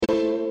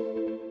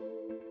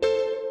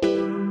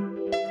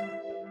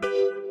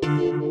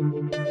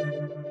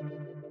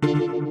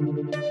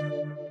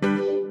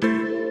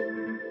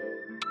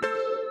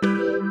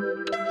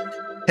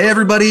Hey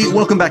everybody,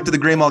 welcome back to the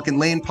Grey Malkin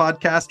Lane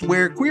podcast,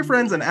 where queer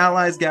friends and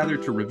allies gather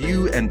to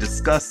review and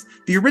discuss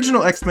the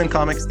original X-Men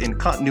comics in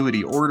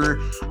continuity order.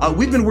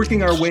 We've been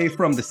working our way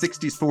from the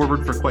 60s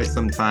forward for quite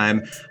some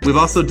time. We've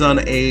also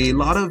done a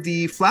lot of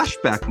the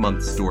flashback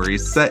month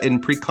stories set in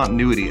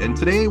pre-continuity, and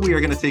today we are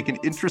going to take an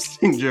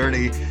interesting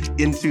journey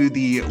into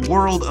the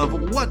world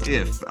of What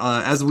If,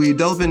 as we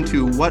delve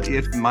into What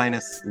If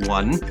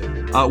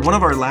 -1, one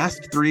of our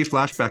last 3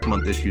 flashback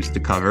month issues to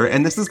cover,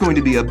 and this is going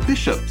to be a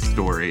Bishop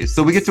story.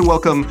 So we get to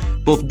welcome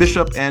both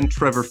Bishop and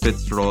Trevor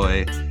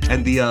Fitzroy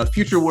and the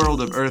future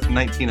world of Earth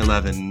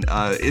 1911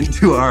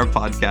 into our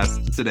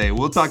podcast today.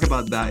 We'll talk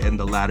about that in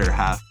the latter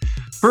half.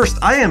 First,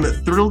 I am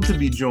thrilled to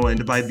be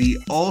joined by the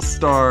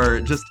all-star,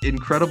 just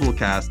incredible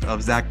cast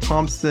of Zach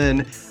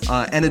Thompson,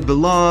 Enid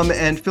Balam,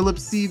 and Phillip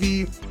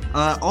Sevy.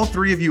 All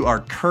 3 of you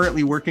are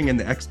currently working in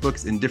the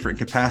X-Books in different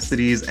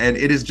capacities, and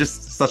it is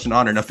just such an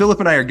honor. Now,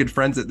 Phillip and I are good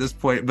friends at this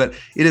point, but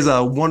it is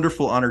a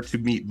wonderful honor to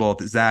meet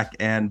both Zach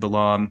and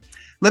Balam.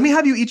 Let me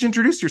have you each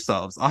introduce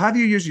yourselves. I'll have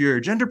you use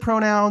your gender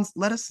pronouns.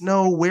 Let us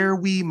know where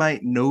we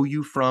might know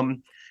you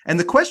from. And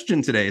the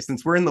question today,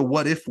 since we're in the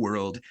what if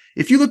world,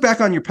 if you look back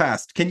on your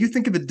past, can you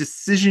think of a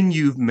decision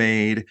you've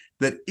made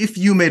that if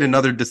you made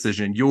another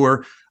decision,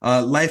 your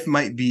life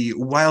might be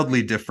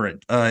wildly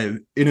different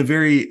in a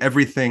very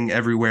everything,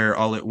 everywhere,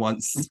 all at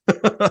once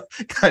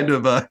kind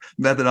of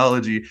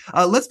methodology?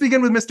 Let's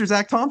begin with Mr.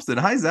 Zach Thompson.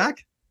 Hi,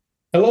 Zach.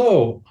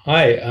 Hello.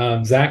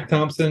 Hi, Zach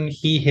Thompson,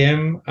 he,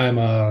 him. I'm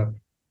a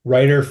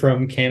writer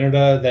from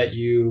Canada that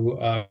you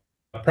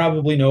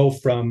probably know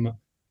from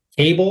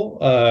Cable.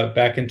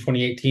 Back in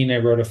 2018, I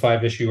wrote a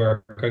 5-issue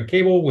arc on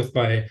Cable with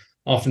my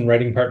often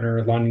writing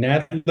partner, Lonnie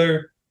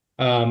Nadler.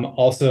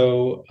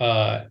 Also,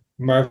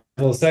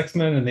 Marvelous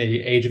X-Men and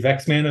the Age of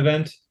X-Men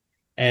event.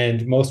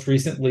 And most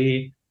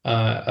recently,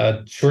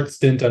 a short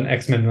stint on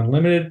X-Men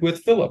Unlimited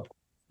with Phillip,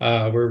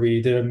 where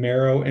we did a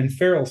Marrow and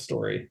Feral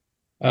story.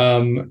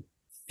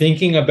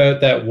 Thinking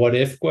about that what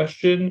if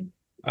question,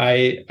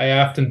 I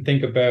often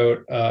think about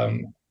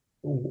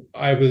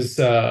I was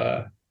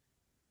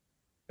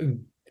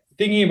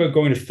thinking about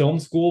going to film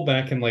school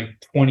back in like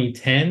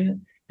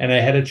 2010, and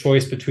I had a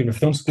choice between a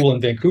film school in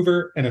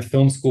Vancouver and a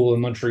film school in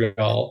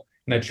Montreal,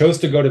 and I chose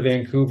to go to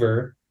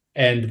Vancouver,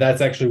 and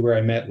that's actually where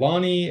I met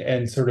Lonnie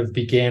and sort of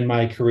began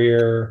my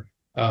career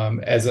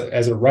as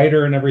a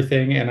writer and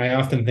everything. And I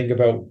often think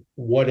about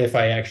what if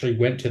I actually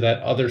went to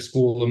that other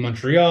school in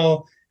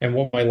Montreal and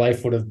what my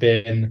life would have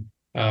been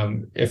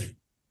if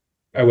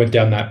I went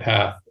down that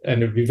path,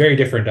 and it would be very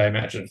different, I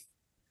imagine.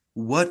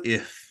 What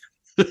if?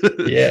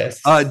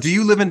 Yes. Do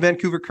you live in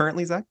Vancouver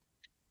currently, Zach?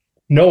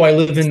 No, I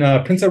live in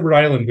Prince Edward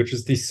Island, which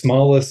is the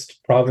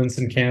smallest province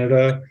in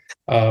Canada,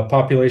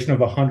 population of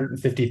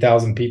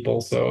 150,000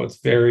 people. So it's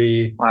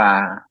very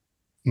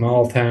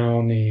small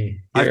town-y.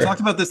 I've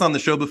talked about this on the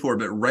show before,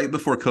 but right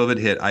before COVID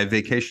hit, I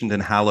vacationed in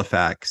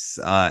Halifax.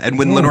 And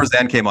when Lenore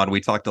Zan came on,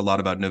 we talked a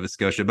lot about Nova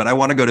Scotia, but I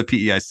want to go to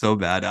PEI so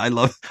bad. I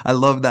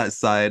love that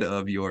side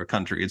of your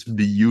country. It's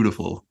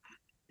beautiful.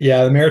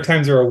 Yeah, the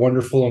Maritimes are a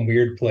wonderful and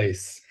weird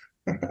place.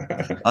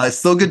 It's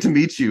so good to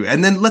meet you.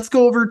 And then let's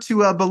go over to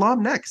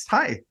Balam next.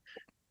 Hi.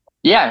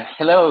 Yeah,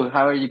 hello.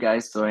 How are you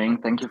guys doing?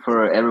 Thank you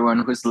for everyone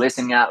who's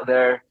listening out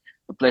there.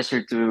 A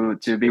pleasure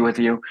to be with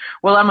you.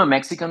 Well, I'm a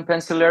Mexican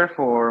penciler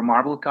for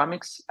Marvel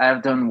Comics.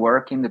 I've done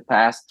work in the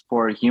past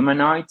for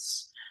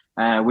Humanoids,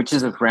 which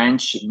is a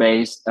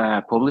French-based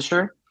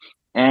publisher,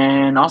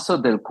 and also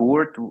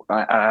Delcourt,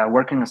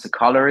 working as a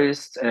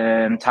colorist,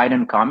 and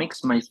Titan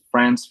Comics, my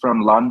friends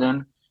from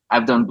London.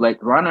 I've done Blade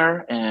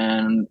Runner,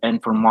 and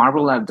for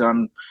Marvel, I've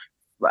done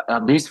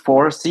at least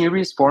 4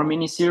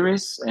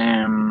 miniseries,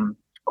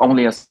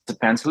 only as a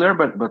penciler,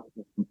 but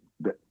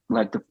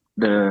like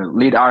the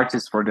lead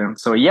artist for them.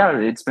 So yeah,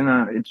 it's been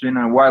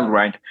a wild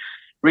ride.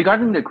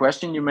 Regarding the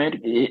question you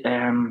made,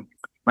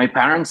 my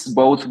parents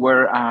both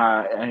were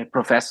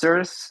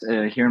professors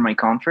here in my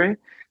country.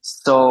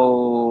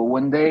 So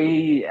when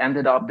they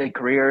ended up their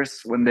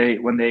careers, when they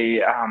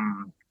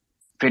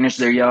finished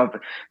their job,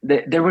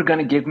 they were going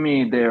to give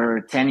me their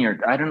tenure.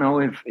 I don't know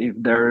if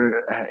they're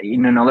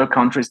in other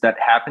countries that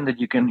happen, that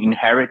you can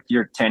inherit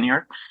your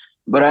tenure.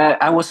 But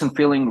I wasn't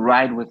feeling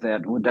right with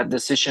that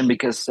decision,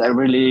 because I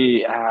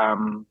really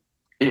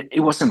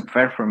it wasn't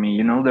fair for me.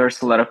 You know,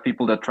 there's a lot of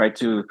people that try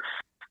to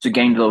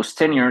gain those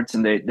tenures,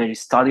 and they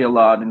study a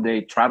lot and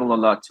they travel a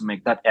lot to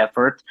make that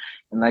effort,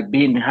 and like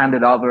being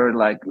handed over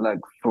like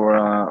for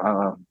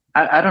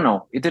I don't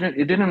know. It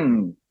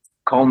didn't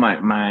call my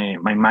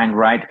mind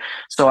right.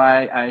 So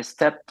I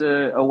stepped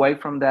away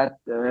from that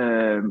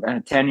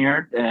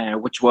tenure,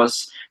 which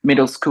was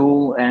middle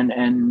school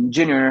and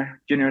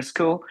junior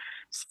school.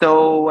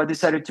 So I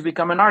decided to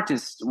become an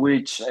artist,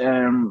 which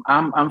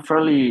I'm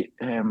fairly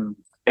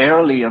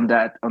early on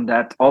that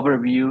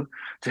overview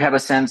to have a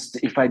sense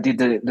if I did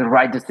the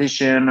right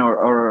decision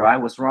or I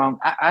was wrong.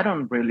 I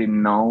don't really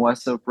know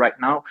as of right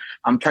now.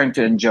 I'm trying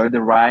to enjoy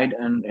the ride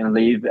and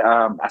live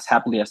as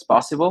happily as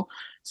possible.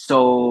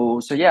 So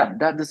yeah,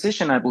 that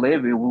decision, I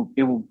believe it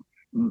will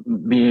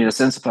be a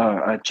sense of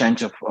a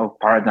change of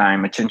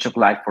paradigm, a change of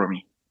life for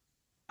me.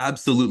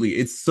 Absolutely.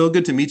 It's so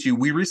good to meet you.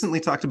 We recently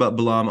talked about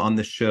Balam on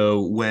the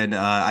show when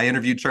I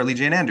interviewed Charlie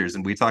Jane Anders,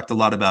 and we talked a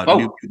lot about New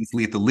Oh, Mutants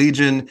Lethal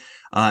Legion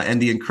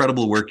and the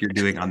incredible work you're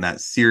doing on that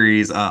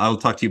series. I'll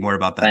talk to you more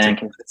about that too.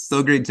 thank you. It's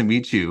so great to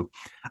meet you.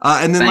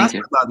 And then Thank last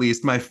you. but not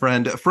least, my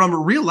friend from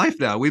real life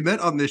now, we met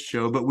on this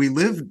show, but we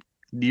live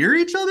near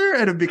each other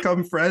and have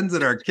become friends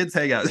and our kids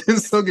hang out.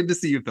 It's so good to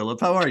see you,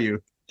 Philip. How are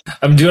you?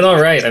 I'm doing all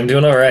right. I'm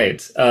doing all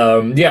right.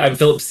 Yeah, I'm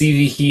Phillip,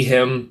 Sevy, he,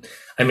 him.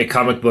 I'm a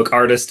comic book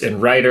artist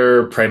and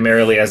writer,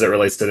 primarily as it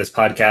relates to this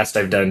podcast.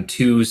 I've done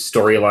 2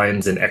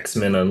 storylines in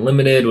X-Men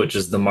Unlimited, which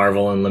is the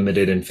Marvel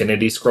Unlimited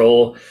Infinity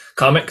Scroll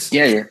comics.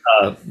 Yeah,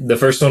 yeah. The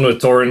first one was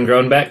Thorin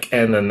Groenbeck,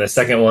 and then the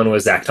second one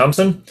was Zach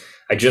Thompson.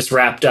 I just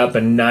wrapped up a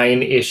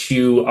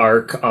 9-issue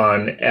arc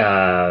on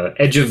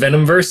Edge of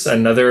Venomverse,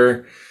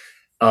 another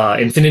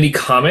Infinity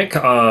comic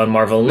on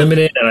Marvel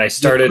Unlimited, and I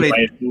started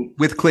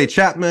with Clay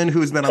Chapman,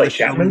 who's been on the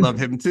show. We love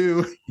him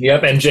too.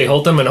 Yep, and Jay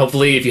Holtham, and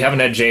hopefully, if you haven't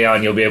had Jay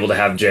on, you'll be able to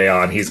have Jay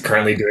on. He's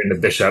currently doing the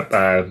Bishop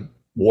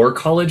War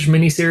College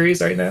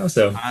miniseries right now.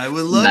 So I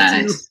would love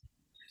to.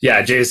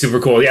 Yeah, Jay is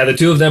super cool. Yeah, the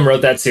 2 of them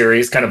wrote that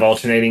series, kind of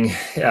alternating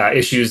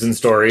issues and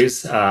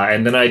stories.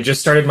 And then I just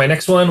started my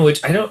next one,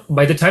 which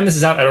by the time this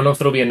is out, I don't know if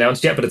it'll be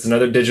announced yet, but it's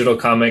another digital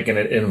comic, and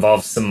it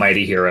involves some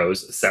mighty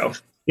heroes. So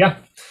yeah.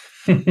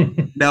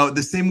 Now,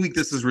 the same week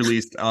this is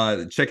released,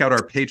 check out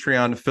our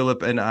Patreon.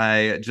 Philip and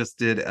I just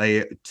did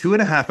a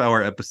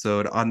 2.5-hour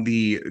episode on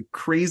the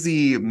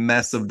crazy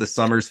mess of the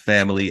Summers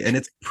family, and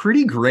it's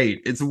pretty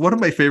great. It's one of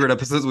my favorite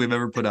episodes we've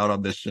ever put out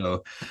on this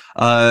show.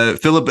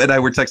 Philip and I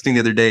were texting the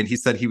other day, and he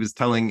said he was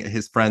telling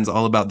his friends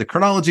all about the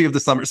chronology of the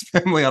Summers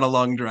family on a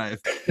long drive.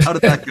 How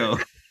did that go?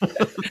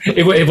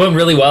 It went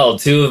really well.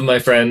 2 of my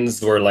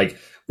friends were like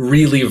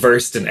really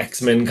versed in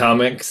X-Men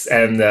comics,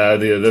 and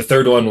the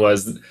third one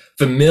was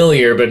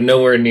familiar but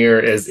nowhere near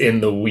as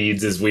in the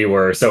weeds as we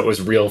were, so it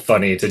was real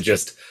funny to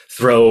just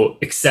throw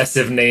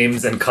excessive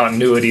names and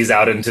continuities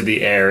out into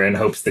the air in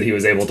hopes that he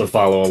was able to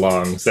follow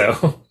along.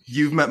 So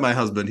you've met my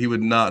husband. He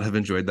would not have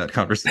enjoyed that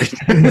conversation.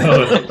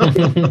 No,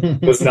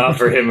 it was not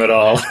for him at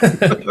all.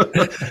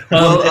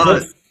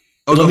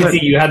 Let me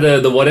see, you had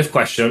the what if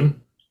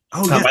question.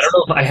 Oh, yes. I don't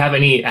know if I have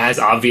any as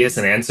obvious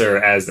an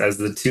answer as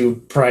the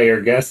 2 prior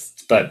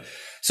guests, but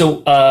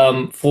so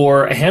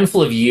for a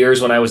handful of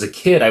years when I was a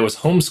kid, I was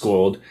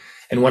homeschooled.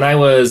 And when I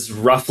was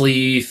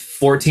roughly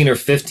 14 or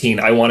 15,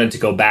 I wanted to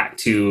go back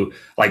to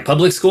like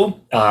public school,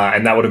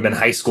 and that would have been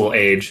high school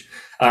age.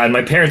 And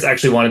my parents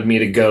actually wanted me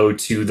to go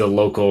to the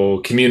local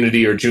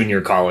community or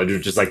junior college,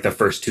 which is like the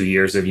first 2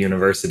 years of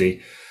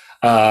university.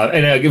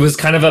 And it was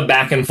kind of a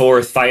back and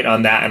forth fight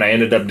on that. And I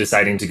ended up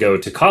deciding to go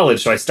to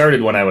college. So I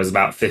started when I was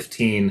about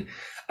 15.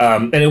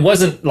 And it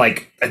wasn't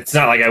like, it's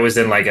not like I was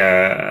in like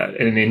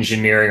an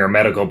engineering or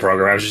medical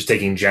program. I was just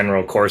taking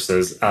general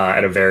courses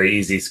at a very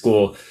easy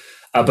school.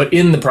 But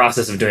in the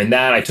process of doing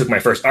that, I took my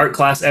first art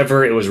class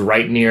ever. It was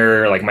right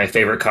near like my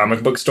favorite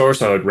comic book store.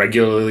 So I would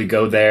regularly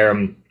go there.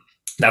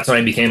 That's when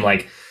I became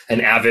like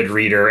an avid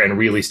reader and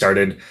really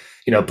started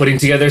putting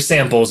together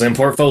samples and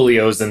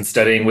portfolios and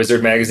studying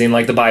Wizard magazine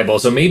like the Bible.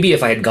 So maybe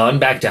if I had gone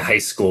back to high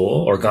school,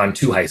 or gone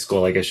to high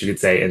school, I guess you could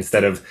say,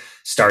 instead of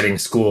starting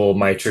school,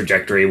 my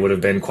trajectory would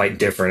have been quite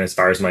different as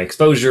far as my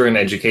exposure and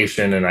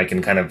education. And I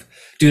can kind of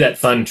do that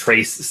fun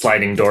trace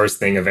sliding doors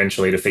thing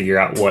eventually to figure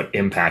out what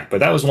impact.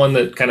 But that was one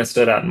that kind of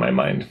stood out in my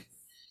mind.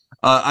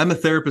 I'm a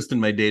therapist in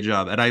my day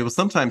job, and I will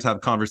sometimes have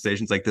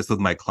conversations like this with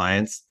my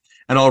clients.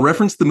 And I'll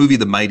reference the movie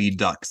The Mighty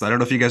Ducks. I don't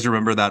know if you guys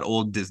remember that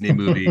old Disney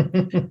movie.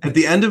 At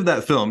the end of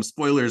that film,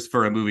 spoilers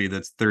for a movie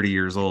that's 30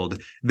 years old,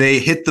 they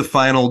hit the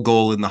final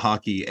goal in the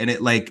hockey, and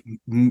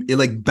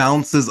it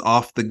bounces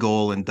off the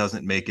goal and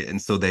doesn't make it, and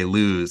so they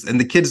lose. And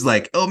the kid's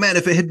like, "Oh man,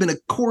 if it had been a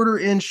quarter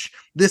inch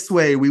this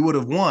way, we would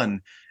have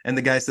won." And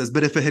the guy says,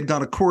 "But if it had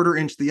gone a quarter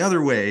inch the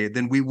other way,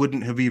 then we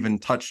wouldn't have even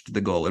touched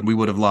the goal, and we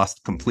would have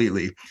lost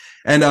completely."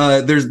 And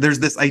there's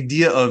this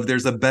idea of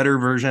there's a better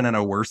version and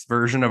a worse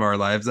version of our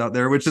lives out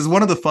there, which is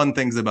one of the fun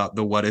things about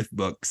the What If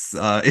books.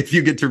 If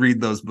you get to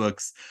read those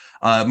books,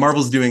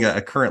 Marvel's doing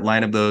a current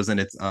line of those, and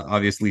it's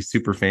obviously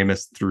super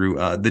famous through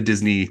the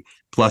Disney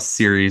Plus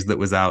series that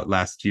was out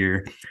last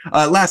year.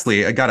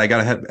 Lastly, I got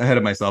ahead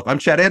of myself. I'm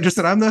Chad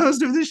Anderson. I'm the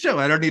host of this show.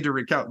 I don't need to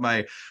recount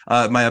my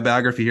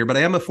biography here, but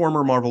I am a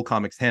former Marvel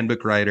Comics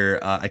handbook writer.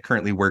 I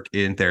currently work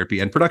in therapy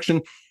and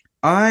production.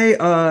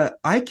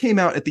 I came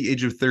out at the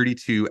age of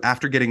 32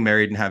 after getting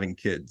married and having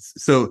kids.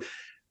 So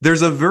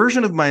there's a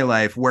version of my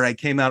life where I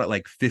came out at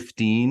like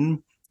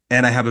 15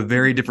 and I have a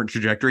very different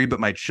trajectory, but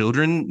my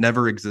children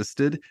never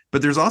existed.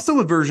 But there's also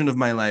a version of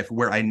my life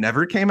where I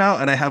never came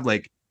out and I have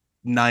like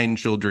 9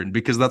 children,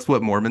 because that's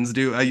what Mormons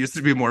do. I used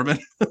to be Mormon.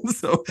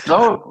 So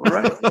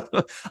right.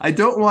 I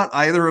don't want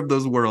either of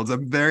those worlds.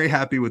 I'm very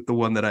happy with the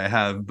one that I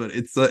have, but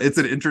it's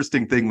an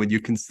interesting thing when you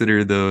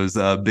consider those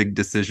big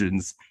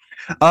decisions.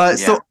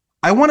 So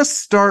I want to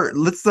start.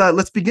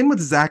 Let's begin with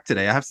Zach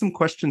today. I have some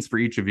questions for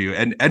each of you,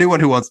 and anyone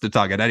who wants to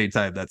talk at any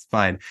time, that's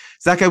fine.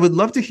 Zach, I would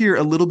love to hear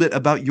a little bit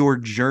about your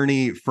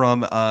journey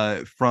from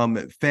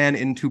fan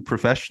into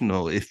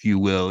professional, if you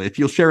will. If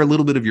you'll share a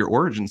little bit of your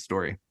origin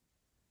story.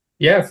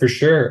 Yeah, for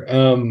sure.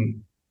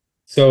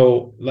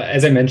 So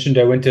as I mentioned,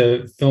 I went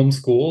to film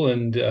school,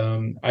 and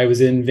I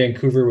was in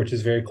Vancouver, which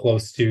is very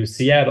close to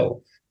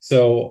Seattle.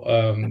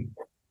 So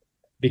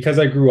because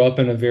I grew up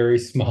in a very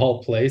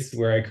small place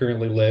where I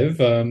currently live,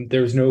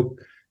 there was no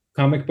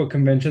comic book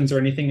conventions or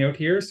anything out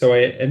here. So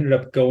I ended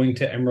up going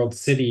to Emerald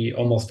City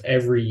almost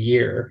every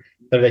year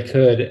that I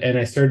could. And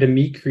I started to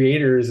meet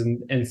creators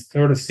and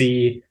sort of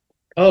see,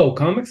 oh,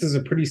 comics is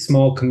a pretty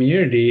small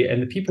community,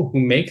 and the people who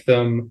make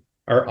them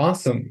are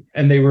awesome.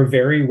 And they were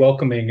very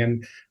welcoming.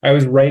 And I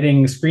was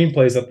writing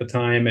screenplays at the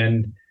time.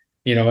 And,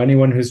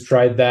 anyone who's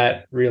tried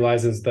that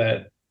realizes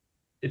that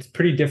it's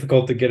pretty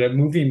difficult to get a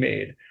movie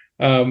made.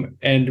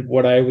 And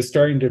what I was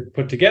starting to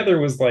put together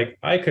was like,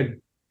 I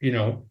could,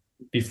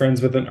 be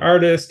friends with an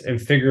artist and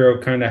figure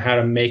out kind of how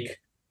to make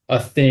a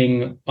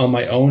thing on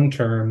my own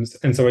terms.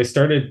 And so I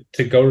started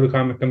to go to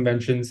comic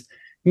conventions,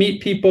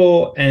 meet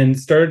people, and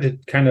started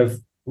to kind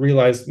of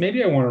realize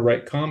maybe I want to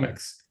write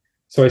comics.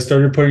 So I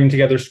started putting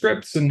together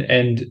scripts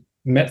and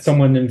met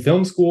someone in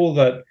film school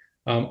that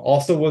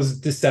also was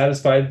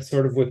dissatisfied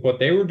sort of with what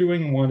they were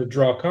doing and wanted to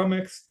draw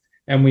comics.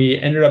 And we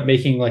ended up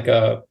making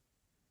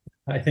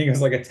I think it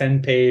was like a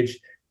 10-page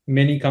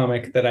mini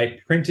comic that I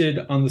printed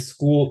on the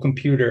school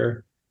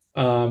computer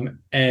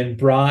and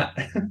brought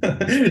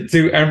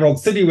to Emerald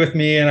City with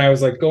me. And I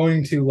was like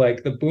going to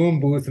like the boom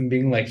booth and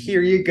being like,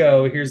 here you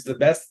go. Here's the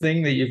best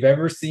thing that you've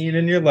ever seen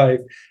in your life.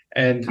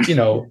 And,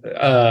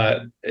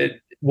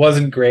 it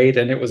wasn't great.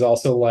 And it was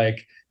also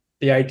like,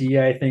 the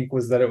idea, I think,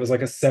 was that it was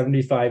like a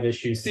 75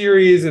 issue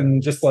series.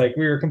 And just like,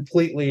 we were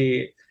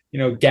completely,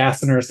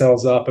 gassing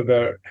ourselves up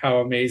about how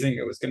amazing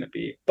it was going to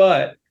be.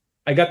 But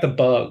I got the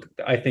bug.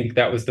 I think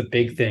that was the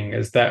big thing,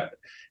 is that,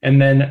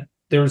 and then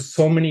there's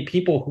so many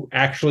people who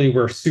actually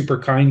were super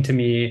kind to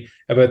me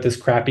about this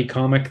crappy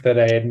comic that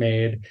I had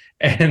made,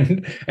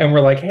 and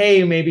were like,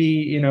 hey, maybe,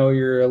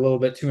 you're a little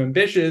bit too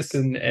ambitious,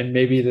 and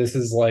maybe this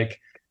is like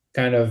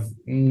kind of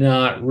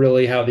not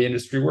really how the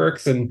industry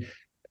works. And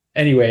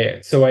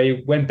anyway, so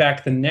I went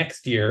back the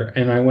next year,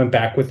 and I went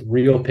back with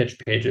real pitch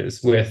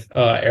pages with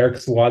Eric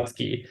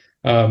Sawatsky,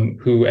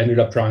 who ended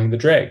up drawing the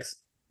Dregs.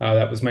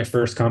 That was my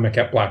first comic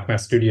at Black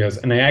Mass Studios.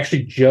 And I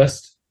actually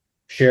just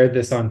shared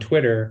this on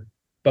Twitter,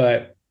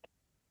 but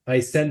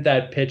I sent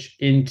that pitch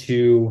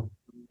into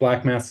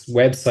Black Mass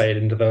website,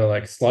 into the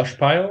like slush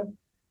pile,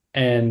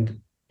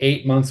 and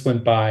 8 months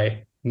went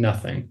by,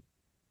 nothing.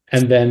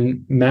 And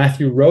then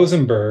Matthew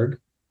Rosenberg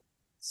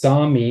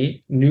saw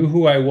me, knew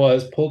who I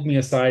was, pulled me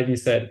aside, and he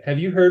said, have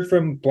you heard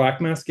from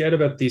Black Mask yet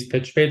about these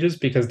pitch pages?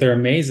 Because they're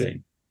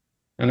amazing.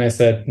 And I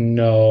said,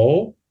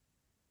 no.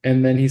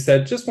 And then he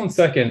said, just 1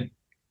 second,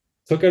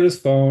 took out his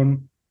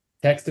phone,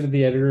 texted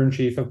the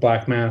editor-in-chief of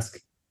Black Mask.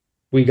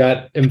 We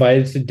got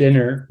invited to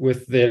dinner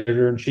with the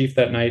editor-in-chief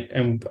that night,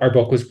 and our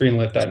book was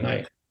greenlit that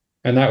night.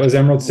 And that was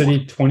Emerald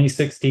City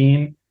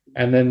 2016.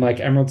 And then like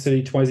Emerald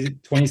City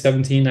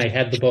 2017, I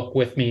had the book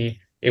with me.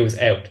 It was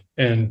out,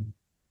 and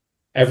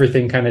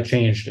everything kind of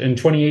changed. In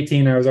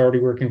 2018, I was already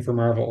working for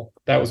Marvel.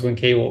 That was when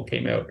Cable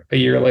came out a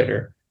year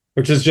later,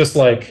 which is just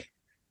like,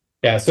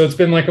 yeah. So it's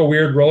been like a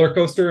weird roller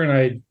coaster,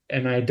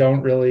 and I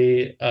don't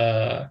really,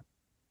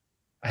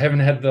 I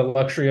haven't had the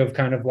luxury of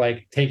kind of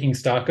like taking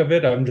stock of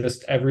it. I'm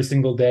just every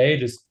single day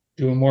just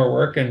doing more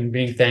work and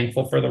being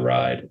thankful for the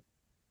ride.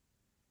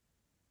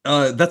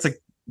 That's a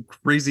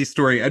crazy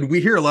story, and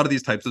we hear a lot of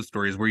these types of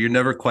stories where you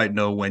never quite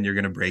know when you're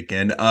going to break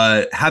in.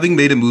 Having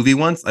made a movie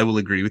once, I will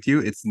agree with you,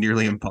 it's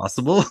nearly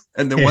impossible,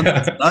 and then once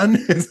it's done,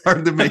 it's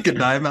hard to make a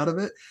dime out of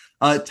it.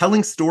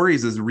 Telling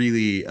stories is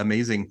really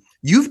amazing.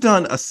 You've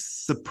done a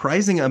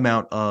surprising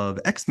amount of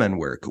X-Men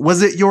work.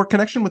 Was it your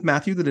connection with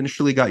Matthew that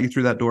initially got you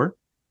through that door?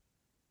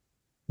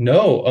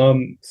 No.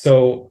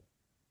 So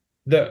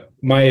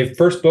my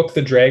first book,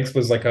 The Dregs,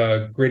 was like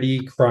a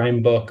gritty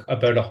crime book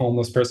about a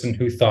homeless person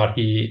who thought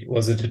he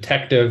was a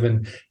detective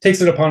and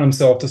takes it upon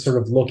himself to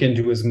sort of look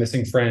into his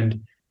missing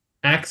friend.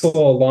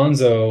 Axel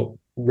Alonso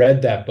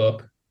read that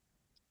book,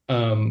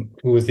 who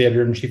was the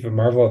editor-in-chief of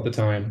Marvel at the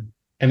time,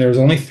 and there was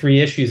only 3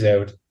 issues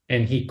out,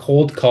 and he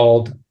cold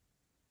called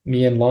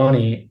me and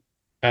Lonnie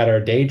at our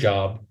day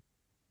job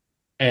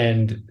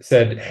and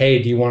said,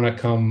 hey, do you want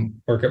to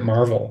come work at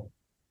Marvel?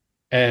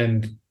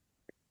 And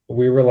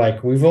we were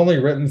like, we've only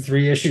written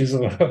 3 issues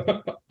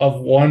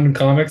of one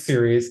comic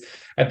series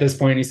at this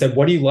point. And he said,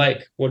 what do you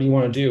like? What do you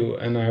want to do?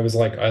 And I was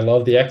like, I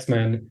love the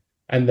X-Men.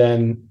 And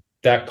then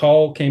that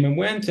call came and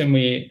went, and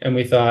we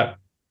thought,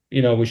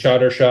 we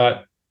shot our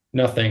shot,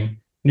 nothing.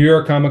 New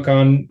York Comic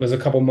Con was a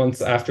couple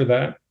months after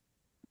that.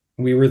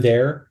 We were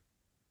there.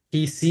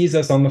 He sees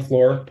us on the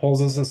floor,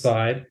 pulls us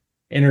aside,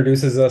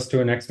 introduces us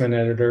to an X-Men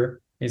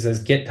editor. He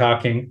says, get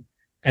talking.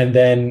 And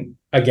then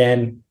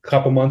again, a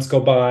couple months go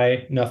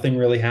by, nothing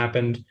really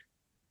happened.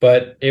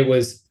 But it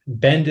was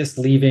Bendis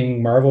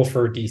leaving Marvel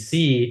for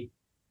DC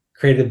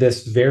created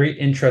this very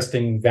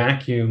interesting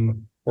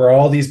vacuum where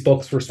all these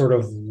books were sort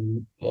of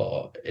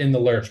in the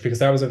lurch, because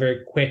that was a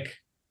very quick,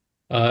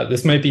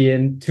 this might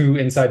be too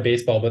inside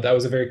baseball, but that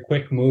was a very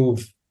quick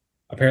move.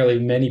 Apparently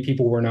many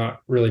people were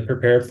not really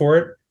prepared for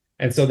it.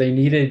 And so they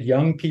needed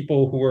young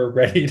people who were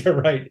ready to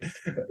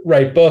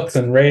write books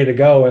and ready to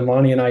go. And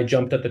Lonnie and I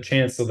jumped at the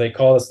chance. So they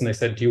called us and they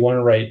said, "Do you want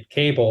to write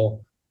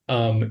Cable?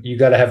 You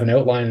got to have an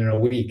outline in a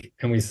week."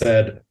 And we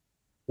said,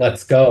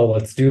 "Let's go.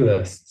 Let's do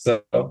this."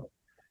 So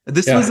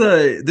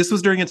this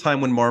was during a time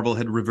when Marvel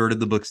had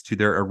reverted the books to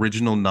their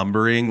original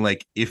numbering,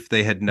 like if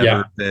they had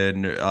never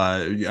been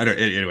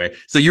anyway.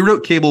 So you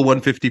wrote Cable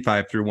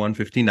 155 through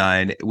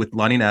 159 with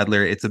Lonnie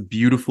Nadler. It's a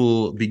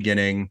beautiful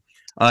beginning.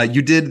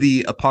 You did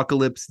the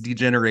Apocalypse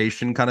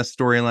Degeneration kind of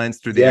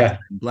storylines through the X-Men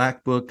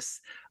Black books,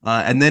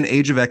 and then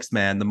Age of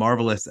X-Men, the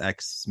Marvelous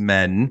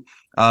X-Men,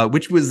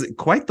 which was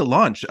quite the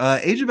launch.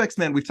 Age of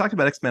X-Men, we've talked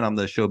about X-Men on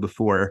the show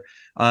before.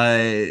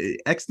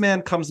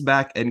 X-Man comes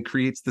back and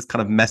creates this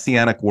kind of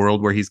messianic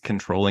world where he's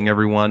controlling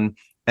everyone.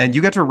 And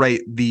you got to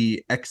write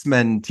the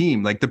X-Men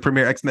team, like the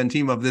premier X-Men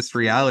team of this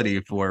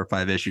reality for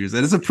 5 issues.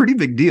 And it's a pretty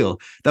big deal.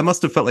 That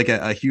must have felt like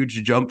a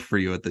huge jump for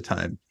you at the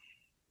time.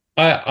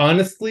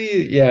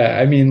 Honestly,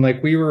 I mean,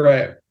 like we were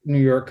at New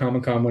York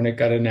Comic Con when it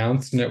got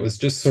announced, and it was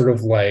just sort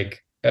of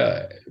like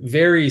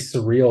very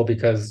surreal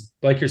because,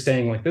 like you're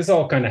saying, like this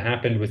all kind of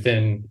happened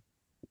within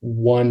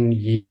 1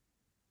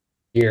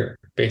 year,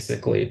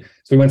 basically.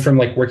 So we went from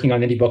like working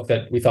on an indie book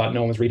that we thought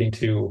no one was reading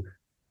to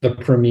the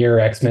premier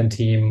X-Men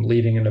team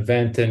leading an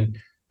event, and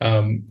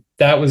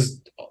that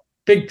was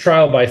big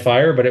trial by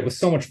fire, but it was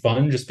so much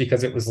fun just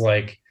because it was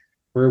like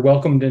we were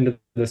welcomed into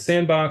the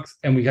sandbox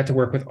and we got to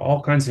work with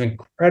all kinds of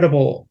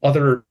incredible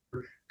other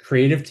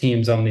creative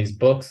teams on these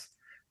books,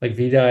 like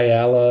Vida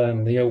Ayala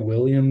and Leo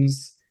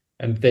Williams,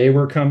 and they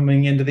were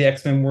coming into the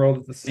X-Men world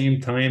at the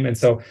same time. And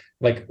so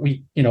like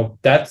we,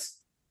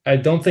 I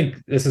don't think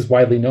this is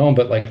widely known,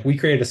 but like we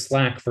created a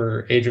Slack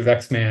for Age of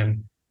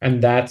X-Man,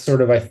 and that's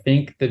sort of, I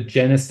think, the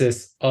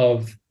genesis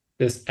of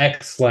this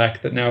X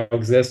Slack that now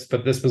exists.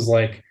 But this was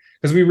like,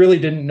 because we really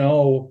didn't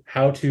know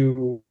how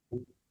to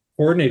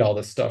coordinate all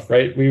this stuff,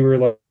 right? We were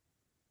like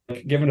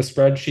given a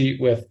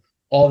spreadsheet with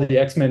all the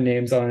X-Men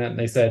names on it, and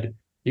they said,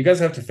 "You guys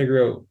have to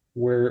figure out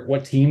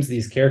what teams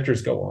these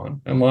characters go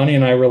on." And Lonnie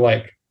and I were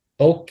like,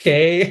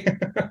 "Okay."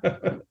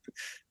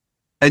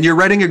 And you're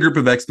writing a group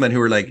of X-Men who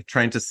are like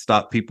trying to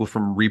stop people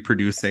from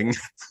reproducing.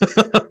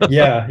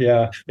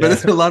 Yeah. But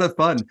it's a lot of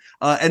fun.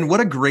 And what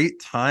a great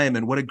time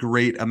and what a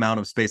great amount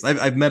of space.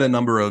 I've met a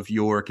number of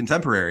your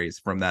contemporaries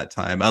from that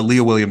time.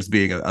 Leah Williams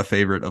being a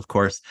favorite, of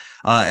course,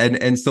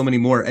 and so many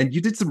more. And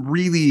you did some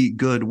really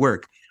good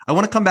work. I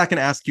want to come back and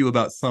ask you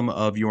about some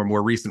of your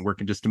more recent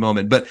work in just a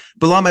moment. But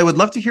Balam, I would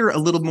love to hear a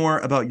little more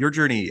about your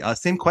journey.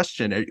 Same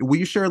question. Will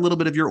you share a little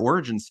bit of your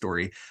origin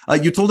story?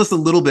 You told us a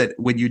little bit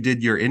when you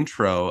did your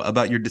intro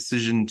about your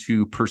decision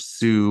to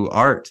pursue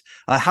art.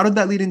 How did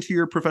that lead into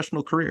your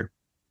professional career?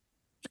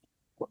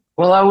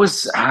 Well,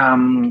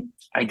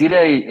 I did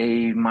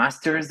a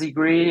master's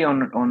degree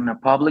on a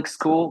public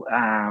school,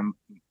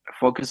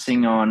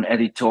 focusing on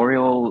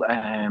editorial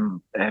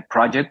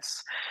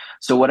projects.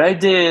 So what I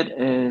did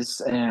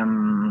is,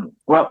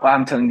 well,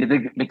 I'm telling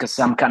you because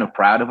I'm kind of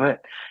proud of it.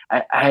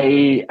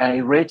 I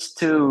reached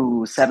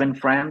to 7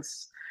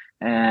 friends,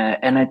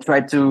 and I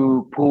tried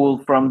to pull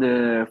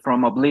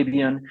from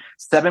oblivion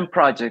 7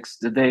 projects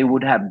that they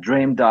would have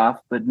dreamed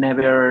of but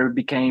never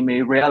became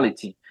a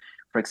reality.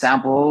 For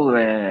example,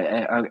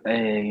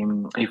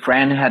 a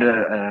friend had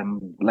a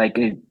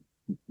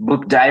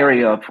book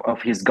diary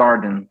of his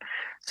garden.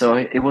 So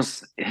it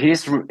was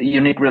his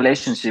unique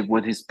relationship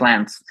with his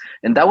plants,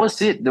 and that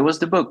was it. That was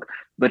the book,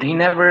 but he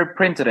never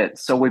printed it.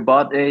 So we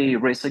bought a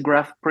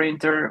risograph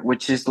printer,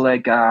 which is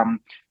like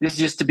this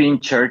used to be in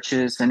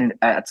churches and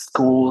at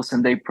schools,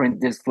 and they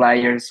print these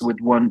flyers with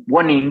one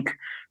ink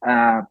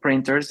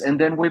printers, and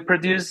then we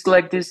produced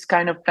like this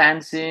kind of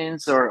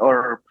fanzines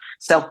or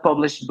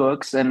self-published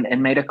books, and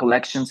made a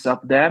collections of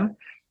them,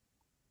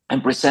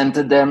 and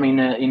presented them in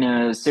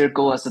a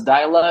circle as a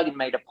dialogue, and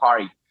made a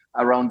party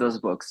around those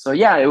books. So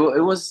yeah, it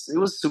was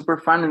super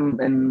fun,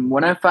 and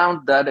when I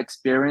found that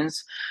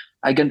experience,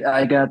 I got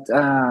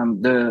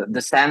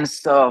the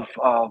sense of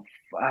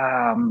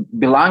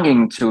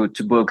belonging to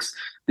books.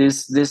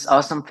 These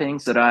awesome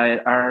things that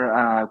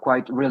are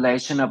quite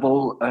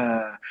relationable,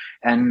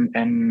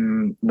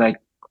 and like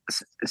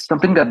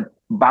something that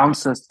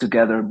bounds us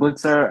together.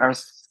 Books are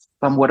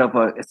somewhat of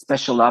a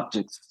special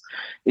objects.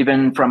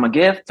 Even from a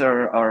gift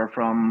or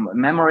from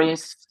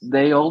memories,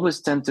 they always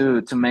tend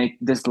to make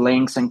these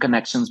links and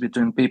connections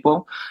between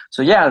people.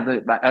 So yeah,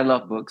 I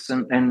love books,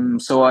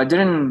 and so I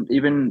didn't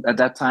even at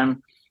that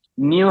time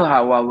knew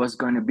how I was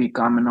going to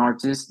become an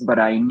artist, but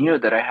I knew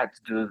that I had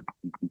to do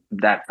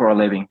that for a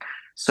living.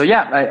 So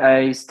yeah,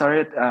 I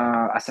started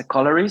as a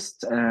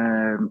colorist,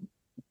 doing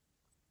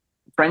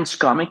French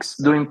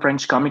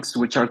comics,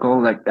 which are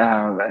called like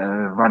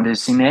bande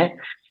dessinée.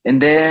 And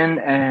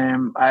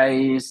then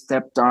I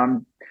stepped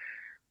on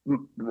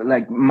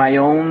like my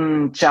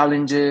own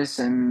challenges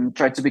and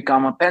tried to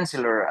become a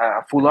penciler,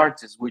 a full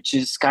artist, which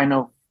is kind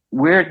of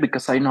weird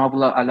because I know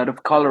a lot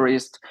of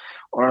colorists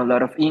or a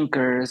lot of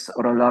inkers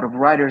or a lot of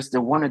writers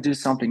that want to do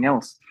something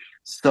else.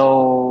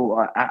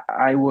 So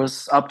I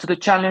was up to the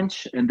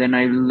challenge, and then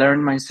I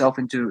learned myself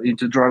into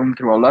drawing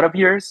through a lot of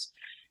years,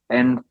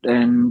 and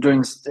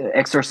doing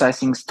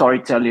exercising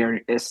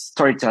storytelling.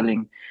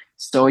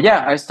 So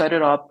yeah, I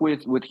started up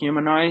with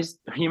humanoids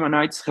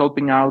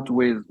helping out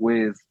with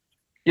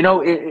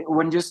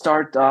when you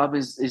start up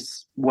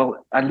is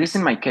well, at least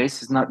in my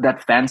case, it's not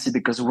that fancy,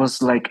 because it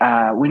was like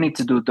we need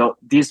to do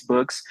these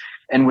books,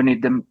 and we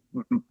need them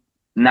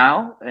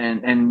now,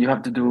 and you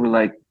have to do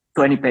like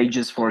 20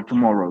 pages for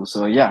tomorrow.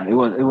 So yeah, it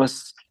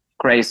was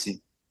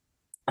crazy.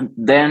 And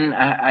then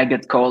I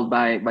get called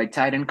by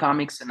Titan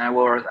Comics, and I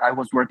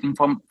was working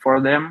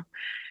for them.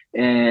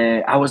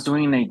 I was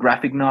doing a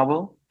graphic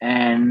novel,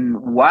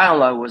 and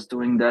while I was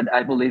doing that,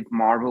 I believe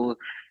Marvel,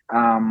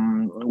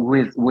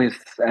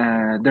 with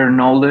their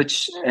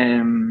knowledge,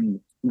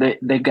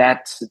 they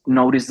got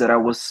noticed that I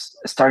was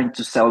starting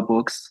to sell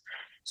books,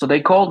 so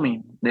they called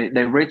me.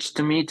 They reached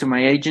to me, to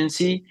my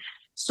agency,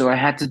 so I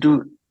had to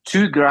do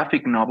two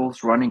graphic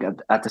novels running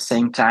at the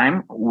same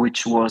time,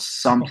 which was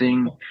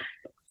something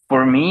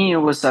for me. It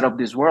was out of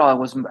this world.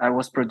 I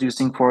was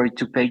producing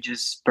 42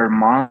 pages per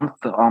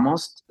month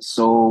almost. That's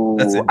So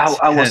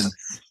I was,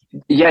 intense.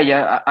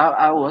 yeah.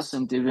 I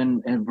wasn't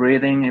even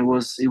breathing. It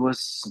was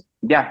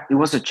yeah, it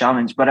was a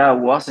challenge, but I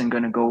wasn't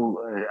gonna go.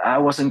 I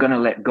wasn't gonna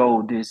let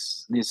go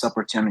this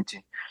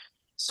opportunity.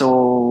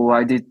 So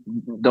I did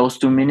those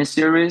two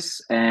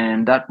miniseries,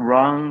 and that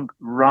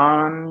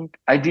run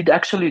I did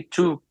actually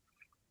two.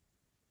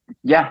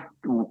 Yeah,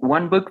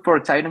 one book for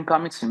Titan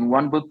Comics and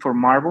one book for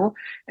Marvel,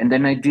 and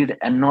then I did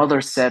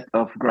another set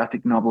of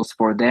graphic novels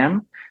for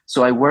them.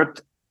 So I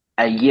worked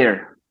a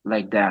year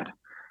like that,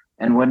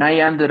 and when I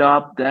ended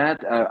up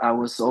that, I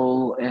was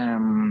all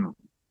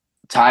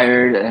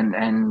tired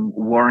and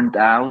worn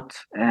out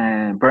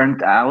and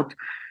burnt out.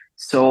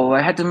 So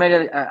I had to make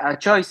a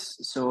choice.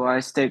 So I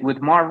stayed with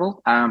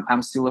Marvel.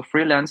 I'm still a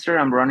freelancer.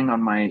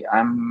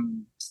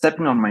 I'm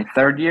stepping on my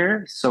third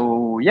year.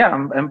 So yeah,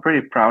 I'm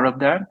pretty proud of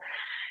that.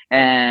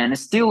 And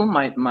still,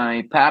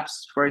 my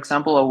paps, for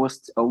example,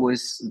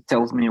 always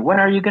tells me, when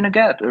are you gonna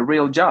get a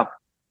real job?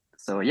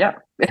 So yeah.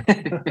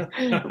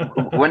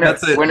 when are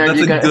That's a when are that's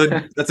you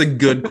a gonna?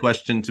 good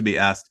question to be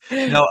asked.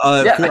 Now,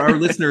 for our Yeah.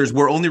 listeners,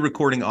 we're only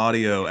recording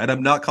audio, and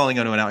I'm not calling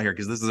anyone out here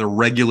because this is a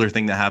regular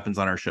thing that happens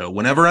on our show.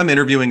 Whenever I'm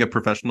interviewing a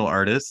professional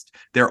artist,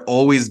 they're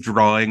always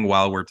drawing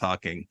while we're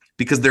talking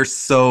because they're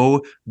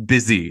so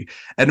busy.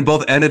 And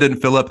both Enid and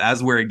Phillip,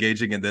 as we're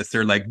engaging in this,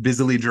 they're like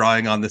busily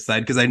drawing on the side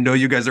because I know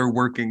you guys are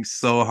working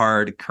so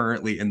hard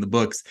currently in the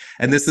books,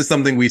 and this is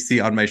something we see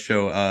on my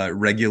show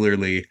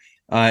regularly.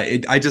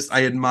 I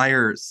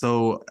admire.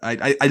 So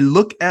I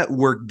look at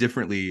work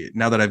differently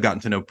now that I've gotten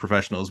to know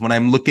professionals. When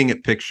I'm looking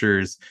at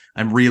pictures,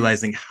 I'm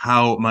realizing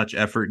how much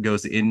effort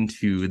goes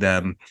into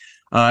them.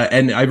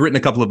 And I've written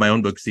a couple of my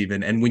own books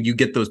even. And when you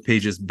get those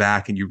pages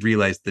back and you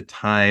realize the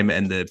time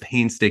and the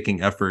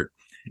painstaking effort,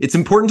 it's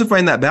important to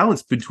find that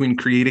balance between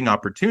creating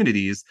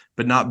opportunities,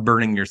 but not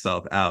burning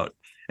yourself out.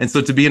 And so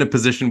to be in a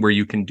position where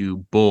you can do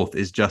both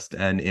is just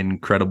an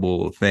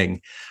incredible thing.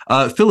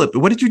 Phillip,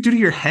 what did you do to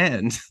your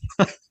hand?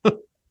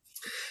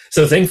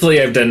 So thankfully,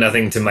 I've done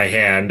nothing to my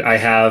hand. I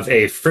have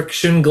a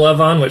friction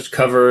glove on, which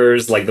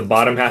covers like the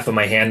bottom half of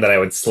my hand that I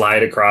would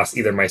slide across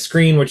either my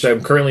screen, which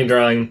I'm currently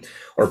drawing,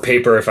 or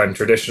paper if I'm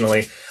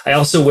traditionally. I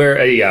also wear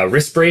a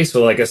wrist brace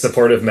with like a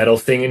supportive metal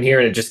thing in here,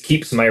 and it just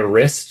keeps my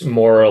wrist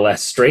more or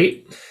less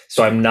straight.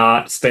 So I'm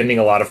not spending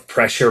a lot of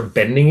pressure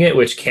bending it,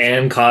 which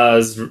can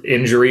cause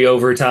injury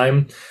over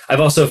time. I've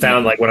also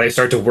found like when I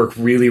start to work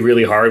really,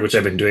 really hard, which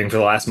I've been doing for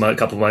the last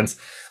couple months,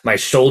 my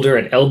shoulder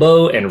and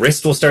elbow and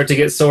wrist will start to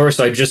get sore.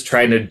 So I'm just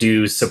trying to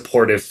do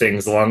supportive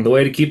things along the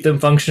way to keep them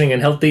functioning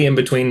and healthy in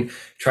between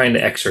trying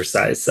to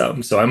exercise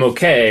some. So I'm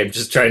okay. I'm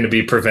just trying to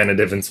be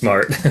preventative and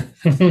smart.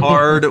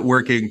 Hard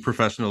working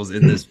professionals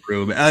in this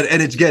room.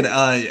 And it's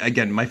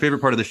again, my favorite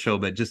part of the show,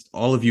 but just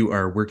all of you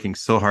are working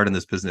so hard in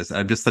this business.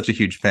 I'm just such a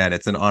huge fan.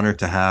 It's an honor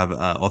to have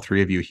all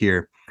three of you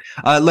here.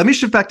 Let me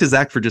shift back to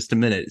Zach for just a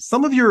minute.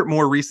 Some of your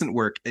more recent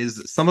work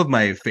is some of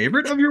my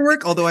favorite of your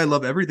work, although I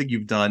love everything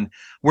you've done.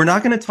 We're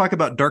not going to talk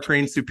about Dark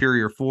Reign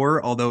Superior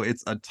 4, although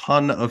it's a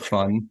ton of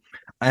fun.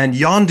 And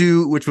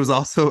Yondu, which was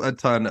also a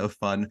ton of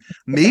fun.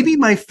 Maybe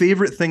my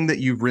favorite thing that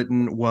you've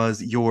written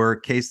was your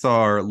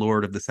Kesar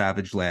Lord of the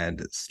Savage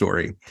Land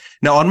story.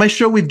 Now, on my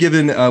show, we've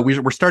given,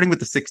 we're starting with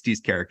the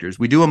 60s characters.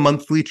 We do a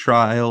monthly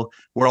trial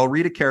where I'll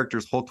read a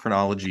character's whole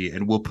chronology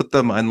and we'll put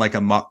them on like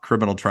a mock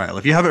criminal trial.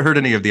 If you haven't heard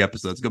any of the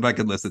episodes, go back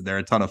and listen. They're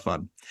a ton of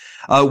fun.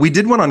 We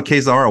did one on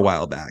Kesar a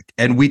while back,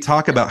 and we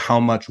talk about how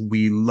much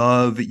we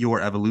love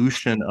your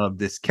evolution of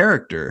this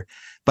character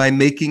by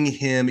making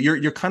him,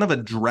 you're kind of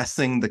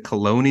addressing the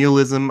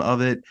colonialism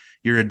of it.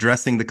 You're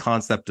addressing the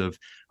concept of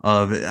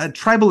of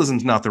tribalism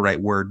is not the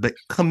right word, but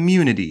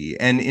community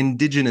and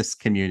indigenous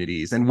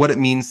communities, and what it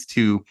means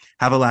to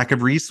have a lack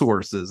of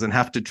resources and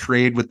have to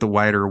trade with the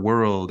wider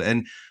world,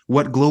 and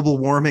what global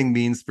warming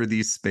means for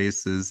these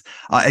spaces.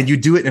 And you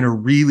do it in a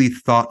really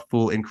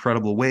thoughtful,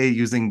 incredible way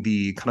using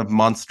the kind of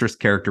monstrous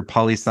character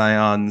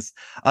polyscions.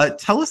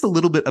 Tell us a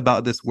little bit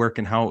about this work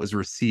and how it was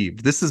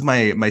received. This is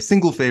my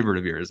single favorite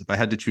of yours, if I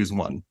had to choose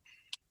one.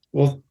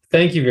 Well,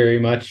 thank you very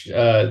much.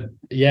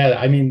 Yeah,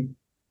 I mean,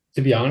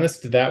 to be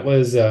honest, that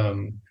was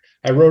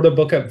I wrote a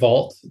book at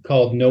Vault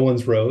called No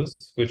One's Rose,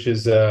 which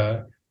is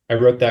I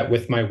wrote that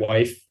with my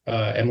wife,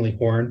 Emily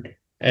Horn,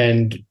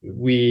 and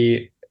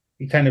we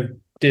kind of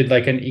did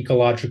like an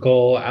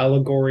ecological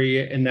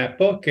allegory in that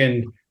book.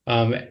 And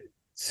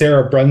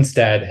Sarah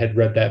Brunstad had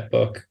read that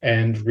book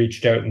and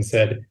reached out and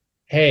said,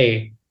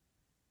 "Hey,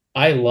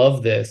 I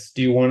love this.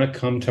 Do you want to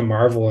come to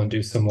Marvel and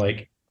do some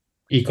like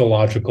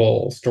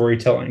ecological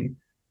storytelling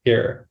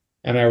here?"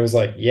 And I was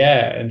like,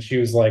 "Yeah." And she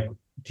was like,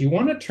 "Do you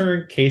want to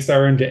turn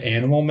Kesar into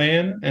Animal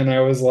Man?" And I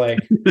was like,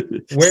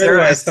 "Where Sarah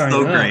do I is sign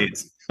so up?"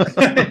 great.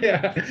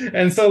 Yeah.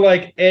 And so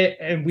like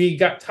and we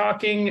got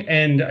talking,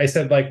 and I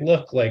said, like,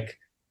 look, like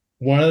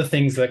one of the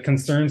things that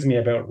concerns me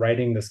about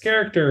writing this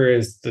character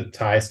is the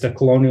ties to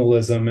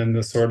colonialism and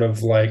the sort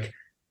of like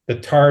the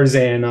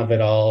Tarzan of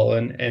it all,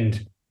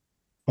 and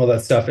all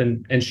that stuff.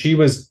 And she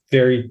was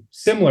very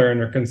similar in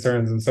her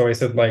concerns. And so I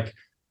said, like,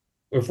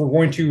 if we're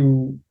going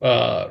to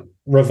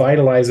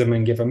revitalize him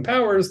and give him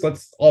powers,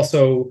 let's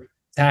also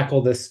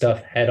tackle this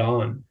stuff head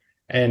on.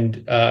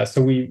 And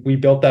so we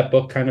built that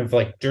book kind of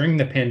like during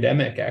the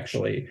pandemic,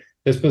 actually.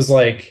 This was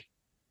like,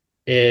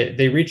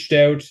 they reached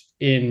out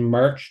in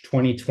March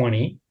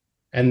 2020.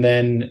 And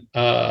then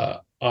I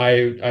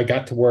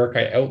got to work,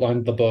 I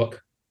outlined the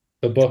book.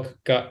 The book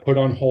got put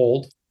on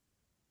hold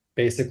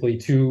basically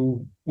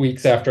 2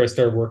 weeks after I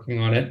started working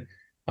on it.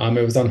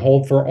 It was on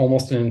hold for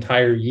almost an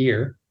entire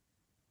year.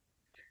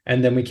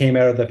 And then we came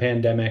out of the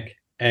pandemic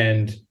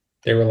and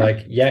they were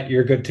like, "Yeah,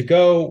 you're good to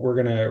go.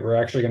 We're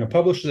actually gonna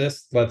publish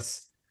this.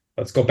 Let's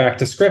go back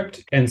to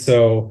script." And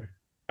so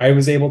I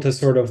was able to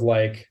sort of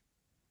like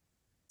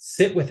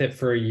sit with it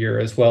for a year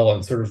as well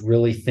and sort of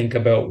really think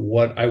about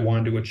what I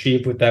wanted to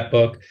achieve with that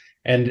book.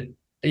 And,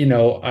 you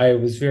know, I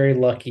was very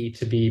lucky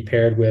to be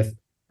paired with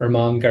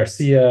Herman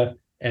Garcia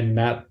and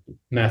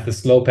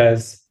Mathis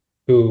Lopez,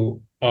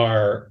 who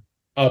are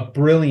a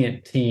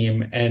brilliant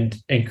team and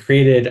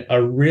created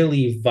a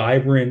really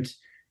vibrant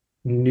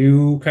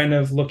new kind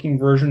of looking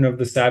version of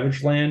the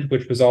Savage Land,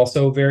 which was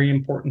also very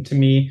important to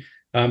me,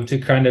 to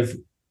kind of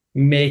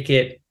make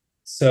it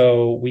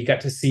so we got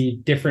to see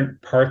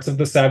different parts of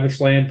the Savage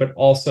Land, but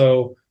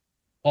also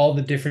all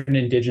the different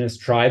indigenous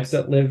tribes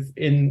that live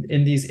in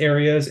these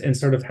areas, and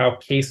sort of how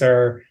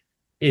Kesar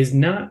is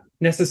not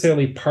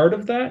necessarily part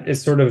of that,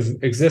 is sort of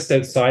exists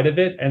outside of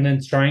it, and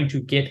then trying to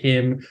get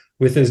him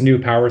with his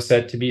new power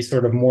set to be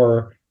sort of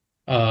more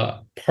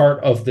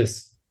part of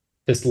this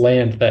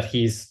land that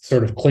he's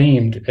sort of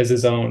claimed as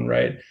his own,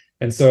 right?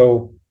 And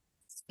so,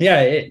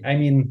 yeah,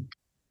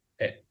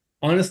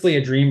 honestly,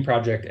 a dream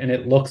project, and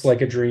it looks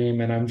like a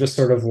dream, and I'm just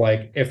sort of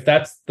like, if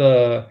that's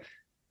the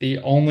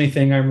only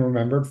thing I'm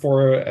remembered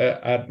for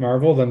at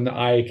Marvel, then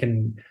I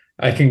can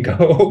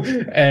go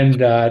and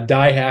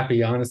die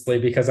happy, honestly,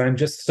 because I'm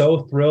just so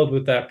thrilled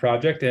with that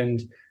project.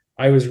 And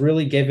I was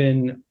really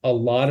given a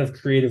lot of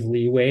creative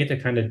leeway to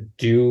kind of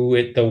do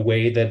it the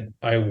way that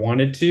I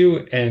wanted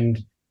to. And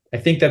I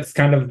think that's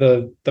kind of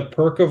the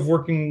perk of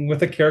working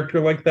with a character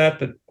like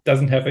that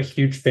doesn't have a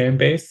huge fan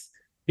base.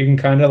 You can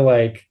kind of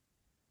like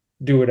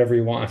do whatever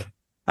you want.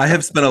 I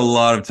have spent a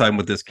lot of time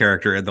with this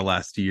character in the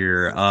last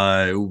year,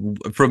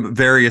 from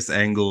various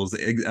angles,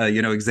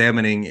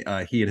 examining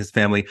he and his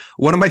family.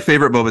 One of my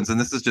favorite moments, and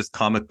this is just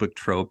comic book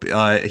trope,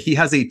 he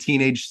has a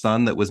teenage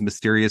son that was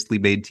mysteriously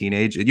made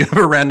teenage, and you have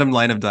a random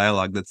line of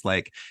dialogue that's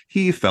like,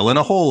 he fell in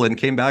a hole and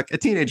came back a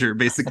teenager,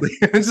 basically.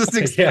 It just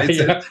explains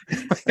it.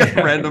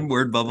 A random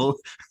word bubble.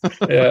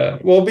 Yeah,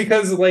 well,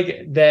 because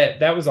like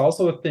that was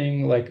also a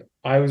thing, like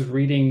I was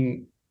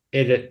reading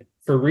it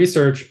for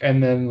research,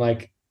 and then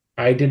like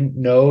I didn't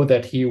know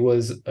that he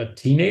was a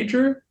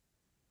teenager.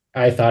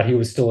 I thought he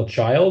was still a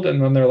child. And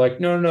then they're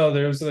like, no,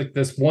 there's like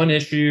this one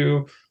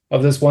issue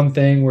of this one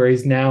thing where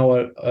he's now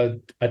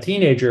a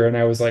teenager. And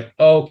I was like,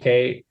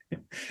 okay,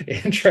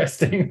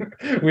 interesting.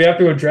 We have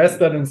to address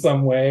that in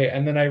some way.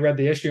 And then I read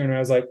the issue and I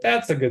was like,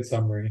 that's a good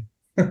summary.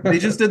 They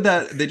just did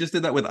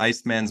that with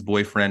Iceman's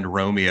boyfriend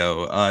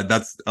Romeo.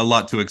 That's a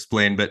lot to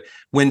explain, but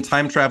when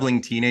time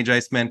traveling teenage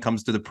Iceman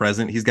comes to the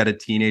present, he's got a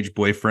teenage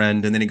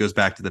boyfriend, and then he goes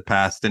back to the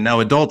past, and now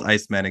adult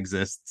Iceman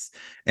exists.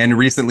 And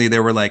recently they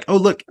were like, oh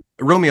look,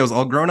 Romeo's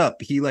all grown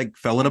up. He like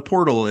fell in a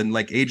portal and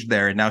like aged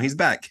there, and now he's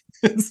back.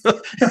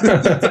 So,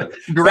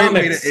 great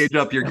way to age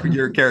up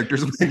your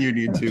characters when you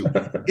need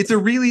to. It's a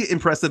really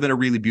impressive and a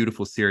really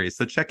beautiful series.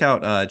 So check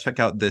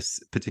out this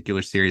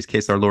particular series,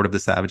 Kesar, Lord of the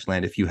Savage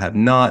Land, if you have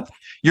not.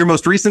 Your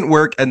most recent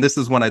work, and this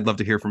is one I'd love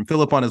to hear from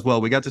Phillip on as well.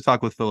 We got to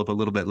talk with Phillip a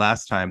little bit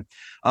last time.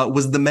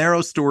 Was the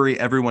Marrow story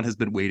everyone has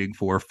been waiting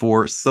for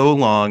so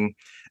long.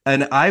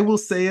 And I will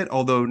say it,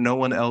 although no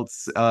one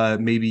else,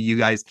 maybe you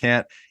guys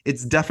can't.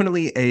 It's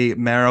definitely a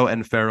Marrow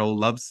and Farrell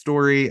love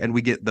story, and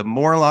we get the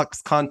Morlocks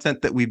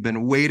content that we've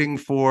been waiting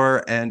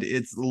for, and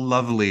it's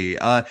lovely.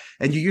 And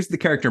you use the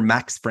character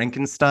Max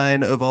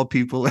Frankenstein of all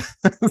people.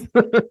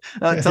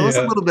 Tell us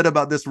a Yeah. little bit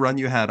about this run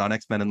you had on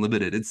X-Men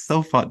Unlimited. It's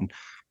so fun.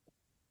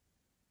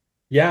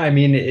 Yeah, I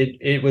mean,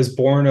 it was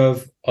born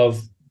of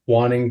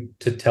wanting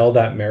to tell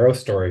that Marrow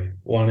story,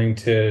 wanting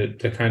to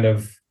kind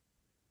of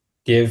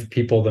give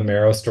people the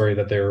Marrow story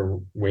that they were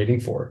waiting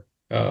for.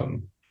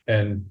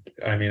 And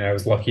I mean, I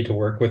was lucky to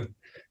work with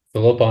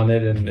Phillip on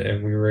it,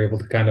 and we were able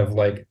to kind of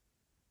like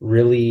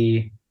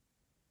really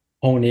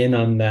hone in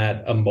on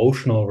that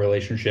emotional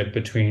relationship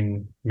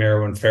between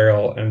Marrow and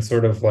Farrell, and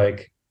sort of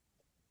like,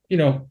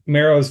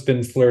 Marrow's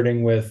been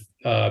flirting with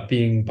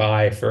being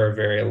bi for a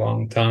very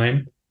long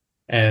time,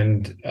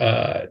 and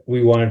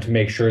we wanted to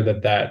make sure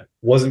that that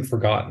wasn't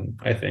forgotten.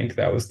 I think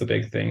that was the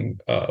big thing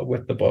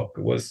with the book,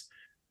 was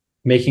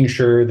making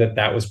sure that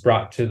that was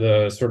brought to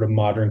the sort of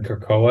modern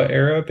Krakoa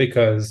era,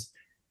 because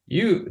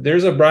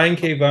there's a Brian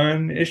K.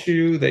 Vaughan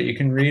issue that you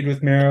can read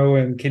with Marrow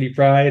and Kitty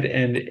Pryde,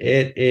 and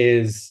it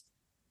is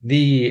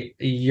the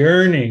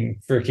yearning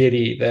for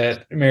Kitty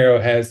that Marrow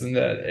has, and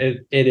that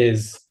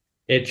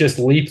it just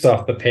leaps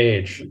off the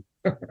page.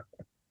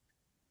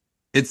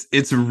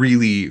 It's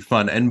really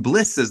fun, and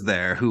Bliss is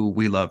there, who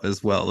we love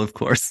as well, of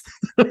course.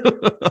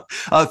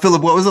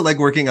 Phillip, what was it like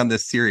working on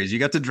this series? You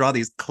got to draw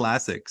these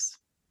classics.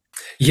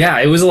 Yeah,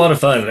 it was a lot of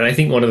fun. And I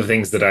think one of the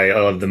things that I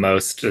love the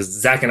most is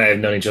Zach and I have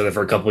known each other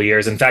for a couple of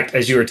years. In fact,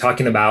 as you were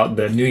talking about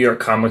the New York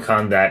Comic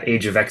Con that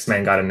Age of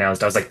X-Men got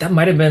announced, I was like, that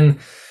might have been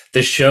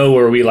the show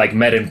where we like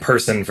met in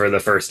person for the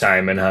first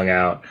time and hung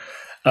out.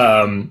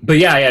 But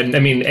yeah, I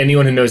mean,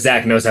 anyone who knows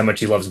Zach knows how much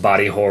he loves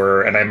body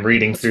horror. And I'm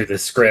reading through the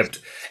script,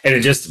 and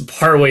it just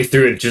partway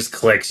through, it just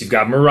clicks. You've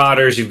got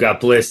Marauders, you've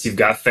got Bliss, you've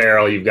got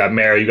Farrell, you've got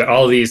Marrow, you've got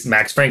all these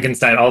Max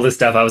Frankenstein, all this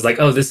stuff. I was like,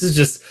 oh, this is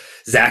just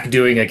Zach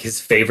doing like his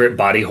favorite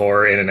body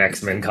horror in an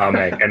X-Men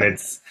comic, and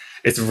it's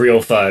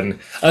real fun.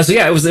 So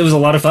yeah, it was a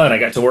lot of fun. I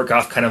got to work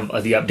off kind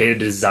of the updated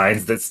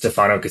designs that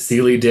Stefano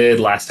Casilli did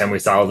last time we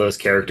saw those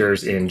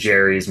characters in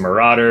Jerry's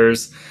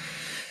Marauders,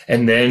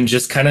 and then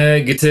just kind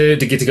of get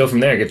to go from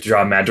there. Get to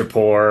draw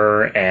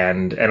Madripoor,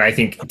 and I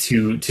think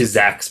to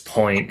Zach's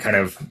point, kind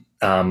of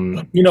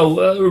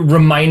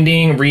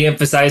reminding,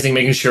 re-emphasizing,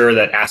 making sure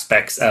that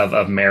aspects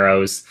of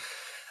Marrow's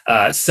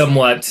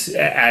somewhat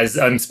as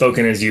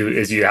unspoken as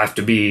you have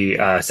to be,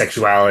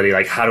 sexuality,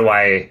 like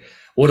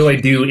what do I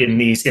do in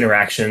these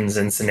interactions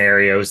and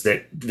scenarios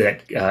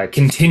that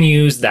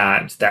continues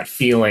that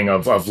feeling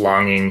of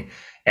longing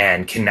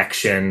and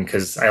connection,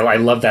 because I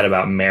love that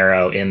about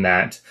Marrow, in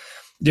that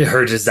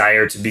her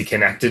desire to be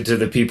connected to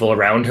the people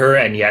around her,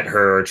 and yet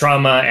her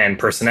trauma and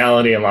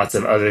personality and lots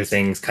of other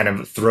things kind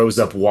of throws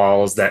up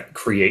walls that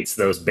creates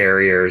those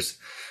barriers.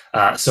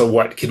 So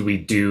what could we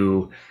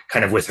do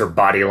kind of with her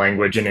body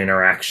language and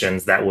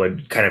interactions that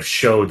would kind of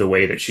show the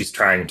way that she's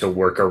trying to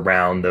work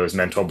around those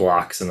mental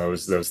blocks and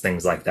those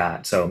things like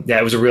that. So yeah,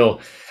 it was I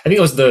think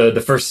it was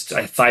the first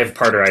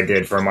 5-parter I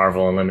did for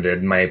Marvel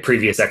Unlimited. My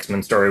previous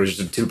X-Men story was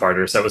just a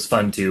 2-parter. So it was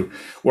fun to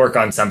work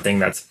on something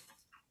that's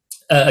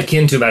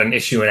akin to about an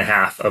issue and a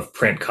half of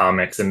print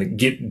comics, and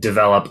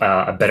develop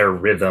a better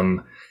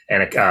rhythm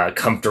and a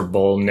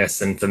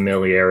comfortableness and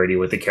familiarity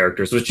with the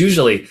characters, which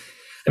usually,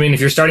 I mean,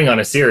 if you're starting on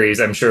a series,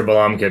 I'm sure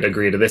Balam could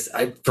agree to this.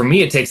 For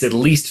me, it takes at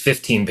least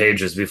 15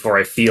 pages before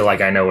I feel like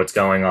I know what's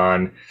going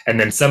on. And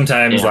then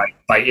sometimes, like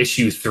by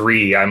issue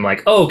 3, I'm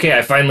like, oh, okay,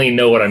 I finally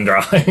know what I'm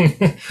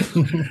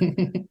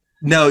drawing.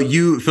 No,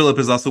 Phillip,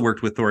 has also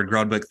worked with Thorin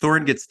Grondbeck.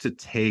 Thorin gets to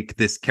take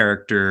this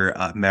character,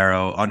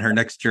 Marrow, on her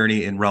next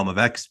journey in Realm of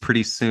X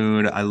pretty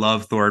soon. I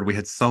love Thorin. We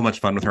had so much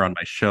fun with her on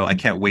my show. I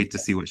can't wait to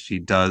see what she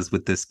does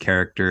with this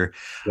character.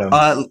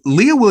 Yeah.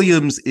 Leah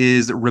Williams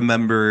is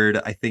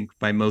remembered, I think,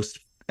 by most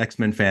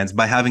X-Men fans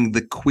by having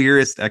the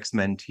queerest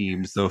X-Men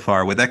team so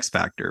far with X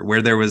Factor,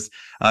 where there was,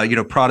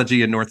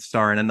 Prodigy and North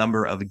Star and a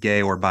number of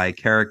gay or bi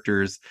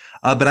characters.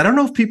 But I don't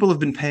know if people have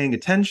been paying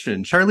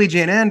attention. Charlie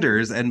Jane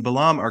Anders and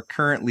Balam are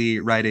currently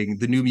writing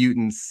the New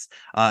Mutants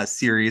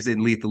series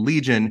in Lethal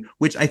Legion,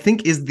 which I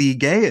think is the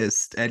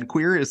gayest and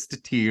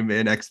queerest team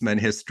in X-Men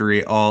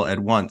history all at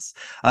once.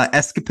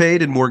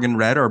 Escapade and Morgan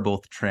Red are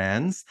both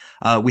trans.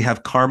 We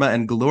have Karma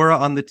and Galora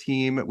on the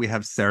team. We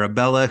have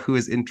Sarabella, who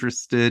is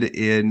interested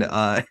in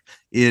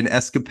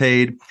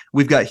Escapade.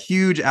 We've got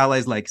huge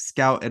allies like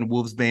Scout and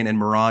Wolfsbane and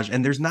Mirage,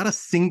 and there's not a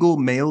single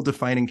male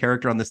defining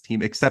character on this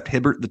team except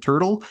Hibbert the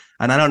Turtle,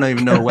 and I don't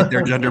even know what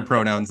their gender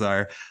pronouns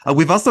are.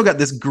 We've also got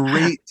this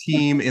great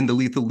team in the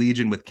Lethal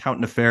Legion with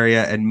Count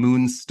Nefaria and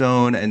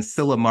Moonstone and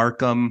Scylla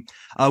Markham,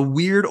 a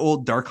weird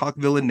old Darkhawk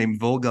villain named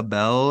Volga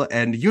Bell,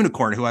 and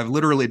Unicorn, who I've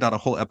literally done a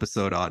whole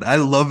episode on. I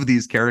love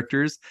these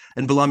characters,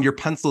 and Balam, your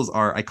pencils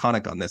are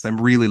iconic on this. I'm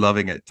really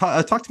loving it.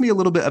 Talk to me a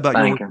little bit about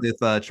your work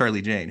with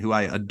Charlie Jane, who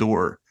I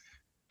adore.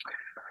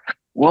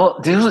 Well,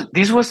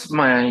 this was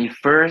my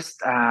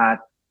first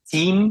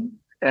team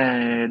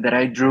that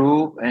I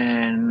drew,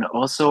 and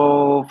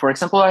also, for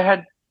example, I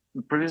had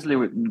previously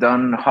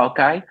done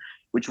Hawkeye,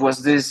 which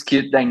was this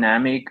cute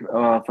dynamic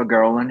of a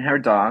girl and her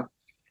dog.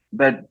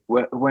 But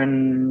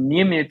when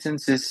New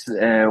Mutants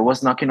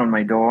was knocking on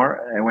my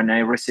door, when I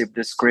received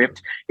the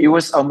script, it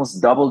was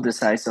almost double the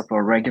size of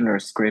a regular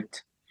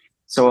script.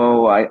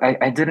 So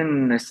I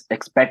didn't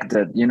expect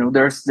that. You know,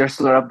 there's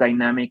a lot of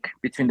dynamic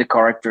between the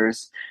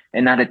characters,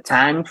 and at a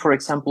time, for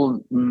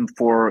example,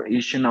 for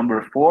issue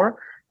number 4,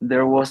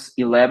 there was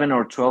 11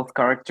 or 12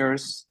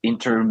 characters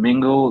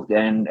intermingled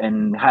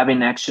and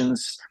having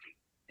actions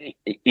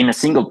in a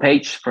single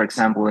page, for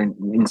example,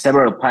 in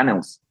several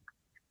panels.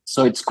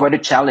 So it's quite a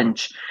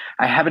challenge.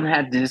 I haven't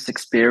had this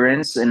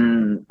experience,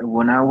 and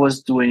when I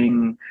was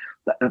doing,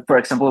 for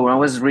example, when I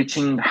was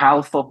reaching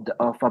half of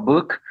a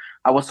book,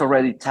 I was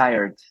already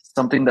tired,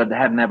 something that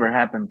had never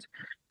happened,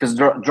 because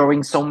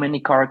drawing so many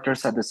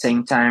characters at the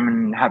same time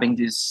and having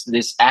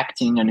this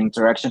acting and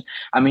interaction.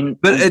 I mean,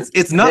 but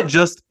it's not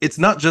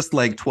just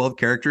like 12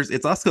 characters.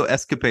 It's also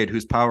Escapade,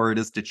 whose power it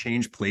is to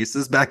change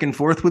places back and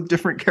forth with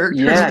different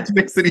characters, yeah, which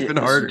makes it even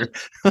harder.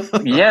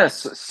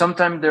 yes,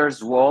 sometimes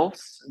there's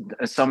wolves.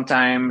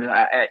 Sometimes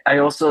I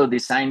also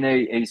designed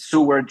a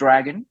sewer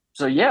dragon.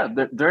 So yeah,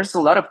 there's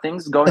a lot of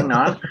things going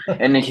on,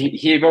 and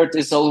Hebert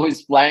is always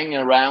flying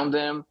around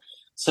them.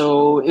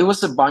 So it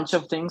was a bunch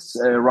of things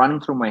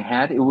running through my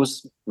head. It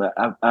was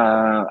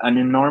an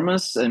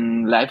enormous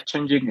and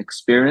life-changing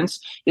experience.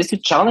 It's a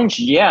challenge,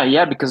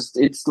 yeah, because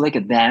it's like a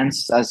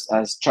dance,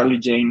 as Charlie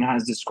Jane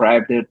has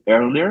described it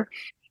earlier.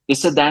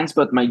 It's a dance,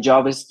 but my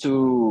job is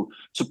to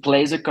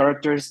place the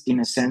characters in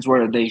a sense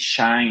where they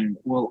shine,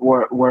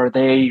 where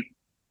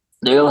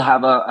they'll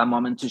have a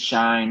moment to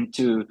shine,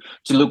 to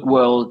look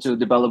well, to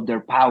develop their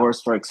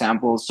powers, for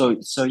example. So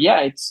yeah,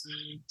 it's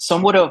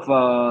somewhat of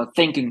a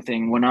thinking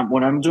thing. When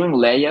I'm doing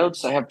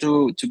layouts, I have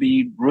to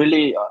be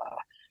really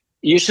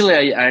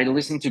usually I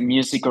listen to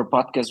music or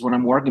podcasts when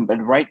I'm working, but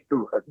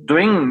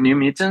doing New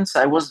Mutants,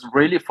 I was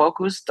really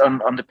focused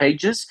on the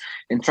pages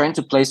and trying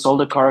to place all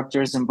the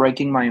characters and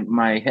breaking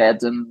my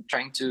head and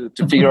trying to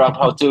figure out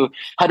how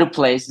to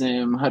place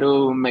them, how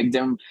to make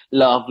them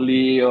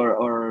lovely,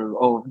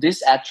 or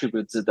these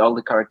attributes that all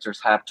the characters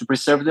have, to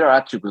preserve their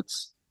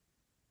attributes.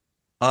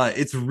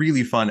 It's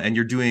really fun, and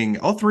you're doing,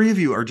 all three of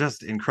you are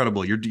just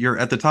incredible. You're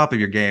at the top of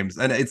your games,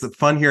 and it's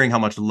fun hearing how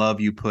much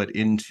love you put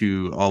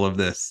into all of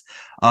this.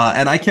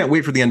 And I can't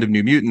wait for the end of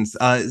New Mutants.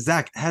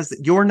 Zach, has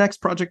your next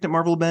project at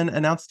Marvel been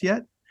announced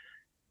yet?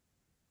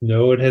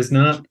 No, it has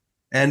not.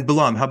 And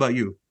Balam, how about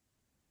you?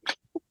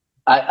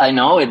 I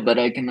know it, but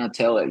I cannot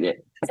tell it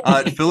yet.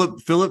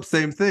 Phillip,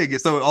 same thing.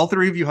 So all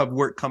three of you have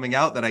work coming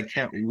out that I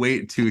can't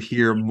wait to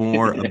hear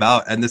more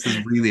about, and this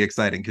is really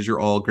exciting because you're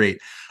all great.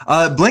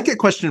 Blanket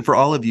question for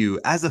all of you: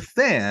 as a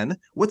fan,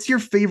 what's your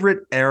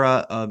favorite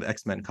era of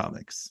X-Men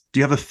comics? Do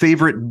you have a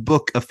favorite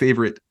book, a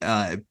favorite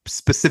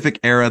specific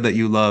era that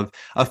you love?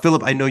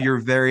 Phillip, I know you're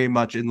very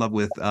much in love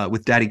with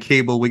Daddy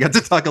Cable. We got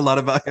to talk a lot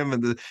about him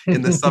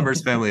in the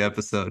Summers Family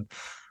episode.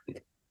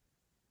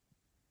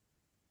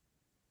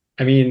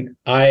 I mean,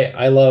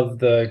 I love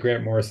the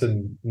Grant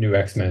Morrison New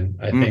X-Men.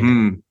 I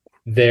think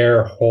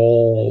their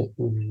whole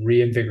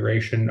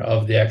reinvigoration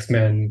of the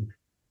X-Men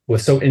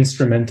was so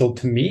instrumental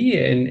to me,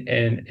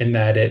 in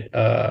that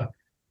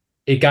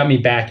it got me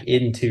back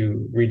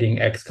into reading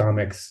X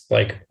comics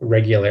like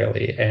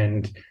regularly.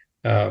 And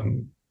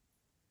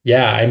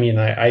yeah, I mean,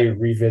 I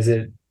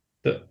revisit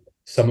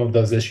some of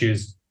those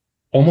issues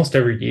almost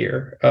every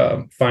year,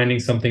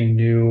 finding something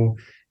new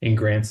in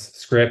Grant's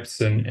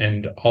scripts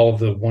and all of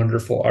the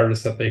wonderful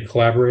artists that they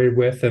collaborated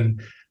with.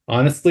 And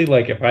honestly,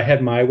 like, if I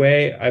had my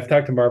way, I've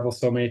talked to Marvel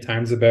so many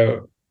times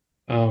about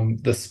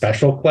the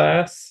special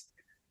class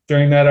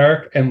during that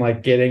arc, and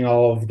like getting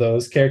all of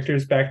those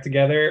characters back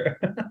together.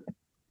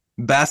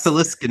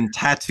 Basilisk and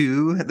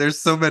Tattoo. There's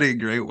so many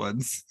great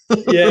ones.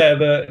 Yeah,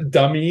 the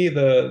dummy,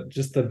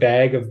 just the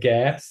bag of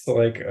gas.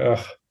 Like,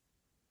 ugh.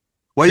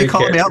 Why are you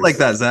calling me out like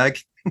that, Zach?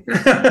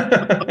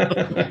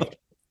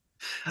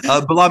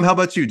 Balam, how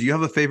about you? Do you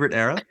have a favorite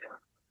era?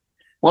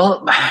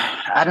 Well,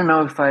 I don't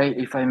know if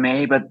I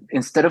may, but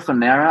instead of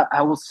an era,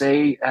 I will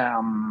say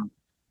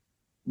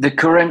the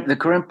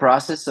current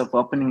process of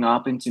opening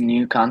up into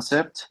new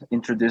concept,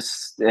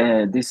 introduce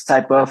this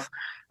type of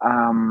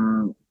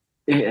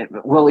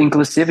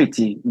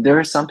inclusivity. There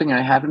is something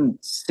I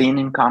haven't seen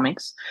in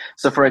comics.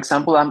 So, for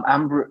example,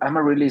 I'm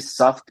a really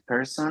soft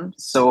person.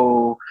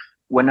 So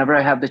whenever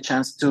I have the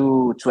chance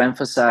to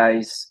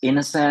emphasize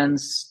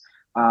innocence,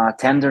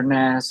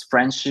 tenderness,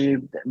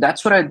 friendship,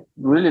 that's what I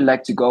really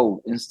like to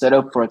go, instead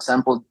of, for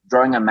example,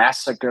 drawing a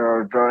massacre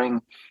or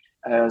drawing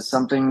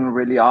something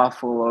really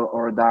awful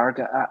or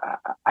dark.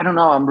 I don't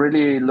know. I'm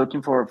really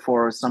looking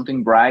for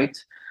something bright,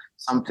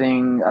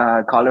 something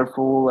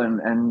colorful,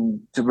 and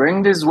to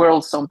bring this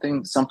world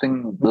something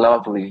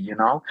lovely, you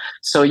know.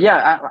 So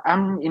yeah,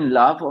 I'm in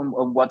love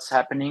on what's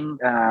happening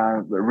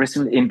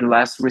recently in the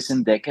last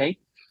recent decade.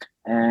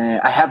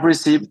 I have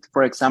received,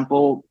 for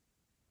example,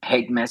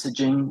 hate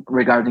messaging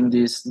regarding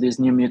this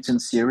New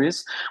Mutant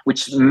series,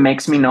 which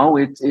makes me know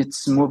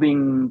it's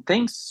moving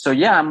things. So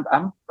yeah,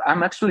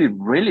 I'm actually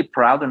really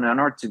proud and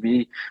honored to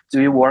be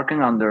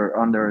working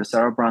under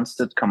Sarah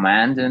Brunstad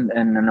command and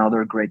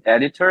another great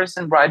editors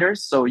and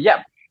writers. So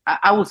yeah,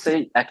 I would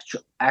say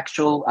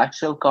actual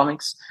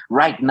comics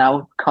right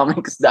now.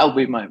 Comics, that would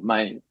be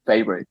my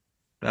favorite.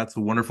 That's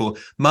wonderful.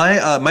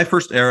 My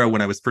first era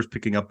when I was first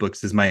picking up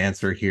books is my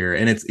answer here,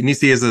 and it's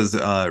Niciez's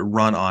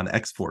run on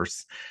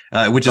X-Force,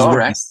 which is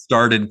where I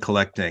started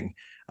collecting.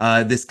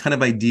 This kind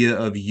of idea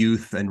of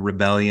youth and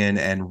rebellion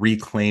and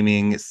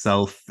reclaiming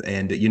self,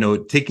 and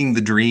taking the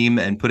dream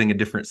and putting a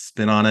different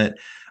spin on it.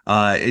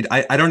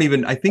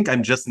 I think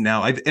I'm just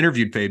now, I've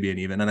interviewed Fabian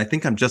even, and I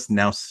think I'm just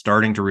now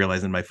starting to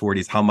realize in my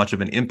 40s how much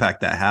of an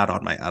impact that had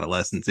on my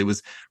adolescence. It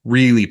was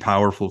really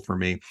powerful for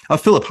me.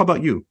 Phillip, how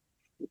about you?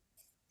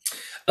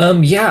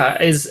 Yeah,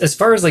 as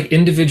far as like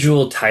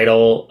individual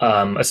title,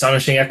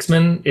 Astonishing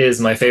X-Men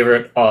is my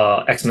favorite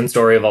X-Men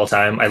story of all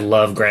time. I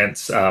love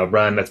Grant's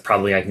run. That's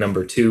probably like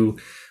number 2,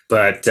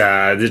 but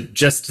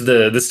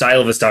the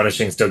style of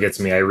Astonishing still gets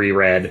me. I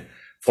reread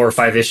 4 or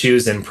 5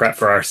 issues in prep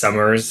for our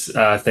summers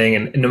thing,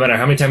 and no matter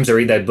how many times I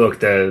read that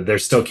book,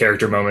 there's still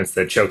character moments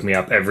that choke me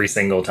up every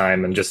single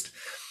time, and just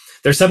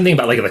there's something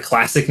about like the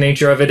classic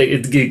nature of it.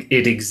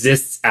 It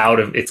exists out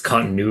of its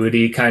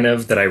continuity, kind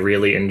of, that I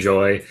really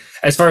enjoy.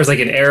 As far as like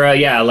an era,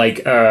 yeah,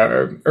 like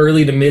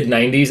early to mid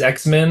 90s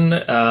X-Men,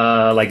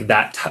 like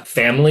that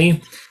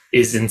family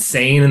is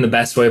insane in the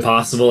best way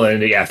possible.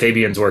 And yeah,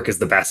 Fabian's work is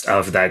the best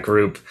of that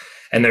group.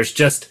 And there's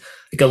just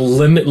like a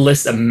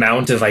limitless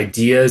amount of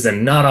ideas,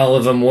 and not all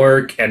of them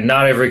work, and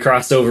not every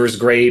crossover is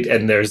great.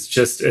 And there's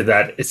just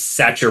that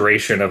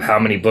saturation of how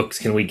many books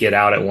can we get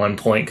out at one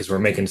point because we're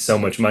making so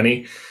much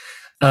money.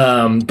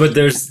 But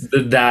there's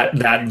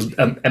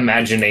that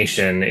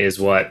imagination is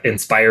what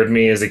inspired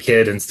me as a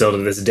kid, and still to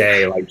this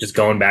day, like just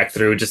going back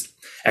through just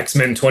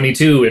X-Men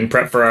 22 in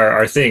prep for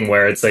our thing,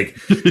 where it's like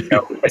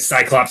a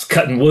Cyclops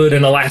cutting wood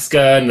in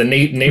Alaska, and the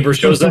neighbor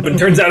shows up and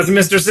turns out it's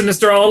Mr.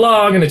 Sinister all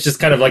along, and it's just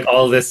kind of like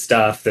all this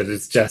stuff that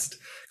is just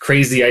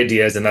crazy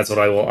ideas, and that's what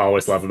I will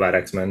always love about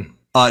X-Men.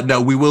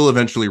 No, we will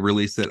eventually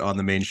release it on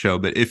the main show,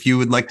 but if you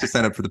would like to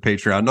sign up for the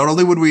Patreon, not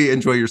only would we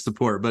enjoy your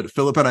support, but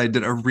Phillip and I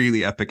did a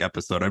really epic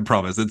episode. I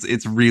promise.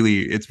 It's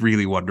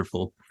really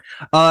wonderful.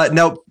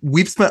 Now,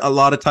 we've spent a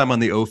lot of time on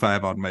the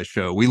 05 on my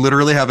show. We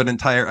literally have an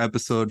entire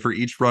episode for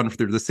each run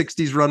through the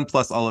 60s run,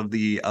 plus all of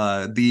the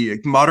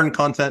modern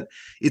content.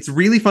 It's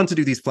really fun to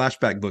do these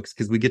flashback books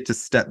because we get to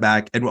step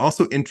back and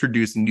also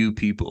introduce new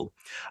people.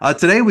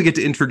 Today, we get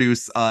to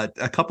introduce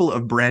a couple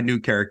of brand new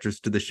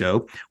characters to the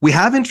show. We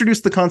have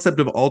introduced the concept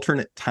of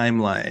alternate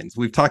timelines.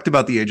 We've talked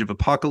about the Age of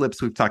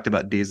Apocalypse. We've talked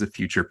about Days of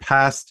Future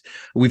Past.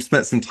 We've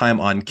spent some time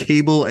on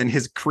Cable and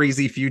his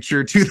crazy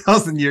future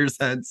 2,000 years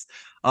hence.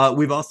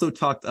 We've also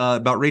talked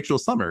about Rachel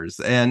Summers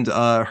and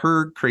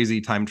her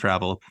crazy time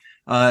travel.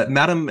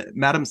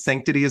 Madam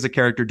Sanctity is a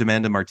character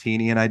Demanda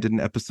Martini and I did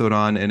an episode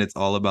on, and it's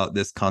all about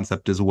this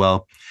concept as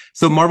well.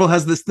 So Marvel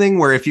has this thing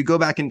where if you go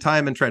back in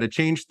time and try to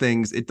change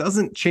things, it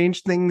doesn't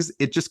change things,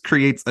 it just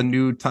creates a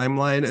new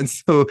timeline. And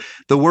so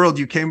the world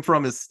you came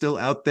from is still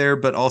out there,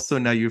 but also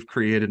now you've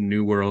created a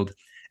new world.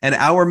 And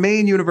our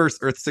main universe,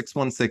 Earth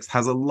 616,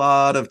 has a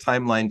lot of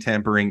timeline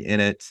tampering in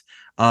it.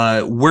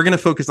 We're going to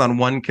focus on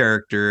one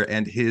character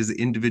and his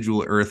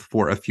individual Earth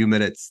for a few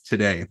minutes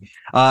today.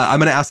 I'm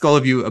going to ask all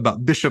of you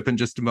about Bishop in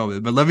just a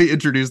moment, but let me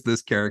introduce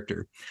this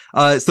character.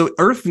 So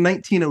Earth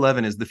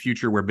 1911 is the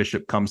future where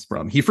Bishop comes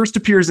from. He first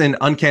appears in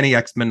Uncanny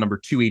X-Men number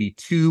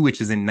 282,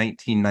 which is in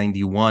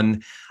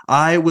 1991.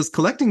 I was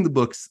collecting the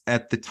books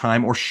at the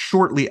time, or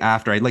shortly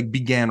after. I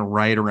began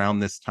right around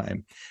this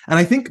time. And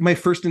I think my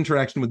first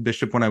interaction with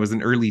Bishop when I was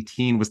an early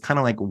teen was kind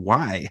of like,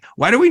 why?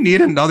 Why do we need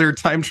another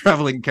time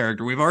traveling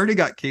character? We've already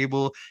got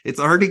Cable.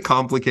 It's already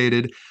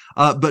complicated.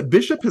 But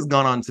Bishop has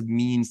gone on to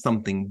mean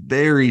something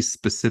very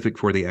specific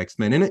for the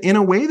X-Men in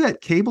a way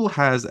that Cable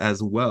has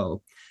as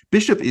well.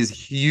 Bishop is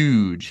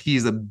huge.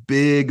 He's a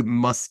big,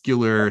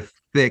 muscular,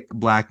 thick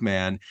black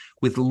man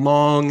with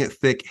long,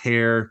 thick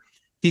hair.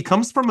 He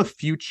comes from a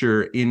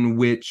future in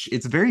which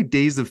it's very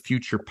Days of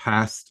Future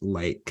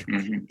Past-like,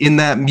 in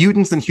that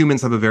mutants and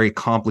humans have a very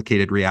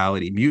complicated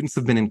reality. Mutants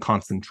have been in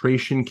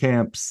concentration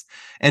camps,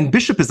 and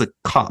Bishop is a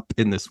cop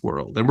in this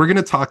world. And we're going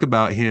to talk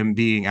about him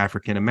being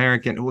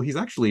African-American. Well, he's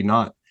actually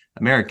not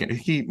American.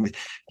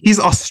 He's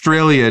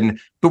Australian,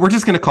 but we're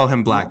just going to call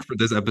him Black for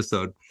this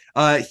episode.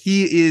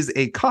 He is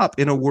a cop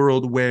in a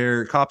world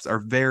where cops are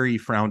very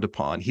frowned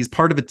upon. He's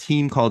part of a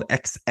team called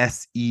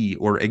XSE,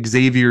 or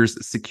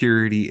Xavier's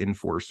Security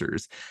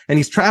Enforcers. And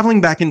he's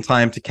traveling back in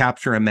time to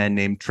capture a man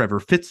named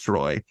Trevor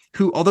Fitzroy,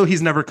 who, although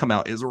he's never come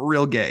out, is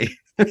real gay.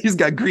 He's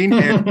got green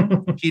hair.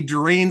 He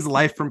drains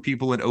life from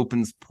people and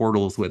opens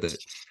portals with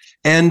it.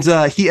 And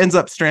he ends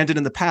up stranded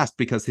in the past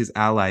because his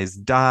allies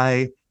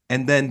die.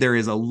 And then there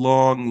is a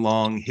long,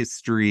 long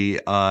history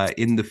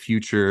in the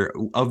future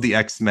of the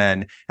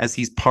X-Men, as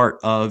he's part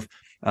of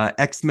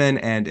X-Men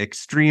and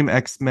Extreme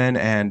X-Men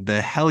and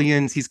the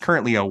Hellions. He's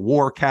currently a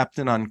war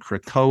captain on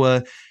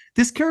Krakoa.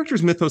 This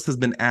character's mythos has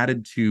been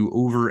added to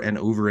over and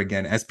over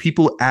again as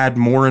people add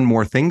more and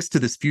more things to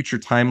this future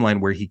timeline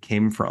where he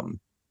came from.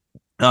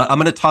 I'm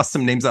going to toss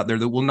some names out there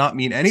that will not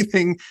mean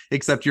anything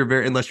except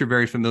unless you're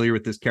very familiar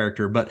with this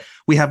character. But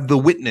we have the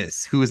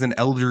Witness, who is an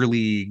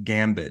elderly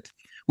Gambit.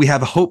 We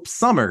have Hope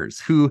Summers,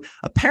 who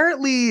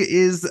apparently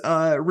is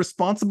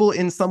responsible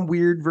in some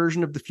weird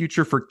version of the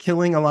future for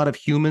killing a lot of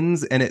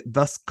humans, and it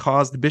thus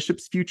caused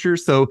Bishop's future.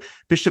 So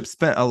Bishop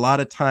spent a lot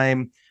of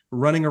time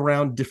running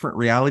around different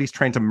realities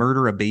trying to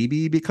murder a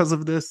baby because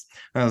of this.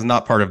 That was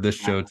not part of this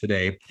show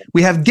today.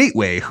 We have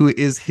Gateway, who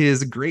is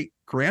his great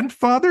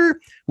grandfather.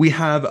 We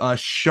have a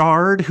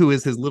Shard, who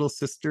is his little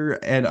sister,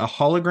 and a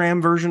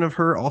hologram version of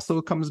her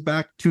also comes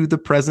back to the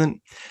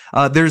present.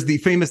 There's the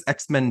famous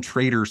X-Men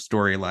Traitor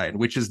storyline,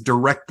 which is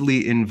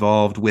directly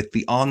involved with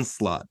the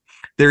Onslaught.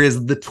 There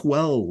is the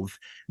 12.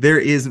 There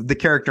is the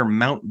character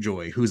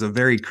Mountjoy, who's a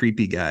very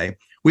creepy guy.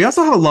 We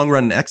also have a long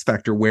run in X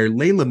Factor where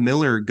Layla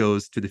Miller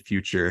goes to the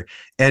future,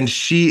 and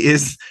she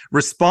is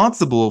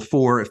responsible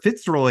for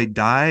Fitzroy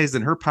dies,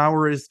 and her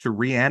power is to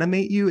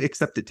reanimate you,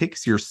 except it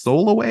takes your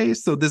soul away.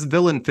 So this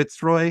villain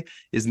Fitzroy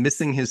is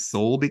missing his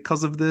soul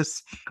because of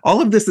this.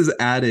 All of this is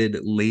added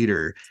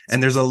later,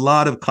 and there's a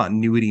lot of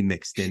continuity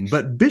mixed in,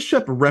 but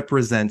Bishop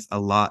represents a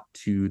lot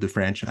to the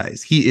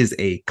franchise. He is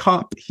a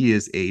cop. He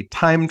is a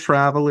time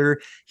traveler.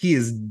 He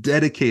is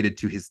dedicated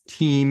to his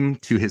team,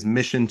 to his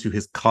mission, to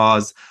his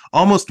cause,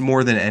 almost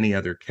more than any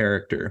other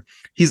character.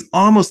 He's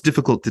almost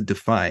difficult to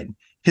define.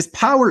 His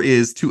power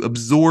is to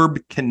absorb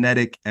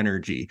kinetic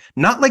energy,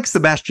 not like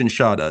Sebastian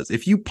Shaw does.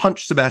 If you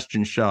punch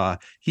Sebastian Shaw,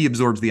 he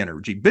absorbs the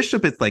energy.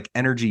 Bishop, it's like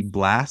energy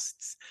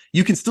blasts.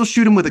 You can still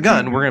shoot him with a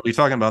gun. We're going to be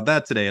talking about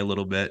that today a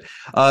little bit.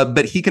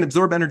 But he can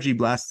absorb energy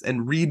blasts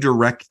and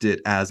redirect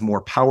it as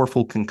more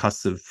powerful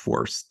concussive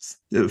force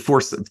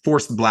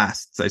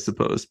blasts, I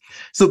suppose.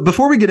 So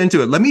before we get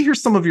into it, let me hear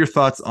some of your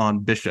thoughts on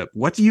Bishop.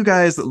 What do you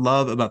guys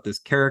love about this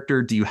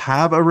character? Do you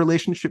have a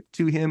relationship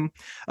to him?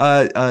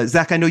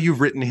 Zach, I know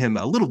you've written him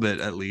a little bit,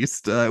 at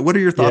least. What are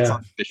your thoughts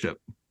on Bishop?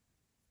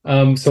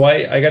 So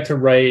I got to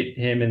write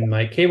him in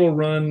my Cable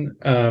run,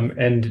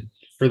 and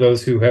for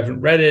those who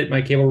haven't read it,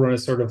 my Cable run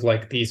is sort of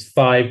like these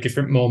 5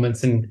 different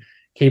moments in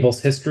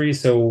Cable's history.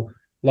 So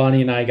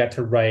Lonnie and I got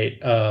to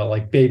write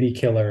like Baby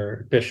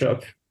Killer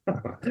Bishop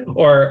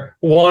or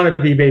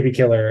wannabe Baby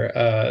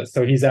Killer.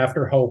 So he's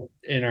after Hope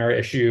in our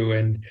issue.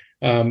 And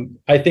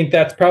I think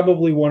that's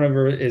probably one of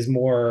his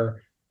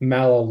more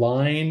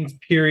malaligned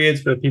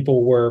periods where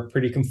people were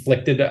pretty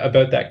conflicted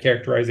about that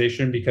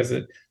characterization because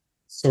it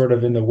sort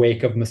of in the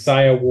wake of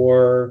Messiah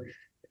War,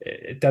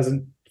 it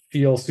doesn't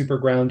feel super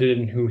grounded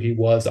in who he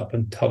was up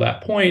until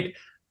that point.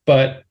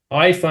 But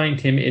I find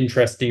him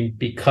interesting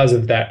because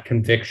of that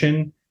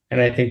conviction.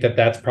 And I think that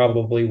that's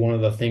probably one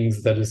of the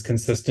things that is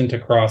consistent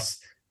across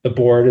the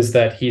board is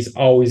that he's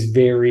always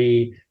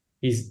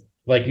he's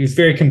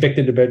very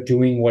convicted about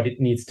doing what it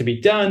needs to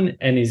be done.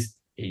 And he's,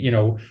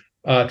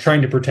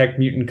 trying to protect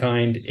mutant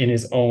kind in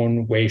his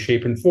own way,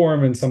 shape, and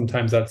form. And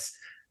sometimes that's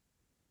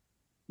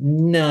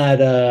not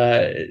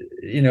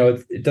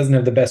it doesn't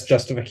have the best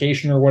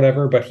justification or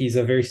whatever, but he's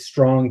a very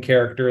strong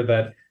character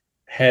that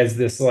has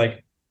this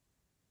like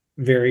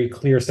very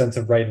clear sense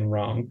of right and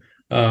wrong.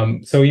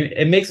 So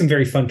it makes him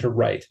very fun to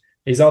write.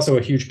 He's also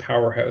a huge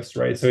powerhouse,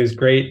 right? So he's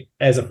great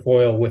as a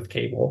foil with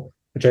Cable,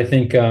 which I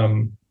think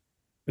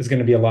is going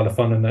to be a lot of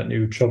fun in that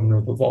new Children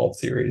of the Vault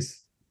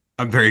series.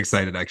 I'm very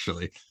excited,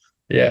 actually.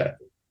 Yeah.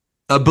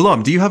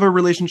 Balam, do you have a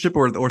relationship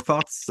or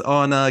thoughts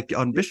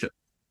on Bishop?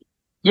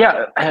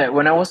 Yeah,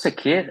 when I was a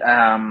kid,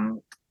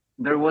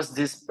 there was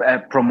this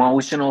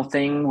promotional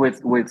thing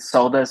with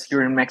sodas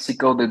here in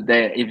Mexico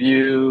that if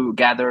you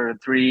gather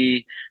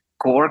 3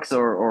 corks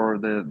or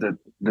the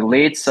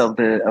lids of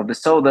the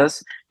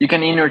sodas, you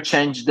can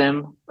interchange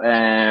them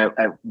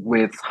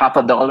with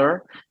 $50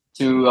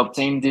 to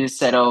obtain this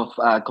set of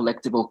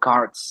collectible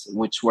cards,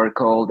 which were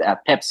called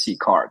Pepsi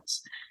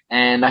cards.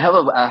 And I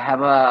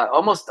have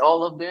almost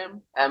all of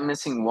them. I'm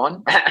missing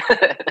one,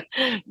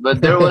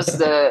 but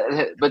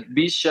but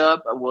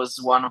Bishop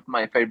was one of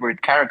my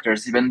favorite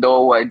characters. Even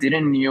though I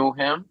didn't knew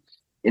him,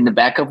 in the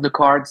back of the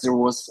cards there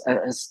was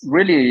a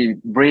really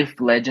brief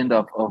legend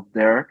of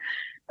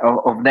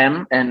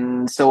them,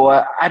 and so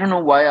I don't know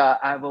why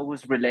I've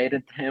always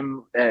related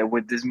him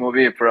with this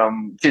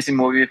cheesy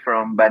movie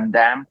from Van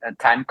Damme,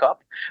 Time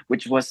Cop,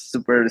 which was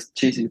super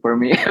cheesy for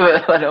me.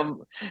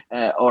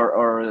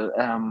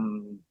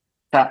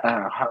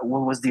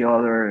 What was the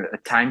other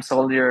Time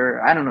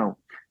Soldier? I don't know.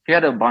 He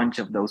had a bunch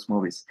of those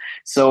movies.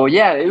 So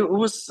yeah, it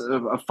was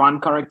a fun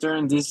character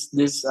and this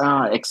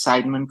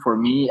excitement for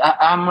me.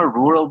 I'm a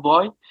rural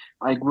boy.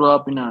 I grew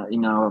up in a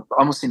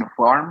almost in a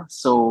farm.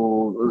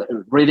 So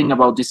reading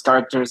about these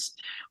characters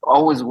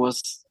always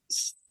was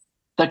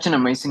such an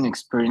amazing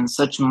experience,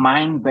 such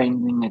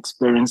mind-bending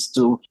experience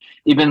to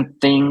even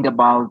think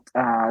about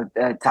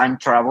time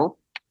travel.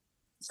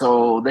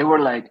 So they were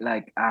like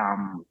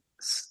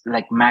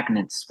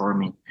magnets for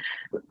me.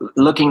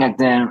 Looking at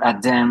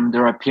them,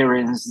 their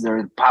appearance,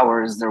 their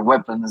powers, their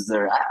weapons,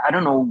 I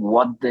don't know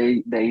what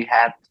they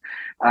had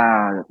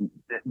uh,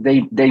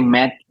 they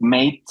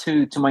made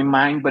to my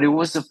mind, but it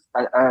was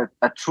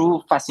a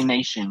true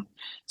fascination.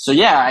 So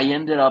yeah, I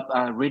ended up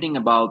reading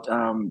about,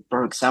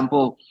 for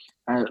example,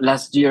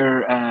 last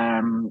year.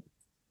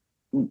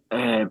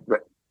 Uh,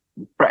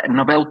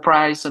 Nobel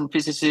Prize in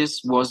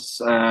Physics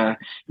was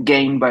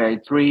gained by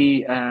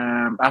three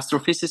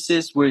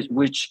astrophysicists,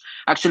 which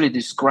actually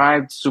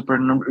described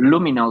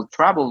superluminal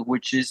travel,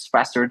 which is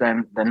faster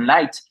than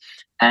light,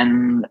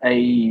 and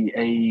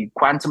a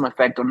quantum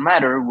effect on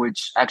matter,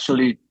 which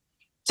actually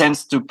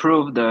tends to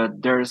prove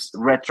that there's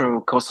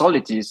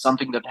retrocausality,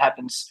 something that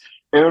happens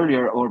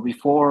earlier or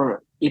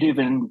before it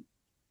even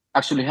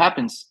actually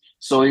happens.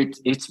 So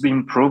it's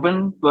been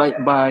proven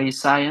by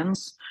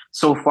science.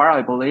 So far,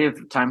 I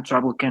believe time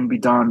travel can be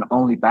done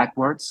only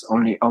backwards,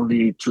 only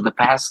to the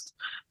past.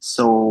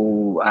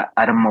 So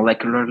at a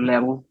molecular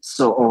level,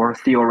 so or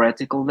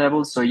theoretical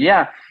level. So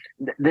yeah,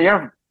 they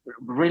are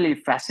really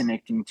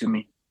fascinating to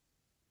me.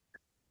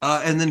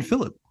 And then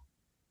Phillip.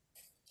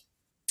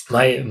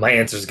 My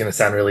answer is going to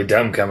sound really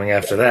dumb coming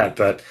after that,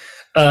 but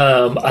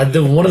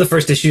one of the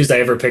first issues I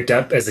ever picked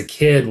up as a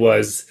kid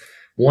was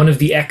one of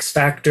the X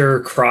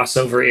Factor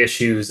crossover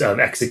issues of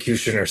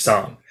Executioner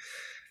Song.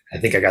 I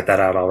think I got that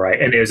out all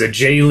right. And it was a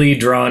Jay Lee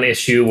drawn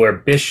issue where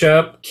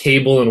Bishop,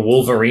 Cable, and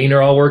Wolverine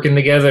are all working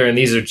together, and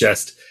these are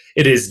just,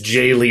 it is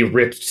Jay Lee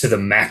ripped to the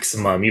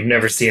maximum. You've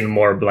never seen a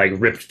more like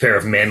ripped pair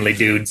of manly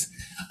dudes.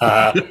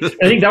 I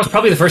think that was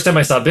probably the first time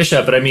I saw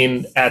Bishop, but I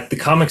mean, at the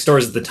comic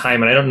stores at the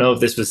time, and I don't know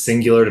if this was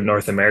singular to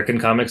North American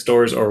comic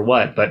stores or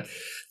what, but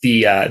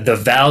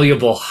the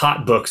valuable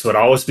hot books would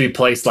always be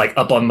placed like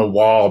up on the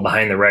wall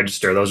behind the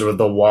register. Those were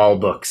the wall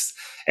books.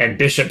 And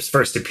Bishop's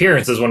first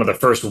appearance is one of the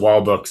first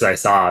wall books I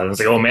saw. And I was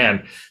like, oh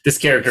man, this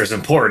character is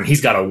important. He's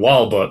got a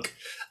wall book.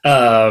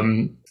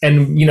 And,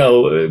 you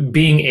know,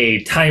 being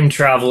a time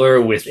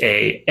traveler with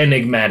a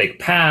enigmatic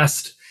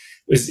past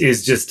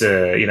is just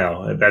you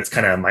know, that's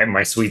kind of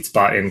my sweet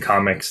spot in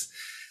comics.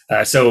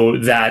 So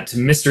that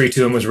mystery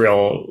to him was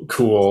real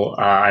cool.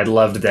 I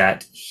loved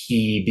that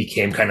he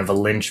became kind of a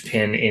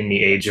linchpin in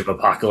the Age of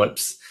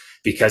Apocalypse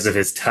because of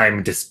his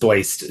time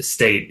displaced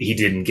state. He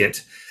didn't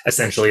get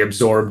essentially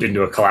absorbed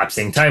into a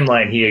collapsing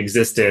timeline. He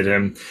existed,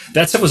 and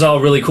that stuff was all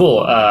really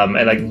cool.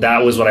 And like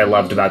that was what I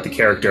loved about the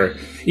character.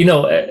 You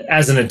know,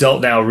 as an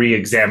adult now,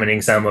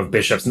 re-examining some of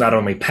Bishop's not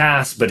only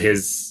past but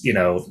his, you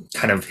know,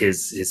 kind of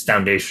his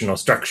foundational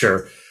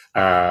structure,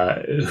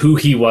 who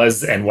he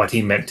was and what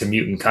he meant to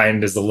mutant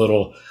kind is a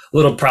little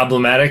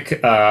problematic.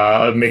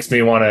 It makes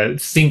me want to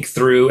think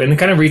through and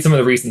kind of read some of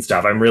the recent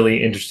stuff. I'm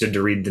really interested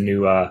to read the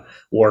new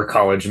War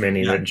College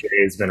mini that Jay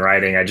has been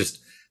writing. I just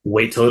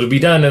wait till it'll be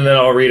done and then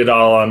I'll read it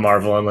all on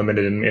Marvel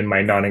Unlimited in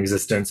my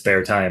non-existent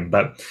spare time.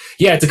 But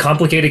yeah, it's a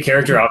complicated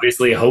character.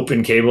 Obviously, Hope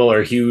and Cable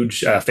are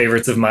huge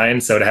favorites of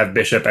mine. So to have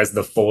Bishop as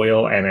the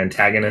foil and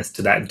antagonist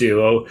to that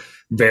duo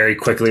very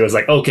quickly was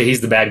like, okay,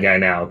 he's the bad guy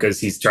now because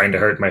he's trying to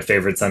hurt my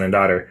favorite son and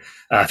daughter,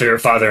 favorite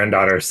father and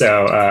daughter.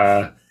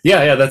 So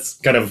yeah, that's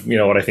kind of, you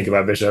know, what I think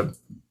about Bishop.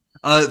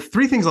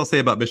 Three things I'll say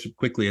about Bishop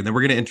quickly, and then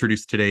we're going to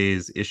introduce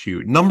today's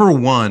issue. Number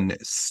one,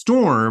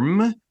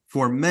 Storm,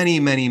 for many,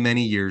 many,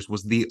 many years,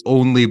 was the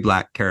only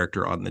Black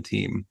character on the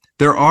team.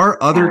 There are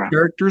other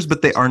characters,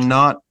 but they are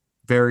not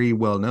very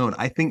well known.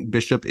 I think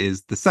Bishop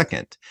is the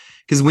second.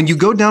 Because when you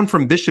go down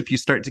from Bishop, you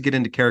start to get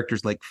into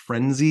characters like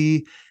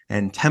Frenzy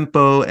and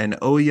Tempo and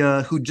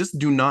Oya, who just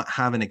do not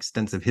have an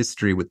extensive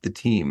history with the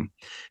team.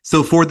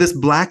 So for this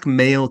Black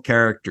male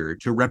character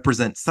to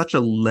represent such a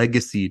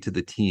legacy to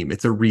the team,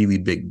 it's a really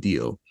big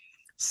deal.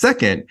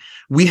 Second,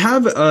 we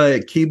have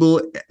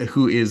Cable,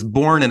 who is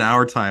born in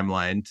our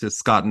timeline to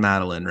Scott and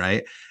Madeline,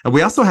 right? And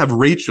we also have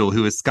Rachel,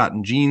 who is Scott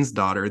and Jean's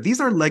daughter.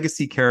 These are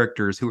legacy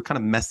characters who are kind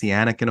of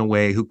messianic in a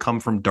way, who come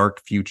from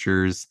dark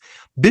futures.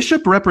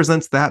 Bishop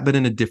represents that, but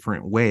in a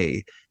different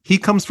way. He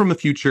comes from a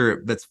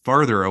future that's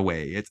farther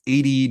away. It's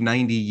 80,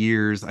 90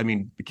 years. I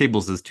mean,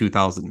 Cable's is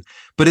 2000,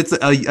 but it's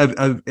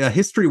a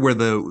history where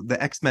the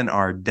X-Men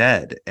are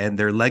dead and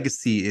their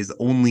legacy is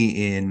only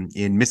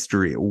in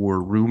mystery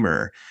or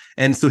rumor.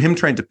 And so him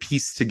trying to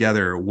piece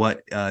together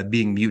what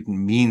being mutant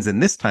means in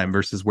this time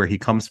versus where he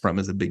comes from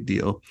is a big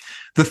deal.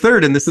 The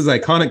third, and this is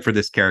iconic for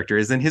this character,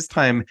 is in his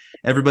time,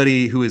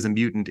 everybody who is a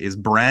mutant is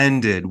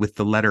branded with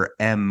the letter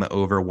M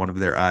over one of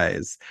their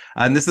eyes.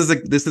 And this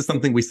is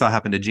something we saw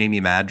happen to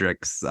Jamie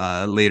Madrox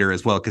later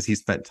as well, because he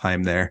spent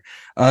time there.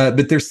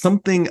 But there's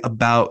something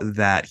about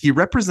that. He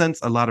represents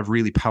a lot of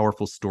really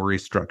powerful story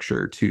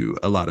structure to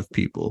a lot of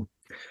people.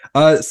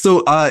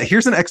 So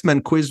here's an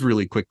X-Men quiz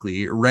really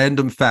quickly.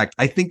 Random fact.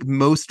 I think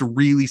most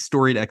really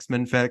storied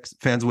X-Men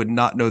fans would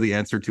not know the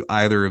answer to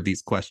either of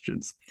these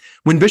questions.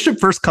 When Bishop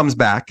first comes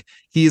back,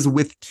 he is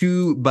with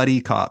two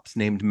buddy cops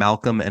named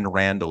Malcolm and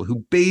Randall,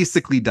 who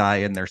basically die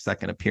in their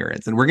second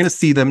appearance. And we're going to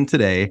see them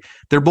today.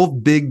 They're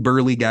both big,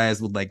 burly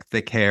guys with like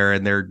thick hair,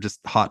 and they're just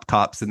hot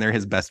cops, and they're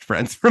his best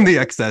friends from the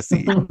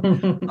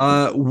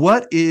XSE.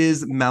 What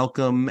is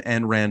Malcolm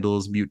and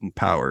Randall's mutant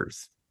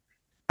powers?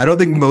 I don't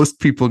think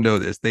most people know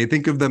this. They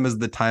think of them as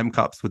the time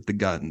cops with the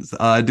guns.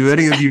 Do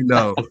any of you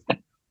know?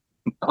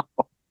 No.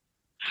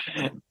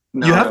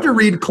 You have to No.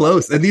 read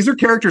close. And these are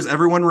characters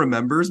everyone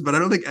remembers, but I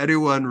don't think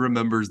anyone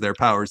remembers their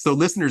powers. So,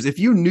 listeners, if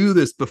you knew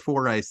this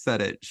before I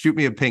said it, shoot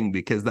me a ping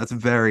because that's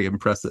very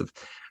impressive.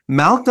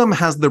 Malcolm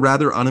has the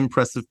rather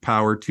unimpressive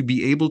power to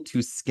be able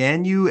to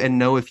scan you and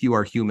know if you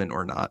are human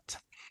or not.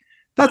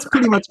 That's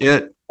pretty much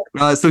it.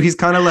 So he's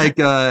kind of like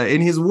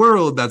in his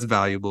world, that's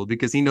valuable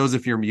because he knows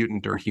if you're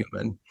mutant or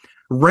human.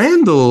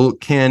 Randall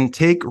can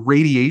take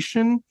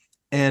radiation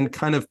and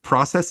kind of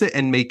process it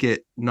and make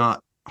it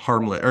not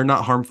harmless or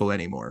not harmful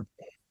anymore.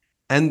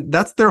 And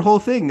that's their whole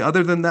thing.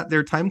 Other than that,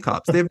 they're time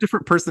cops. They have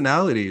different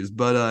personalities,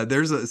 but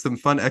there's some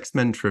fun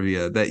X-Men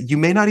trivia that you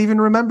may not even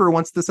remember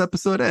once this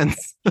episode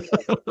ends.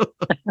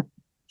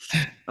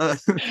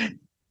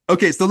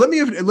 Okay, so let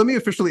me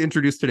officially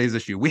introduce today's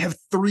issue. We have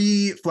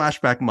 3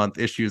 Flashback Month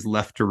issues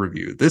left to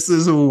review. This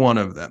is one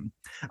of them.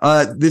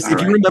 If you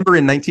remember,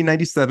 in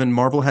 1997,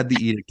 Marvel had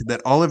the edict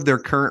that all of their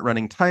current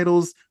running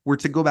titles were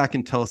to go back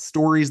and tell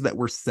stories that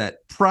were set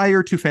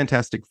prior to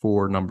Fantastic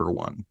Four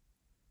 #1.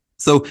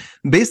 So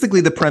basically,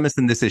 the premise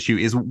in this issue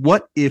is,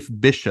 what if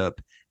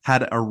Bishop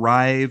had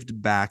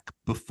arrived back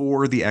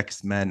before the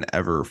X-Men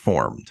ever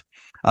formed?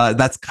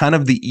 That's kind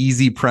of the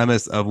easy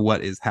premise of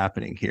what is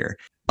happening here.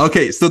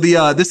 Okay, so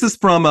this is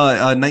from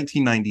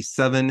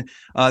 1997.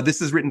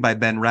 This is written by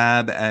Ben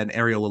Rabb, and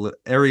Ariel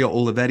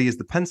Olivetti is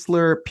the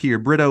penciler. Pierre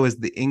Brito is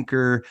the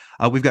inker.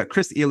 We've got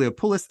Chris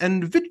Eliopoulos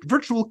and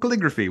Virtual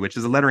Calligraphy, which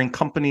is a lettering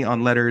company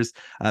on letters.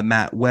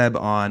 Matt Webb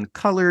on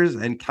colors,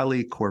 and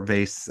Kelly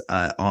Corvase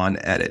on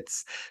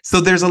edits.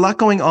 So there's a lot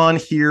going on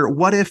here.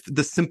 What if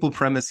the simple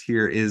premise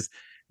here is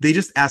they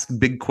just ask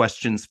big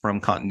questions from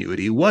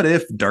continuity? What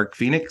if Dark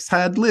Phoenix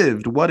had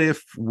lived? What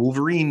if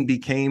Wolverine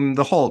became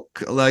the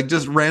Hulk? Like,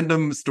 just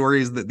random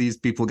stories that these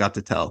people got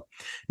to tell.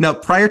 Now,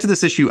 prior to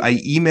this issue, I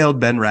emailed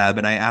Ben Rabb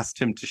and I asked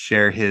him to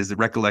share his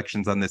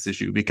recollections on this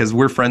issue because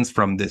we're friends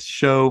from this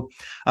show.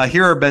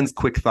 Here are Ben's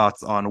quick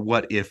thoughts on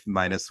What If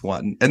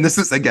 -1. And this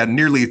is, again,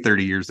 nearly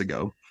 30 years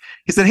ago.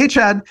 He said, "Hey,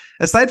 Chad,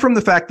 aside from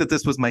the fact that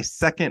this was my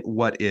second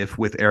What If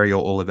with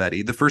Ariel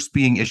Olivetti, the first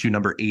being issue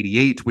number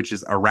 88, which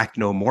is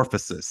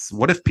Arachnomorphosis.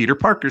 What if Peter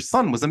Parker's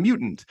son was a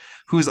mutant,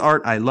 whose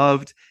art I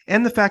loved,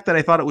 and the fact that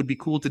I thought it would be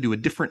cool to do a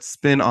different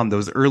spin on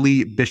those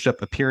early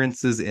Bishop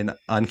appearances in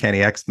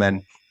Uncanny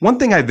X-Men. One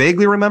thing I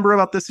vaguely remember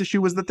about this issue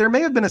was that there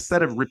may have been a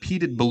set of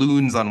repeated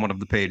balloons on one of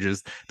the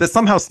pages that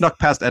somehow snuck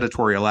past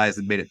editorial eyes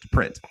and made it to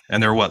print.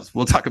 And there was.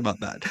 We'll talk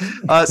about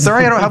that.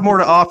 Sorry I don't have more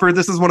to offer.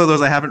 This is one of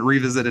those I haven't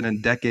revisited in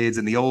decades,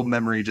 and the old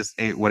memory just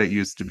ain't what it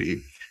used to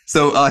be."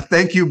 So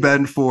thank you,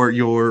 Ben, for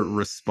your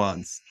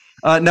response.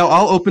 Now,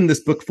 I'll open this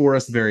book for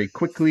us very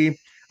quickly.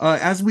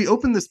 As we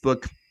open this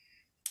book,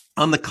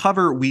 on the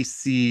cover, we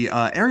see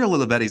Ariel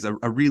Olivetti's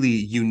a really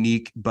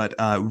unique but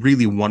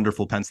really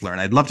wonderful penciler,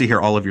 and I'd love to hear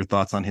all of your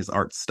thoughts on his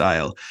art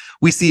style.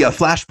 We see a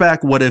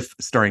flashback, What If,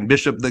 starring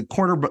Bishop. The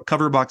corner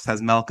cover box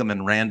has Malcolm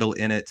and Randall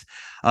in it.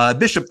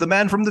 Bishop, the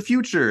man from the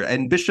future,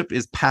 and Bishop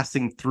is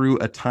passing through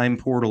a time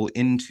portal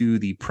into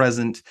the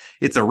present.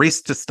 It's a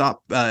race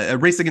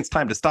against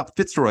time to stop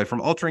Fitzroy from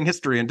altering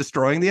history and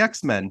destroying the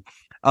X-Men.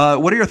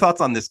 What are your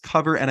thoughts on this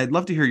cover? And I'd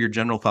love to hear your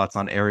general thoughts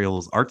on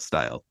Ariel's art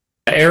style.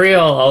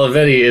 Ariel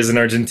Olivetti is an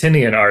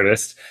Argentinian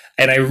artist,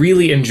 and I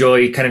really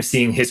enjoy kind of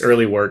seeing his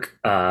early work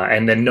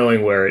and then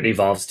knowing where it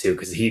evolves to,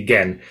 because he,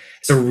 again,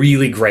 is a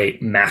really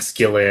great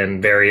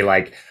masculine, very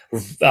like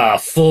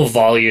full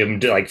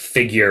volumed like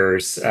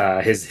figures.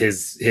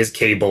 His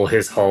Cable,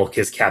 his Hulk,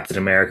 his Captain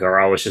America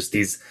are always just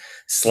these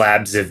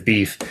slabs of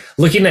beef.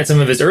 Looking at some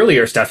of his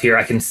earlier stuff here,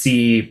 I can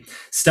see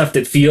stuff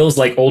that feels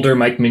like older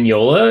Mike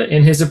Mignola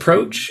in his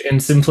approach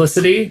and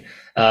simplicity,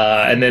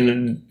 and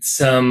then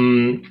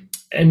some.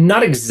 And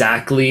not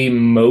exactly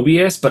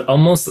Mobius, but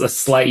almost a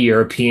slight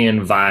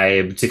European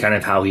vibe to kind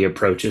of how he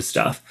approaches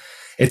stuff.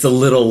 It's a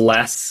little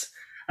less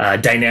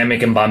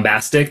dynamic and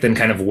bombastic than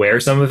kind of where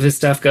some of his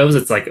stuff goes.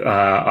 It's like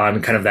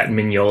on kind of that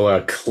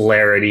Mignola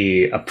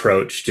clarity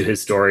approach to his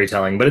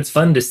storytelling. But it's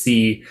fun to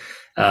see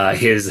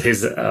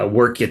his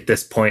work at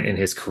this point in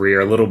his career,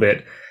 a little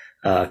bit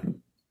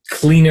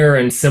cleaner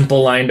and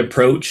simple lined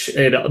approach.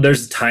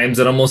 There's times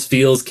it almost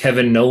feels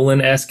Kevin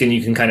Nolan-esque, and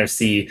you can kind of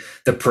see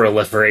the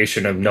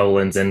proliferation of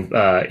Nolan's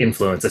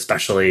influence,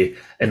 especially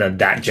in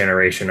that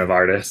generation of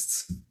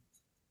artists.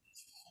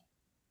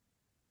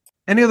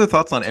 Any other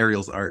thoughts on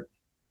Ariel's art?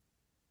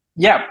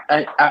 Yeah,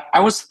 I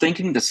was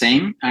thinking the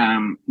same.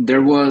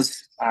 There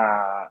was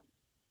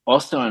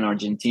also an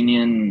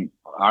Argentinian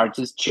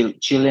artist,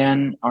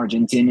 Chilean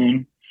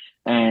Argentinian,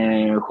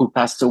 who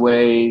passed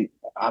away,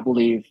 I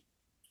believe,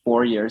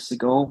 4 years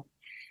ago,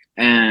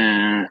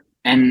 and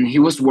he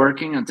was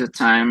working at the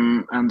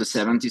time in the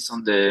 70s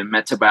on the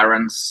Meta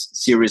Barons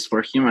series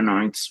for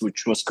humanoids,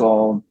 which was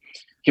called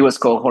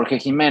Jorge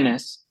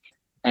Jimenez,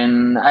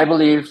 and I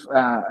believe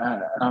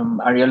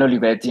Ariel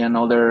Olivetti and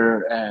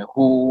other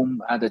who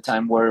at the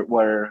time were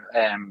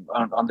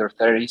on their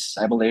 30s,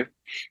 I believe.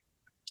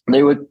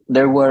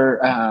 They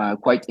were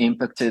quite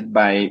impacted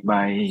by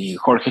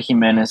Jorge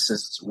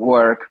Jimenez's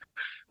work,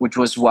 which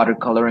was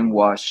watercoloring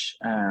wash,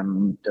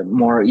 the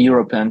more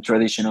European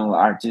traditional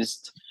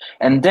artist.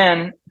 And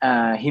then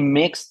he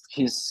mixed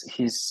his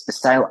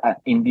style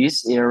in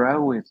this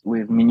era with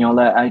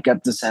Mignola. I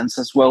got the sense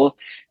as well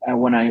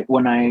when I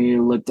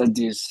looked at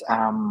this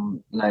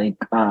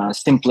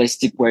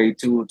simplistic way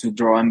to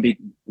draw in big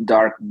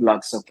dark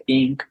blocks of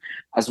ink,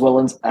 as well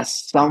as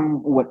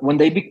some when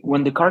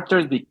the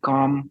characters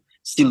become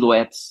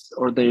silhouettes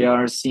or they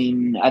are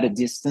seen at a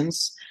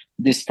distance.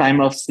 This type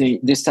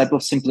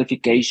of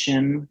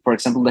simplification, for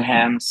example, the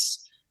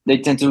hands, they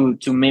tend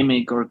to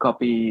mimic or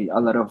copy a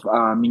lot of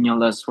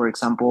Mignola's, for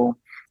example,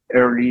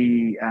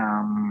 early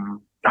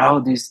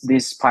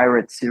this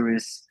pirate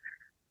series,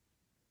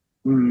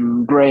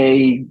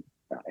 Gray,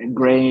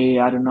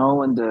 I don't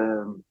know,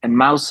 and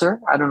Mouser,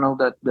 I don't know,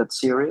 that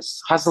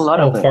series has a lot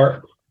of it.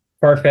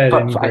 Farfad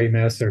and Gray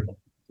Mouser.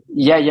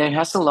 Yeah, it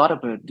has a lot of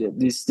it.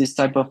 This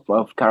type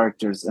of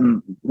characters,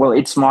 and well,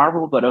 it's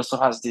Marvel, but also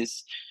has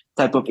this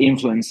type of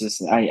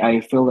influences.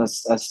 I feel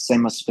as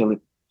same as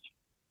Phillip.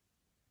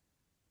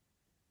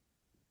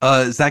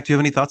 Zach, do you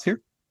have any thoughts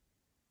here?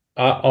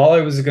 All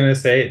I was going to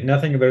say,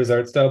 nothing about his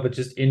art style, but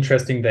just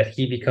interesting that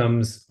he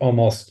becomes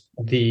almost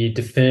the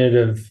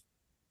definitive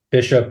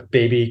Bishop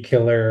baby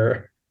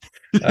killer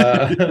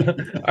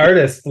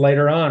artist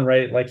later on,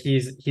 right? Like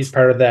he's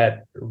part of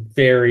that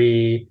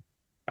very,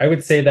 I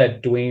would say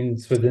that Dwayne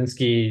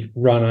Swidzinski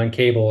run on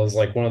Cable is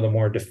like one of the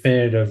more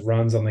definitive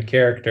runs on the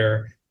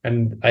character.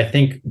 And I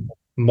think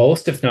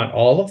most, if not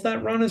all of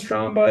that run is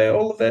drawn by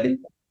Olivetti.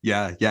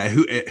 Yeah,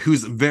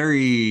 who's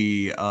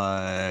very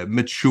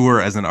mature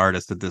as an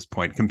artist at this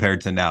point compared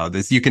to now.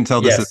 You can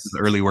tell this is his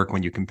early work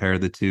when you compare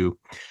the two.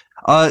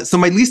 So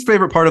my least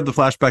favorite part of the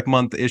Flashback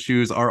Month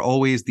issues are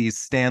always these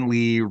Stan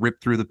Lee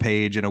ripped through the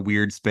page in a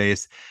weird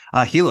space.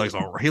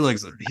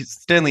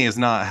 Stanley has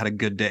not had a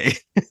good day.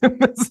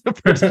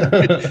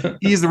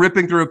 He's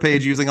ripping through a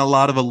page using a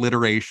lot of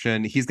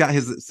alliteration. He's got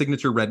his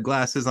signature red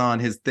glasses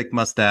on, his thick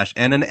mustache,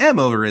 and an M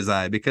over his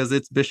eye because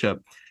it's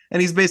Bishop. And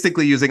he's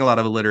basically using a lot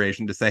of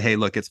alliteration to say, hey,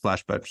 look, it's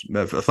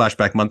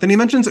flashback month. And he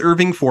mentions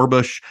Irving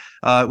Forbush,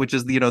 which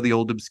is the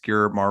old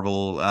obscure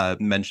Marvel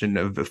mention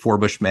of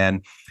Forbush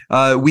man.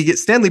 We get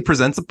Stanley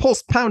presents a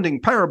pulse-pounding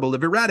parable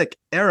of erratic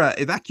era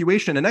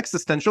evacuation and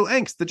existential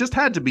angst that just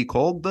had to be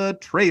called the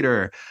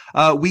Traitor.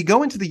 We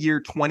go into the year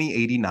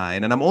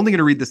 2089, and I'm only going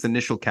to read this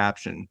initial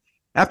caption.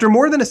 After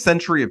more than a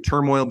century of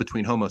turmoil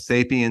between Homo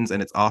sapiens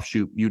and its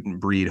offshoot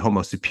mutant breed,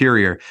 Homo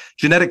superior,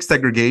 genetic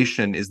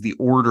segregation is the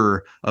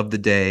order of the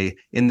day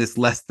in this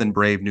less than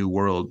brave new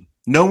world.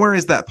 Nowhere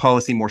is that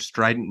policy more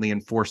stridently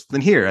enforced than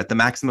here at the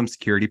maximum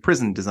security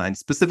prison designed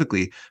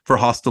specifically for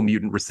hostile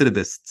mutant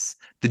recidivists,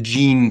 the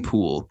Gene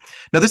Pool.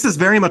 Now, this is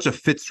very much a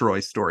Fitzroy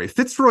story.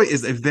 Fitzroy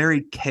is a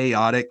very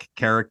chaotic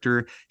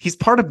character. He's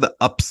part of the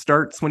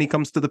upstarts when he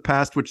comes to the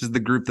past, which is the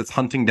group that's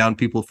hunting down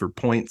people for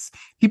points.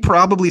 He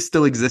probably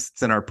still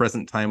exists in our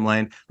present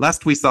timeline.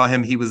 Last we saw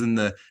him, he was in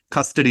the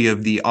custody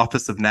of the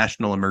Office of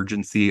National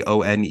Emergency,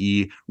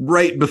 ONE,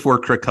 right before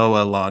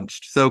Krakoa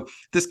launched. So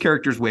this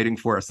character's waiting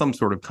for some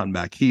sort of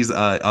comeback. He's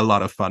a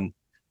lot of fun.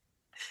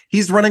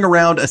 He's running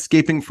around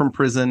escaping from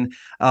prison,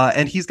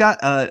 and he's got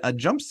a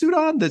jumpsuit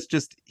on that's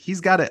just,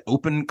 he's got it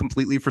open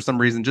completely for some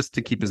reason just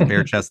to keep his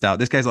bare chest out.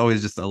 This guy's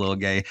always just a little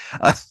gay.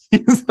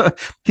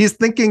 He's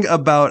thinking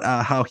about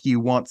how he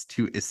wants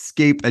to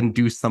escape and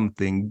do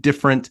something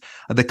different.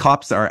 The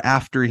cops are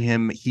after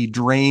him. He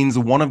drains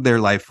one of their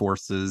life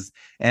forces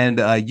and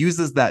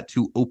uses that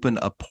to open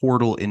a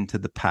portal into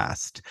the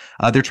past.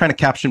 They're trying to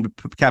capture him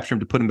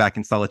to put him back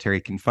in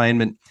solitary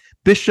confinement.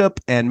 Bishop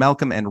and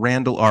Malcolm and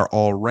Randall are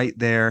all right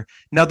there.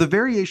 Now, the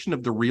variation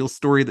of the real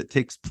story that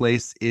takes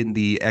place in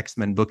the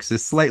X-Men books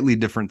is slightly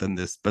different than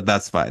this, but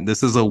that's fine.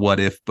 This is a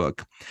what-if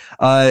book.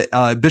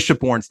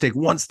 Bishop warns, take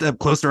one step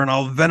closer and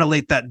I'll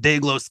ventilate that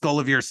Dayglow skull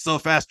of yours so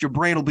fast your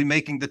brain will be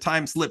making the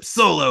time slip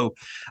solo.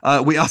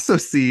 We also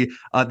see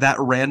that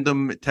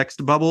random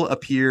text bubble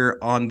appear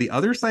on the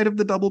other side of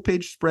the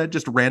double-page spread,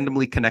 just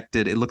randomly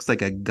connected. It looks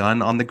like a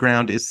gun on the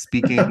ground is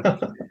speaking.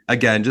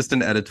 Again, just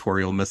an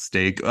editorial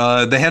mistake.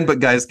 The handbook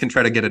guys can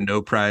try to get a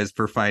no prize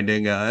for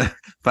finding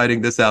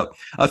this out.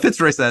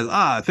 Fitzroy says,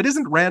 if it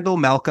isn't Randall,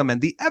 Malcolm, and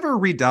the ever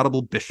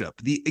redoubtable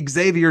Bishop, the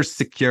Xavier's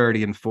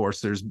security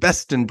enforcers,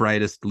 best and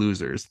brightest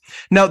losers.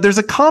 Now, there's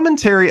a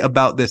commentary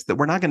about this that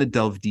we're not going to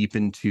delve deep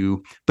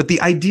into, but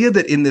the idea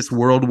that in this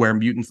world where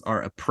mutants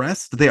are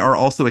oppressed, they are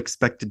also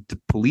expected to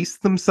police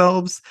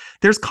themselves.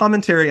 There's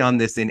commentary on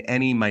this in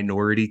any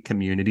minority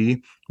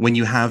community. When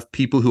you have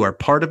people who are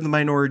part of the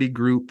minority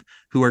group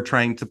who are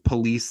trying to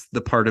police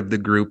the part of the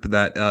group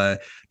that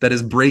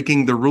is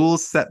breaking the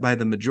rules set by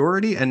the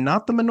majority and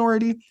not the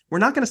minority. We're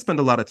not going to spend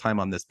a lot of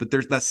time on this, but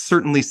that's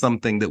certainly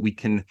something that we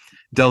can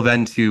delve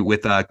into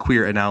with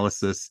queer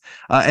analysis.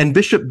 And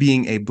Bishop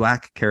being a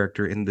Black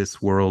character in this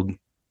world,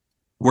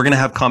 We're going to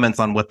have comments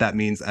on what that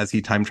means as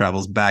he time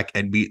travels back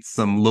and meets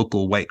some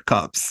local white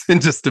cops in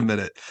just a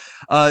minute.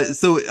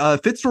 So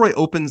Fitzroy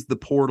opens the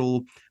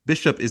portal.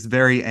 Bishop is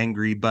very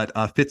angry, but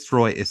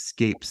Fitzroy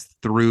escapes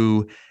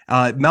through.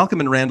 Malcolm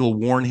and Randall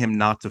warn him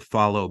not to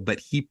follow, but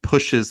he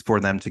pushes for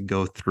them to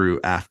go through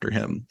after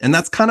him. And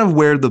that's kind of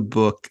where the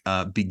book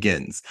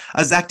begins.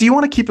 Zach, do you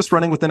want to keep us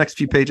running with the next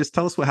few pages?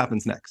 Tell us what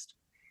happens next.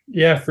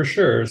 Yeah, for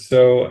sure.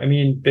 So, I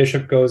mean,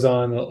 Bishop goes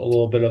on a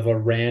little bit of a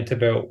rant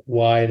about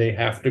why they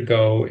have to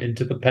go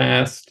into the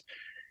past.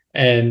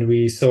 And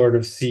we sort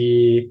of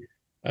see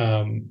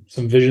some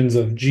visions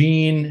of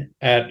Jean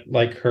at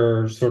like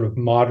her sort of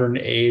modern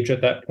age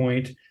at that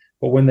point.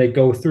 But when they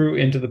go through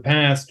into the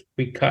past,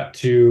 we cut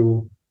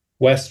to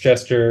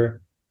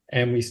Westchester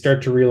and we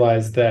start to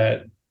realize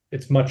that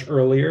it's much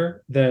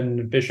earlier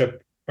than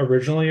Bishop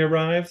originally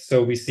arrived.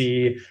 So we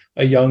see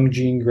a young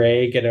Jean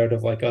Grey get out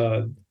of like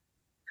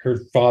her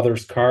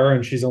father's car,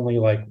 and she's only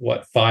like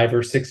 5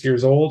 or 6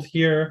 years old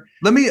here.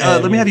 Let me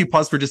have you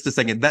pause for just a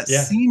second. That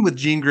Yeah. scene with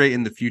Jean Grey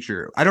in the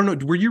future. I don't know.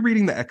 Were you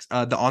reading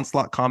the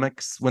Onslaught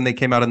comics when they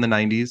came out in the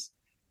 90s?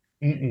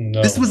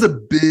 No. This was a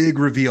big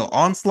reveal.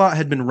 Onslaught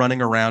had been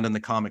running around in the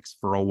comics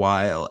for a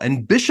while,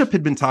 and Bishop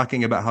had been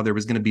talking about how there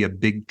was going to be a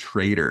big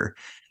traitor.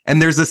 And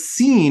there's a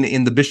scene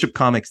in the Bishop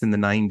comics in the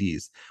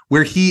 90s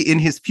where he, in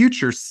his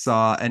future,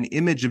 saw an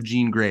image of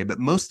Jean Grey, but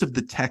most of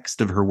the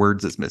text of her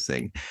words is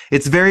missing.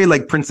 It's very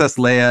like Princess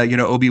Leia, you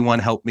know, Obi-Wan,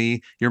 help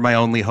me, you're my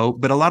only hope.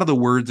 But a lot of the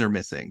words are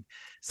missing.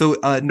 So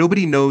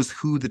nobody knows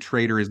who the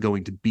traitor is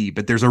going to be,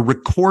 but there's a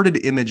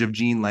recorded image of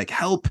Jean like,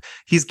 help,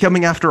 he's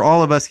coming after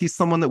all of us. He's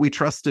someone that we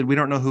trusted. We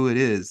don't know who it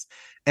is.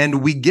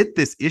 And we get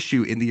this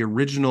issue in the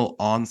original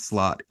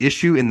Onslaught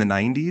issue in the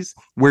 90s,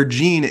 where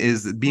Jean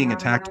is being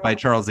attacked by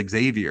Charles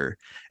Xavier.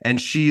 And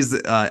she's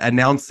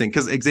announcing,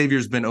 because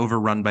Xavier's been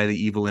overrun by the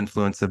evil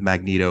influence of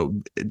Magneto.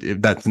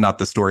 That's not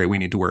the story we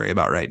need to worry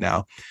about right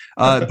now.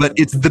 But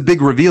it's the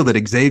big reveal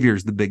that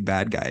Xavier's the big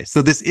bad guy.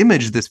 So this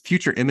image, this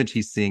future image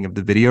he's seeing of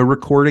the video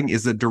recording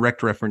is a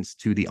direct reference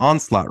to the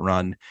Onslaught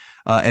run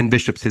and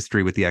Bishop's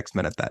history with the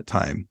X-Men at that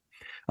time.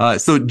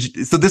 So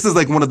this is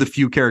like one of the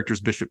few characters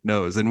Bishop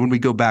knows. And when we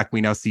go back, we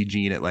now see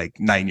Jean at like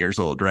 9 years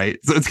old, right?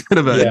 So it's kind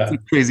of a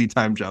crazy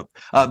time jump.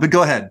 But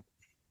go ahead.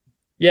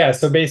 Yeah,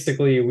 so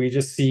basically we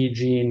just see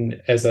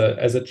Jean as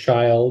a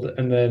child,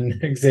 and then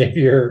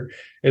Xavier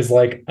is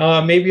like,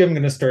 maybe I'm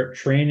going to start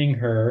training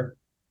her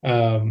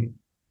and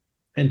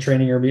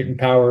training her mutant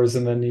powers.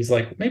 And then he's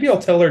like, maybe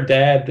I'll tell her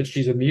dad that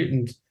she's a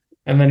mutant.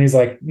 And then he's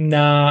like,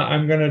 nah,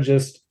 I'm going to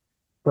just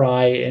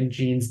pry in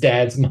Jean's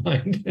dad's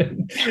mind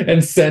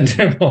and send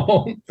him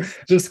home.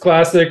 Just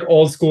classic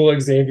old school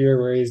Xavier,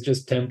 where he's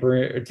just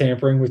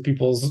tampering with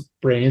people's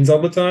brains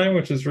all the time,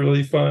 which is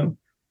really fun.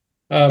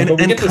 But we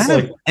get this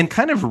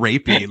kind of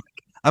rapey.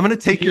 Like, I'm going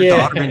to take your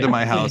daughter into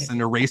my house and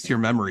erase your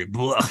memory.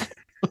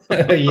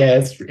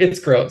 Yeah, it's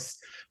gross.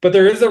 But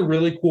there is a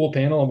really cool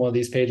panel on one of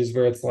these pages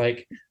where it's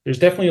like there's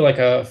definitely like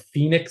a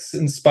Phoenix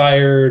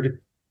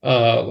inspired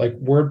like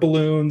word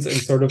balloons, and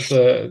sort of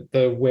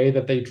the way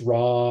that they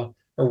draw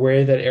or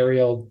way that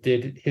Ariel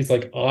did his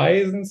like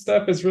eyes and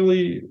stuff is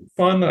really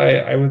fun.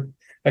 I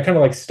kind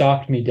of like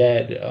stopped me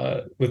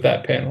dead with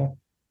that panel.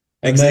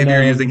 And Xavier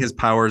then, using his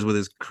powers with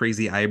his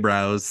crazy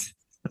eyebrows.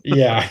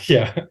 yeah.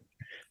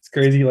 It's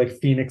crazy, like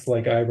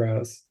Phoenix-like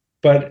eyebrows.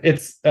 But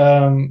it's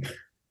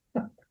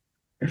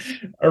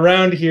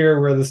around here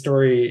where the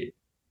story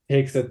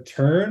takes a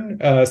turn.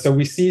 So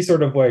we see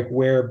sort of like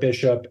where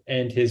Bishop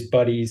and his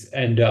buddies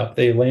end up.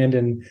 They land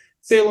in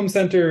Salem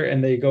Center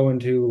and they go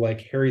into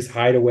like Harry's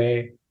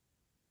hideaway.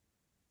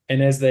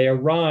 And as they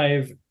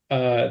arrive,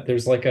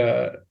 there's like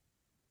a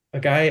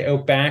guy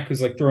out back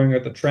who's like throwing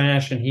out the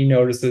trash, and he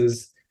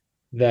notices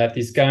that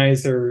these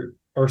guys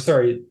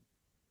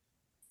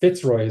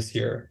Fitzroy is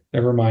here.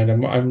 Never mind.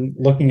 I'm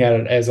looking at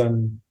it as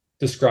I'm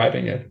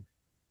describing it.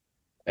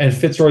 And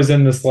Fitzroy's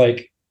in this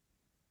like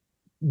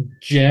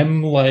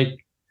gem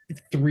like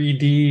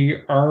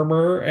 3D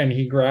armor, and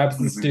he grabs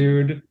this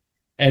dude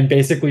and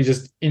basically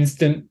just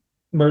instant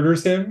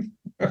murders him.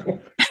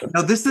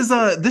 Now this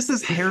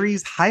is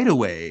Harry's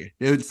hideaway.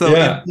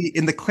 So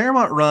in the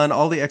Claremont run,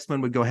 all the X-Men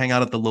would go hang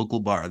out at the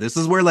local bar. This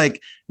is where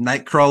like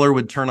Nightcrawler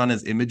would turn on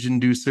his image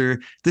inducer.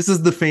 This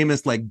is the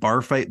famous like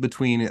bar fight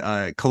between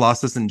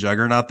Colossus and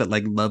Juggernaut that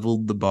like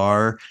leveled the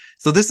bar.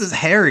 So this is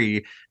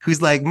Harry,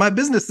 who's like, my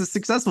business is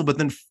successful, but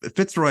then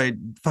Fitzroy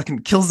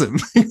fucking kills him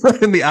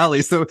in the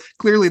alley. So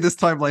clearly this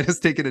timeline has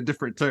taken a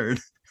different turn.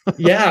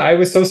 Yeah, I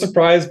was so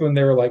surprised when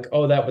they were like,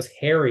 oh, that was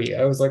Harry.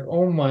 I was like,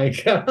 oh my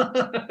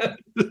God.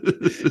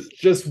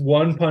 Just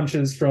one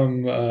punches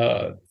from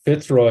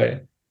Fitzroy.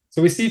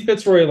 So we see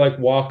Fitzroy like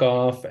walk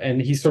off,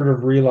 and he sort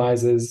of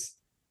realizes,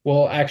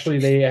 well, actually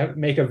they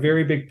make a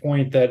very big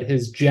point that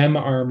his gem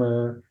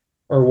armor,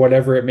 or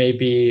whatever it may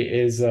be,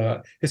 is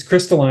his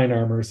crystalline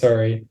armor,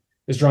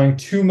 is drawing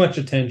too much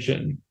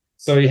attention.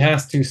 So he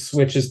has to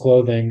switch his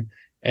clothing.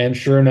 And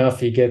sure enough,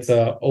 he gets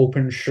a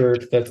open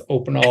shirt that's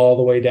open all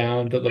the way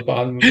down to the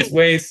bottom of his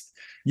waist.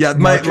 Yeah,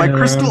 my marching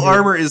crystal around.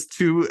 armor is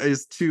too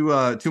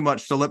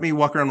much. So let me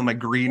walk around with my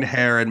green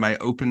hair and my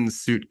open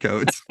suit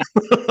coat.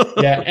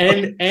 Yeah,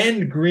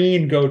 and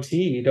green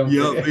goatee. Don't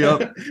Yep, forget.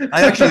 yep.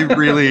 I actually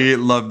really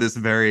love this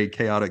very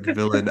chaotic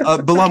villain.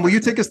 Balam, will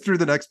you take us through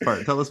the next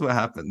part? Tell us what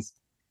happens.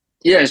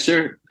 Yeah,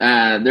 sure.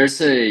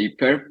 There's a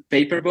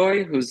paper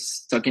boy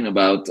who's talking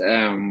about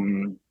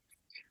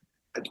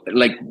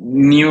like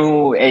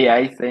new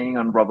AI thing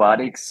on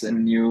robotics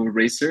and new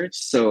research.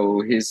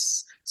 So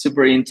he's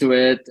super into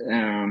it.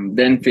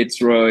 Then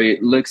Fitzroy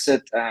looks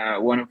at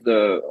one of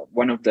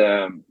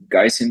the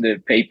guys in the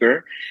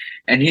paper,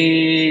 and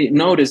he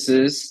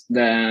notices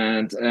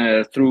that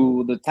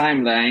through the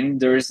timeline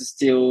there's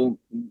still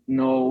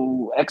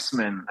no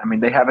X-Men. I mean,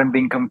 they haven't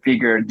been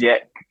configured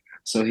yet.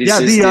 So he Yeah,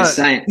 sees this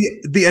sign.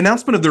 the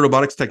announcement of the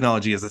robotics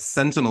technology is a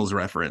Sentinels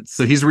reference.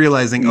 So he's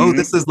realizing, oh,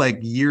 this is like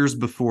years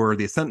before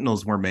the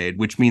Sentinels were made,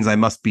 which means I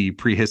must be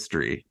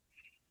prehistory.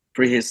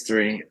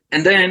 Prehistory.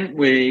 And then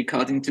we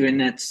cut into a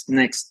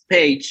next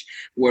page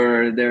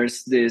where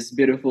there's this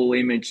beautiful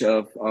image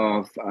of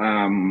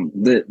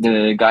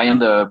the guy on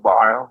the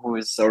bar who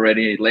is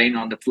already laying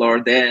on the floor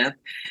dead,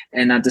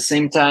 and at the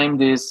same time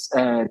this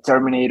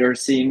Terminator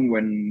scene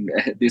when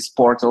this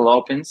portal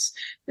opens,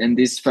 and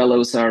these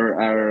fellows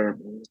are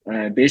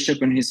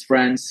Bishop and his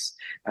friends,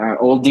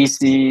 all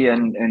dizzy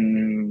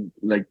and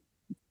like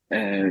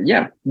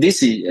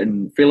dizzy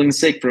and feeling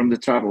sick from the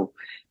travel.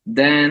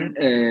 Then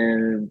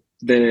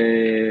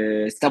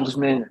the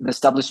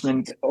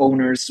establishment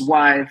owner's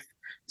wife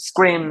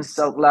screams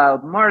out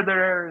loud,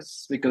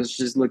 "Murderers!" because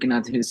she's looking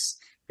at his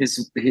her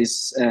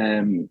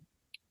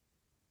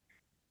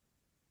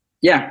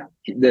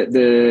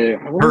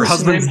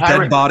husband's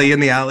dead body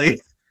in the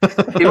alley.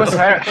 It was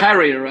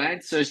Harry,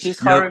 right? So she's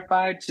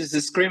horrified. She's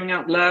screaming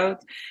out loud,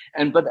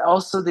 but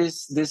also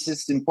this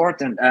is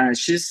important.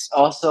 She's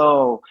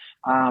also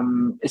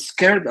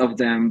scared of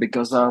them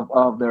because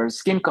of their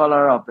skin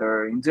color, of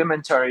their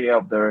indumentary,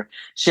 of their.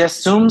 She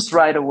assumes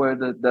right away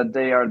that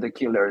they are the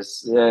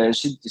killers.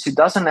 She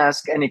doesn't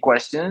ask any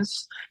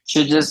questions.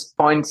 She just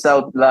points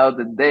out loud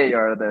that they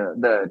are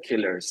the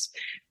killers.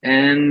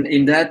 And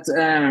in that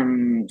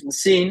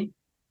scene,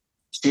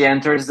 she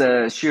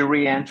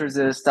re-enters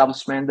the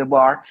establishment, the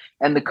bar,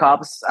 and the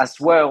cops as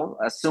well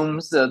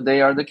assumes that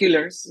they are the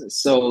killers.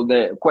 So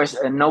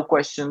no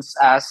questions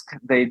asked.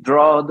 They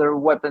draw their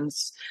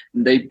weapons.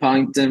 They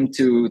point them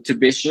to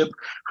Bishop,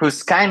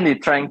 who's kindly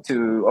trying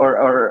to,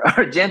 or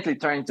gently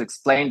trying to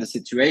explain the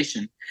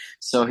situation.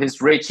 So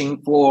he's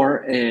reaching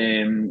for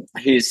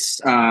his.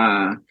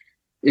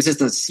 Is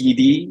it a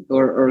CD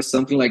or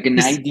something like an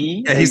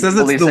ID? Yeah, he says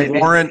it's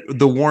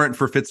the warrant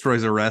for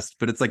Fitzroy's arrest,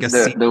 but it's like a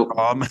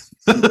CD-ROM.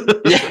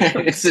 Yeah,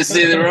 it's a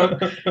CD-ROM,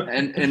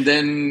 and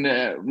then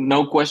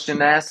no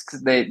question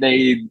asked.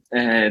 They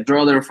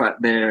draw their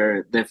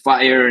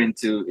fire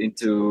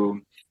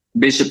into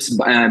Bishop's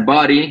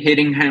body,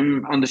 hitting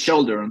him on the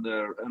shoulder, on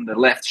the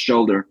left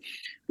shoulder,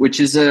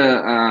 which is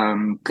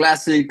a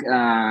classic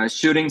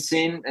shooting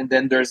scene. And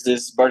then there's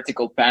this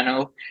vertical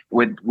panel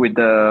with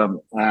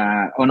the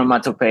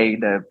onomatopoeia,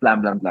 the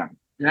blam blam blam.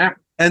 Yeah.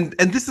 And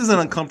this is an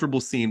uncomfortable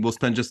scene we'll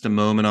spend just a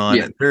moment on.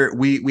 Yeah.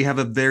 We have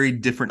a very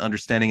different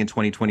understanding in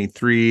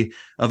 2023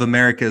 of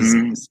America's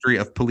history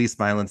of police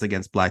violence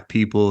against Black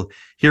people.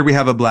 Here we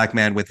have a Black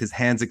man with his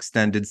hands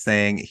extended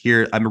saying,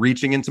 here, I'm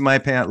reaching into my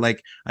pant,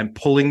 like I'm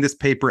pulling this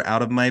paper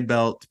out of my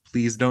belt.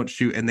 Please don't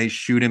shoot. And they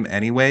shoot him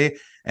anyway.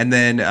 And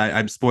then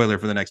I'm spoiler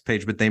for the next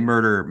page, but they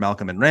murder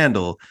Malcolm and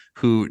Randall,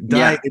 who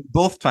died in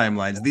both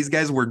timelines. These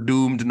guys were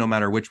doomed no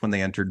matter which one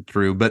they entered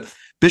through. But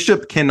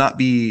Bishop cannot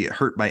be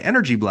hurt by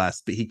energy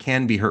blasts, but he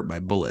can be hurt by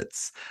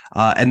bullets.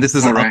 And this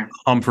is an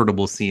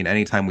uncomfortable scene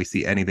anytime we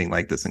see anything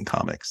like this in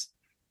comics.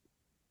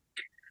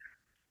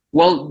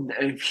 Well,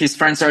 his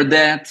friends are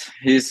dead.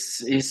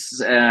 He's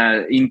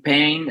in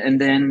pain, and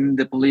then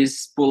the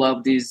police pull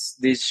out these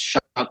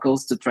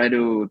shackles to try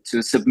to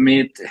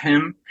submit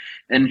him,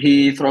 and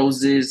he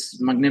throws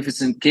this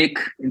magnificent kick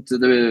into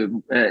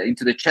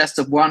the chest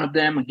of one of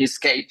them, and he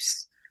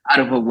escapes out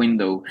of a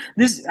window.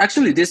 This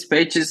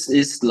page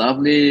is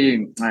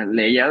lovely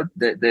layout.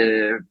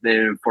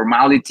 The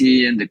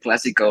formality and the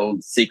classical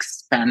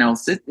 6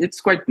 panels.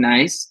 It's quite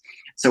nice.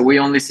 So we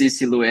only see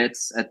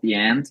silhouettes at the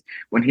end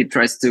when he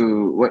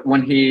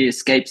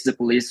escapes the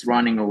police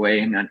running away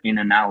in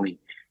an alley.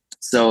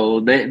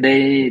 So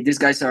these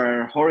guys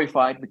are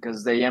horrified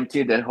because they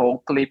emptied the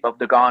whole clip of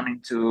the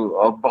gun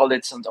of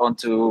bullets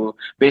onto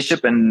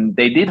Bishop, and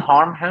they did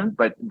harm him,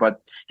 but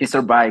he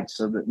survived.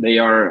 So they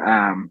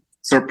are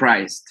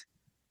surprised.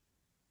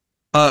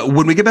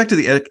 When we get back to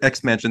the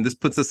X-Mansion, this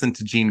puts us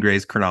into Jean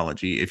Grey's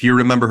chronology. If you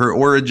remember her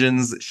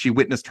origins, she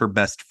witnessed her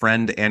best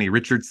friend, Annie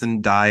Richardson,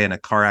 die in a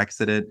car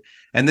accident.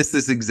 And this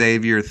is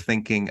Xavier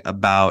thinking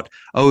about,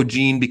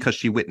 Jean, because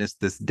she witnessed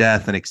this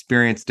death and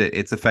experienced it,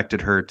 it's affected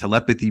her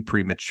telepathy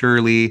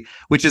prematurely,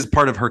 which is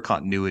part of her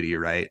continuity,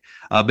 right?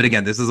 But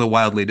again, this is a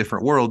wildly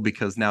different world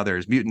because now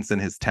there's mutants in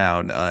his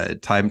town,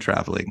 time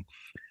traveling.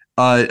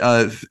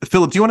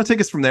 Phillip, do you want to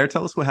take us from there?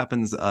 Tell us what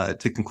happens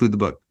to conclude the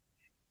book.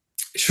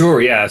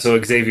 Sure, yeah.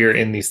 So Xavier,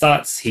 in these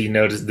thoughts, he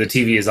noticed the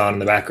TV is on in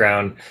the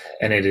background,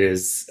 and it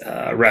is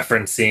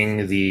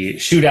referencing the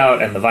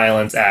shootout and the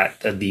violence at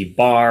the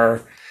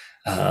bar.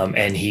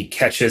 And he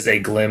catches a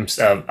glimpse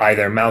of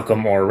either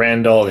Malcolm or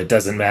Randall. It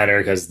doesn't matter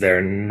because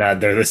they're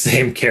the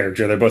same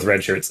character. They're both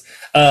red shirts.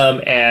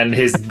 And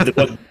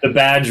the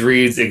badge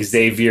reads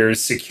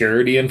Xavier's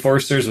Security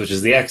Enforcers, which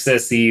is the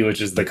XSE,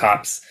 which is the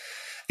cops,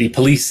 the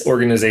police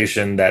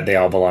organization that they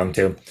all belong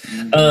to.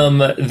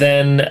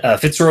 Then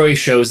Fitzroy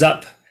shows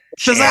up.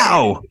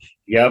 Shazao!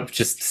 Yep,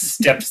 just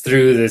steps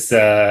through this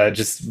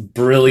just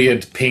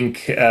brilliant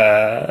pink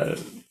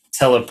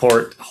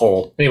teleport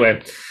hole.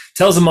 Anyway,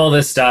 tells him all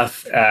this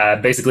stuff,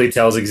 basically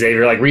tells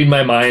Xavier, like, read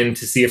my mind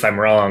to see if I'm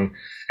wrong.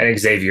 And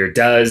Xavier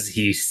does.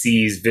 He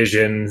sees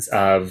visions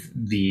of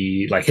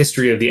the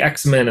history of the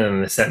X-Men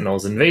and the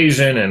Sentinels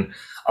invasion and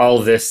all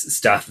this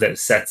stuff that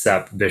sets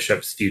up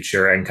Bishop's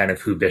future and kind of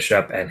who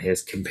Bishop and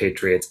his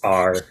compatriots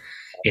are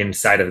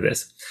inside of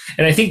this.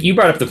 And I think you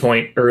brought up the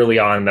point early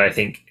on that I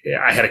think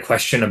I had a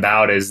question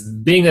about, is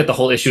being that the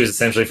whole issue is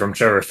essentially from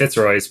Trevor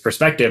Fitzroy's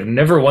perspective.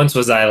 Never once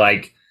was I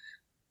like,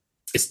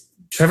 is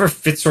Trevor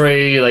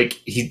Fitzroy,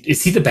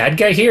 is he the bad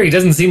guy here? He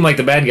doesn't seem like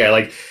the bad guy.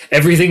 Like,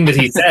 everything that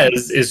he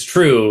says is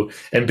true,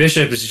 and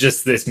Bishop is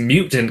just this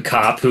mutant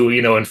cop who,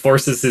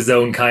 enforces his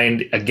own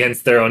kind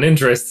against their own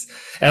interests.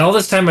 And all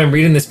this time I'm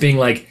reading this being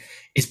like,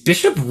 is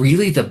Bishop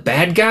really the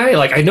bad guy?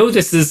 Like, I know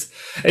this is,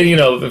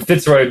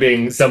 Fitzroy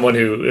being someone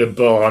who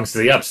belongs to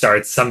the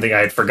upstarts, something I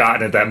had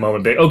forgotten at that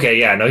moment. But okay,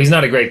 yeah, no, he's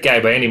not a great guy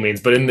by any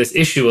means. But in this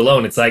issue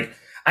alone, it's like,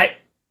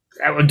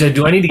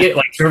 do I need to get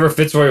Trevor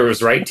Fitzroy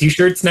was right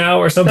t-shirts now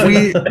or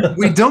something?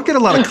 We don't get a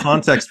lot of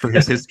context for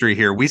his history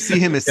here. We see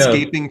him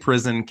escaping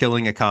prison,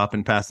 killing a cop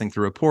and passing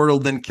through a portal,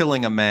 then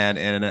killing a man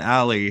in an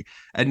alley,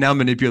 and now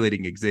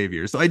manipulating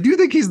Xavier. So I do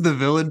think he's the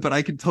villain, but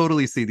I can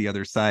totally see the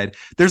other side.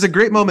 There's a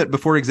great moment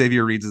before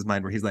Xavier reads his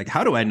mind where he's like,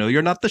 how do I know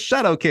you're not the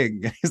Shadow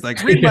King? He's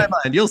like, read my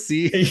mind, you'll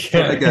see.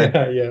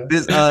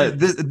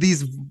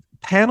 These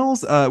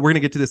panels, we're going to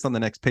get to this on the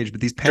next page,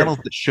 but these panels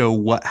that show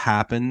what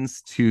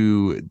happens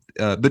to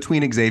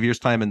between Xavier's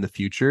time and the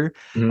future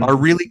are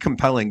really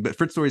compelling. But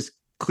Fitzroy's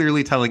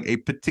clearly telling a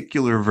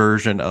particular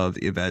version of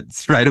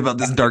events, right, about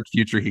this dark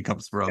future he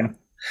comes from. Yeah.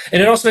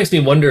 And it also makes me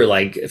wonder,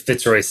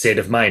 Fitzroy's state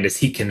of mind. Is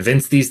he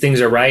convinced these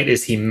things are right?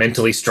 Is he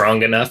mentally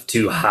strong enough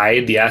to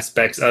hide the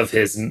aspects of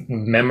his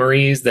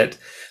memories that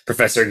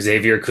Professor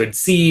Xavier could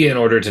see in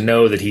order to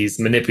know that he's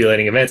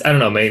manipulating events? I don't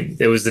know. Maybe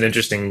it was an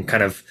interesting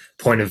kind of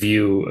point of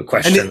view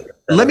question.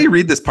 Let me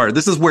read this part.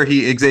 This is where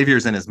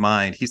Xavier's in his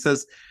mind. He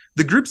says,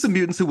 the groups of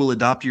mutants who will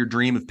adopt your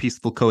dream of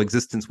peaceful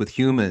coexistence with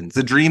humans,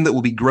 a dream that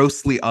will be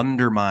grossly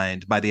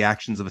undermined by the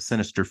actions of a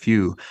sinister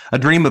few, a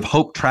dream of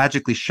hope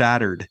tragically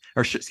shadowed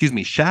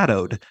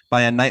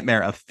by a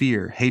nightmare of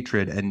fear,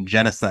 hatred, and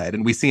genocide.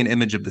 And we see an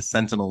image of the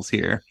Sentinels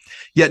here.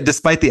 Yet,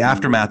 despite the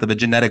aftermath of a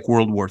genetic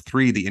World War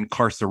III, the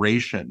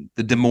incarceration,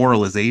 the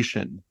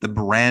demoralization, the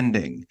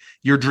branding,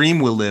 your dream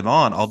will live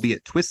on,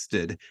 albeit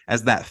twisted,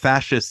 as that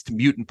fascist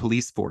mutant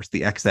police force,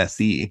 the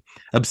XSE.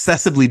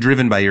 Obsessively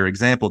driven by your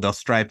example, they'll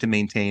strive to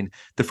maintain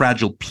the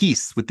fragile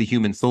peace with the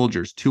human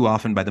soldiers, too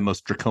often by the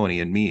most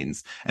draconian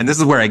means. And this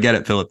is where I get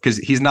it, Phillip, because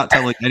he's not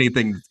telling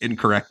anything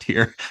incorrect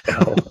here.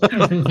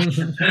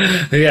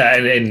 Yeah,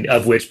 and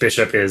of which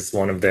Bishop is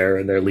one of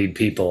their lead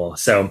people.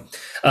 So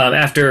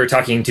after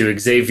talking to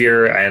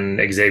Xavier,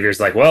 and Xavier's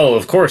like, well,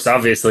 of course,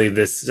 obviously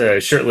this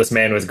shirtless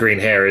man with green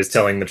hair is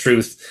telling the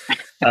truth.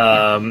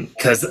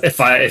 Because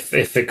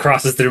if it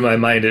crosses through my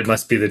mind, it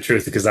must be the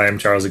truth, because I am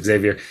Charles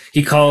Xavier.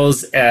 He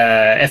calls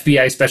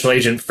FBI Special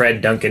Agent Fred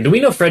Duncan. Do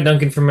we know Fred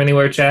Duncan from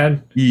anywhere,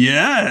 Chad?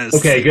 Yes.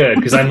 Okay, good.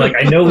 Because I'm like,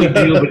 I know we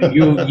do, but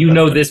you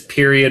know this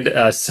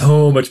period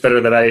so much better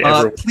than I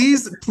ever.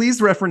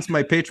 Please reference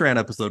my Patreon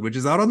episode, which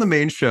is out on the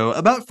main show,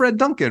 about Fred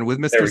Duncan with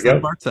Mr.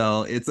 Seth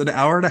Martell. It's an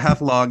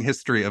hour-and-a-half long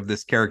history of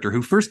this character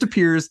who first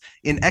appears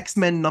in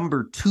X-Men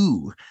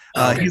 #2.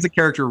 He's a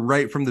character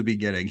right from the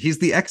beginning. He's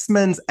the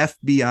X-Men's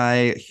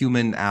FBI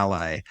human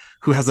ally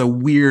who has a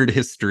weird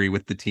history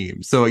with the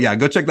team. So yeah,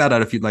 go check that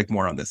out if you'd like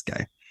more on this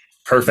guy.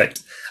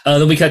 Perfect.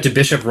 Then we cut to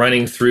Bishop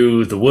running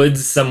through the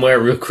woods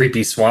somewhere, real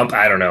creepy swamp.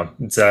 I don't know.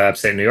 It's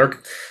upstate New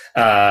York.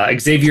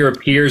 Xavier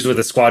appears with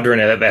a squadron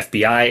of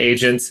FBI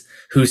agents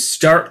who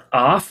start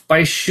off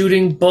by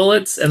shooting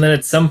bullets and then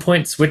at some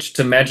point switch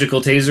to magical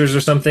tasers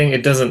or something.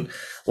 It doesn't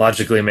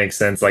logically make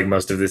sense, like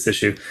most of this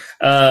issue.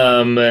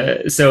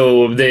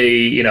 So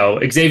they,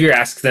 Xavier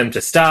asks them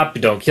to stop,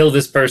 don't kill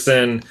this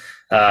person.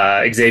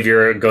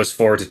 Xavier goes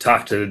forward to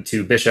talk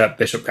to Bishop.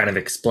 Bishop kind of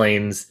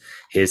explains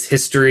his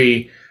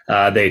history.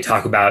 They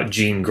talk about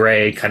Jean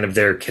Grey, kind of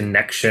their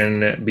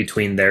connection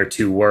between their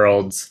two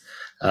worlds.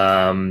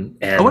 And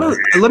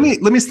let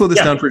me slow this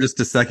down for just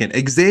a second.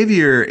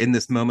 Xavier in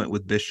this moment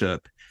with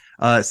Bishop,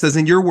 Says,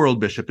 in your world,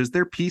 Bishop, is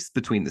there peace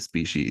between the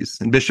species?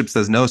 And Bishop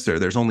says, no, sir,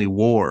 there's only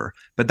war.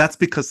 But that's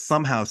because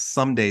somehow,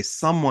 someday,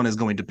 someone is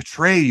going to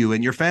betray you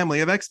and your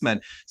family of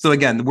X-Men. So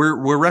again, we're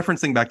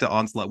referencing back to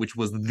Onslaught, which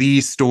was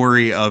the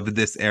story of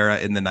this era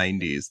in the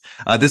 90s.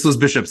 This was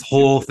Bishop's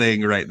whole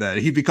thing right then.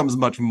 He becomes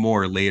much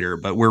more later,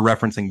 but we're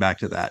referencing back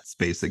to that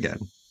space again.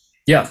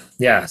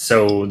 Yeah.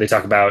 So they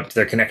talk about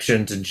their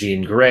connection to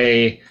Jean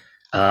Grey,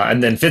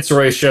 and then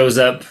Fitzroy shows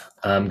up,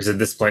 because at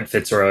this point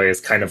Fitzroy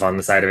is kind of on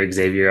the side of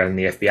Xavier and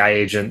the FBI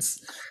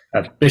agents.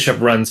 Bishop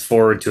runs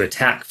forward to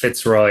attack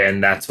Fitzroy,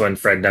 and that's when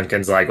Fred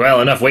Duncan's like,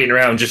 well, enough waiting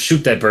around, just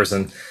shoot that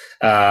person.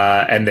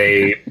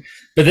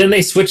 But then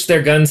they switch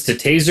their guns to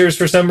tasers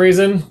for some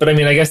reason. But I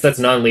mean, I guess that's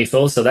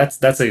non-lethal, so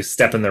that's a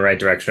step in the right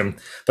direction.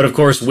 But of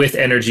course, with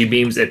energy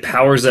beams, it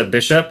powers up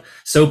Bishop,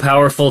 so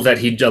powerful that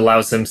he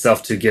allows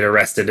himself to get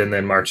arrested and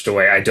then marched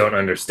away. I don't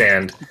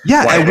understand.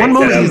 Yeah, at one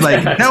moment he's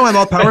like, now I'm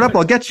all powered up,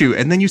 I'll get you.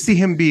 And then you see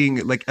him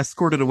being like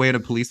escorted away in a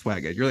police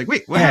wagon. You're like,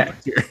 wait, what happened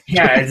here?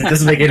 Yeah, it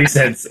doesn't make any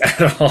sense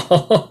at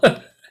all.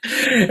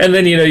 And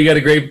then, you got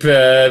a great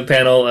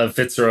panel of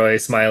Fitzroy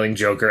smiling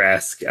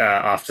Joker-esque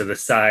off to the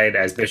side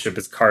as Bishop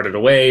is carted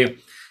away.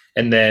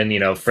 And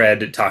then,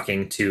 Fred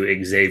talking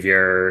to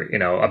Xavier,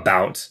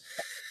 about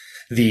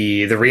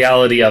the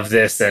reality of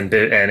this, and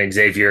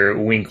Xavier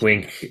wink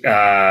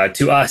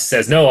to us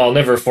says, no, I'll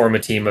never form a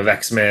team of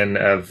X-Men,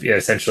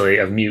 essentially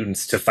of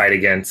mutants to fight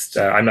against.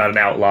 I'm not an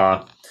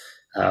outlaw.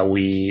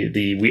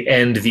 We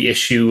end the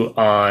issue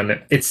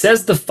on, it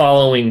says the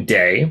following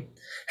day.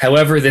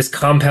 However, this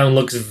compound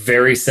looks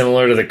very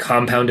similar to the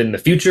compound in the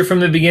future from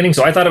the beginning.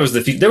 So I thought it was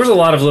there was a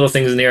lot of little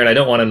things in there, and I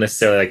don't want to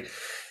necessarily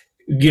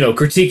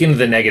critique into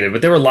the negative,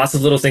 but there were lots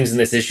of little things in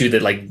this issue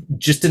that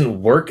just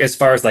didn't work as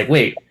far as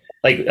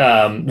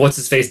what's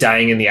his face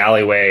dying in the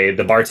alleyway,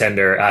 the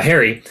bartender,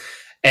 Harry,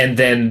 and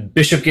then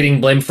Bishop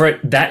getting blamed for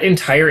it. That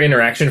entire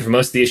interaction for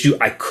most of the issue,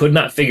 I could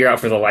not figure out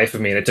for the life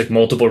of me. And it took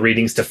multiple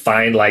readings to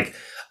find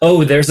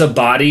oh, there's a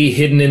body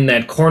hidden in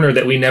that corner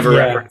that we never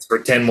referenced for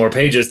 10 more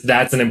pages.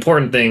 That's an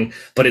important thing,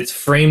 but it's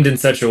framed in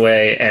such a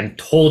way and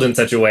told in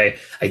such a way.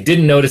 I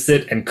didn't notice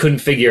it and couldn't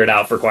figure it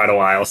out for quite a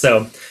while.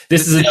 So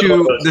this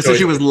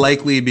issue was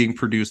likely being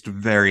produced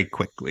very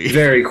quickly.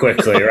 Very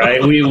quickly, right?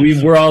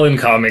 we're all in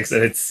comics,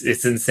 and it's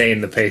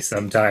insane the pace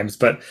sometimes.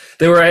 But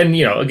there were, and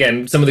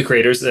again, some of the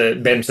creators,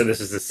 Ben said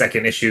this is the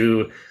second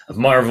issue of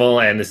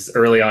Marvel, and this is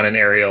early on in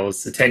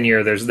Ariel's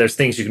tenure. There's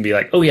things you can be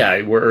like, oh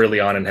yeah, we're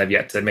early on and have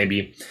yet to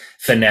maybe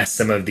finesse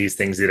some of these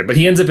things either. But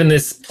he ends up in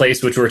this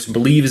place which we're to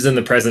believe is in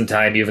the present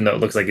time, even though it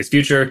looks like his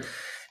future.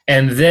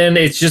 And then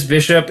it's just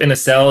Bishop in a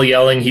cell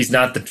yelling he's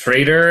not the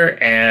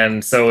traitor.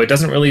 And so it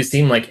doesn't really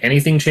seem like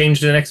anything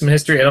changed in X-Men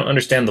history. I don't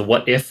understand the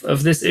what if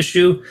of this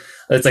issue.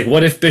 It's like,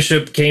 what if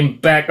Bishop came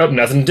back? Oh,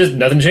 nothing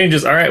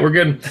changes. All right, we're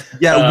good.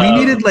 Yeah, we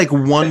needed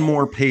one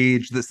more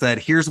page that said,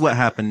 here's what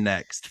happened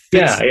next.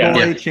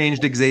 Fitzroy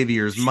changed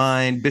Xavier's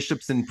mind.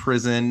 Bishop's in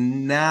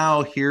prison.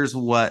 Now here's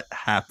what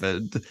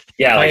happened.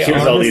 Yeah, I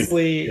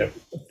honestly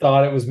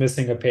thought it was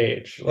missing a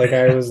page.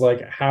 I was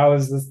like, how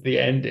is this the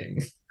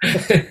ending?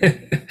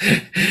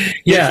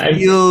 It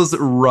feels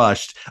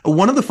rushed.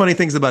 One of the funny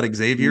things about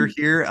Xavier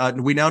here,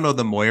 we now know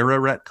the Moira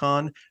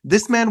retcon.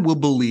 This man will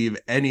believe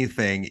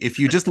anything if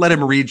you just let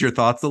him read your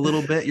thoughts a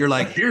little bit. You're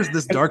like, here's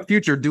this dark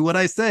future, do what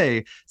I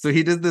say. So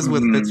he did this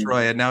with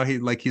Fitzroy, and now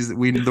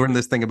we learn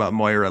this thing about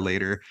Moira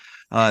later.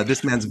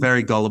 This man's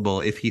very gullible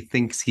if he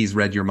thinks he's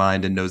read your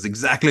mind and knows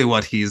exactly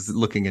what he's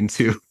looking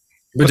into.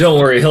 But don't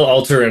worry, he'll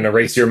alter and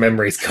erase your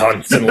memories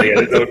constantly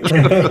at his own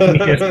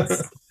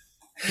convenience.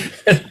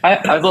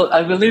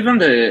 I believe on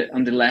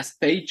the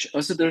last page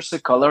also there's a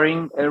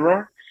coloring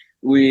error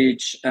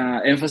which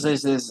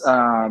emphasizes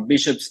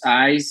Bishop's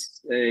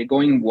eyes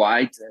going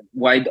wide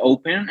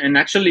open, and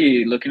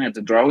actually looking at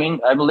the drawing,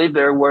 I believe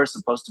they were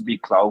supposed to be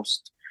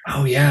closed.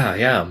 Oh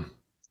yeah.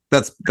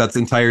 That's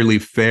entirely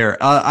fair.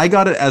 I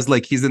got it as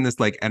he's in this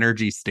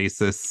energy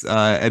stasis,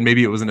 and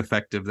maybe it was an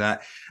effect of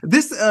that.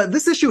 This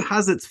issue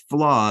has its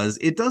flaws.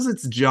 It does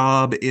its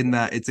job in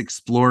that it's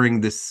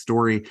exploring this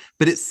story,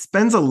 but it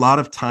spends a lot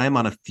of time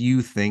on a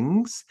few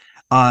things,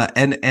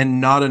 and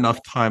not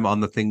enough time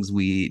on the things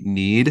we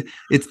need.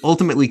 It's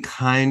ultimately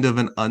kind of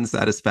an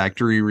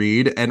unsatisfactory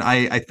read, and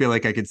I feel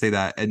like I could say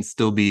that and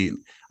still be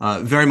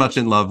very much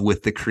in love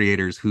with the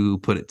creators who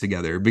put it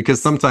together,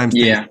 because sometimes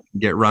things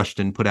get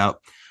rushed and put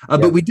out.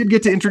 But we did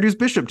get to introduce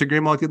Bishop to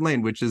Graymalkin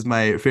Lane, which is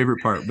my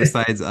favorite part,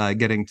 besides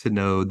getting to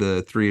know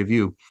the three of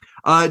you.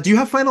 Do you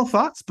have final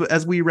thoughts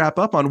as we wrap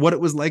up on what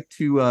it was like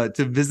to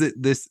visit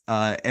this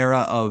era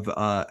of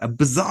a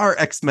bizarre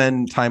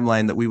X-Men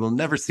timeline that we will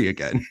never see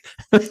again?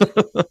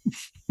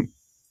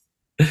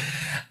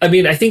 I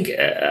mean, I think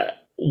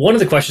one of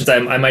the questions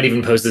I might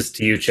even pose this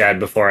to you, Chad,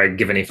 before I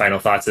give any final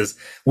thoughts, is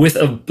with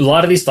a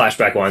lot of these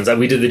flashback ones,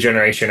 we did the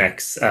Generation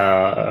X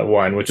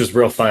one, which was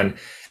real fun.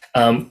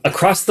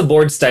 Across the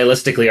board,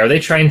 stylistically, are they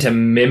trying to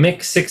mimic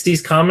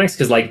 60s comics?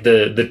 Because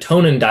the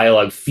tone and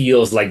dialogue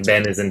feels like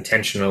Ben is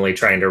intentionally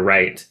trying to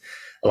write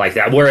like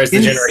that. Whereas the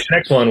In- Generation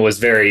X one was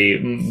very,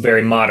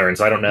 very modern.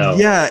 So I don't know.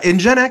 Yeah, in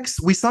Gen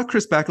X, we saw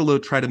Chris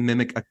Bacalo try to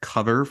mimic a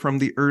cover from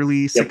the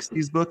early Yep.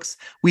 60s books.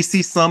 We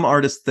see some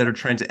artists that are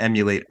trying to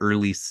emulate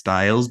early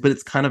styles, but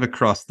it's kind of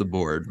across the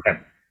board. Okay.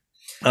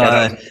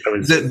 Yeah, that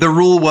was... The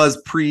rule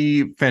was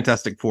pre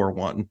Fantastic Four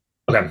 1.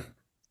 Okay.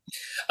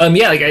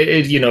 Yeah, like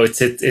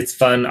it's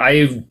fun.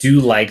 I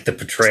do like the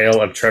portrayal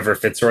of Trevor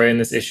Fitzroy in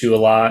this issue a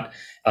lot.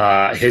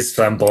 His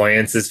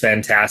flamboyance is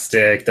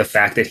fantastic. The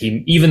fact that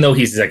even though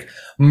he's like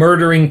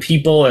murdering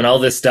people and all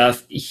this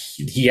stuff,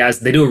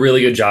 they do a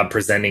really good job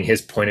presenting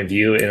his point of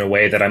view in a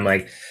way that I'm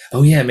like,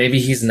 oh yeah, maybe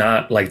he's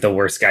not like the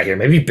worst guy here.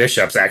 Maybe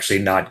Bishop's actually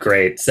not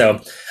great.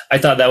 So I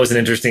thought that was an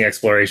interesting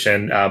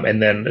exploration.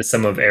 And then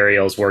some of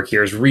Ariel's work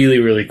here is really,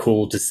 really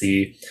cool to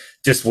see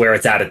just where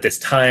it's at this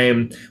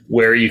time,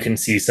 where you can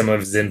see some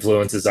of his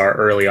influences are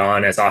early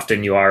on, as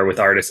often you are with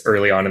artists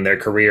early on in their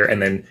career.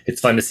 And then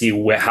it's fun to see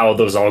how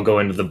those all go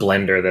into the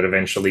blender that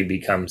eventually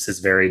becomes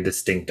his very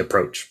distinct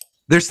approach.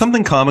 There's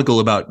something comical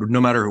about no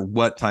matter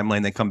what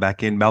timeline they come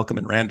back in, Malcolm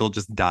and Randall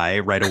just die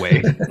right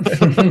away.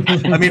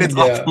 I mean, it's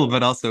awful,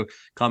 but also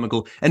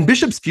comical. And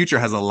Bishop's future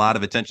has a lot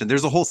of attention.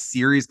 There's a whole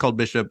series called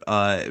Bishop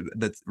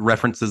that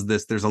references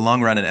this. There's a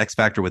long run in X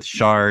Factor with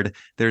Shard.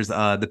 There's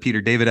the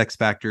Peter David X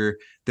Factor.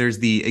 There's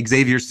the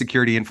Xavier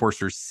Security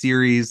Enforcers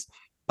series.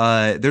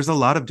 There's a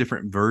lot of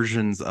different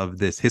versions of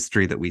this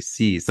history that we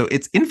see. So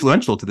it's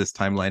influential to this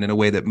timeline in a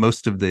way that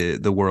most of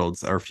the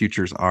worlds or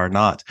futures are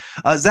not.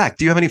 Zach,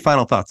 do you have any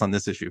final thoughts on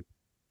this issue?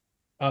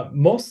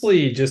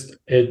 Mostly just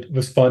it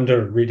was fun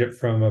to read it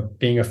from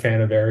being a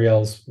fan of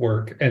Ariel's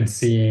work and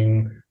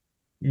seeing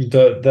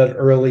the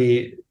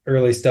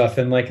early stuff,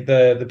 and like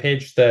the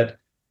page that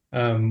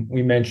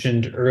we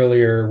mentioned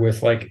earlier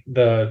with like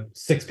the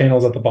 6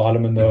 panels at the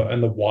bottom and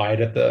the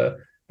wide at the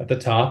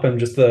top, and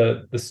just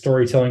the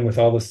storytelling with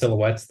all the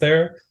silhouettes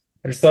there.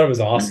 I just thought it was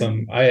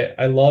awesome.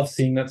 I love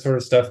seeing that sort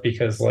of stuff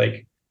because,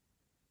 like,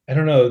 I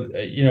don't know,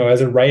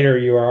 as a writer,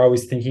 you are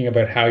always thinking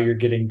about how you're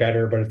getting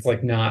better, but it's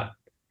like not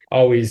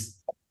always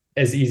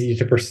as easy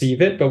to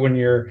perceive it. But when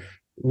you're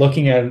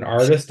looking at an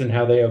artist and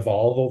how they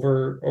evolve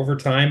over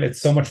time,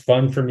 it's so much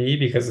fun for me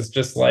because it's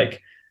just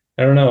like,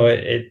 I don't know,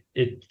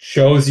 it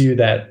shows you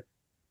that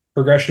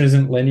progression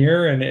isn't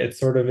linear, and it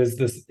sort of is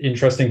this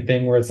interesting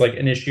thing where it's like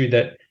an issue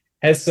that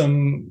has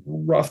some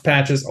rough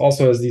patches,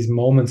 also has these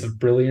moments of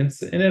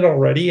brilliance in it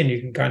already, and you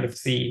can kind of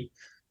see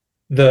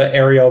the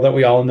Ariel that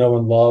we all know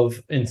and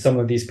love in some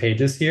of these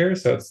pages here.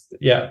 So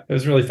it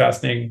was really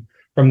fascinating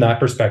from that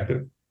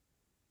perspective.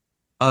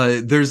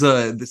 There's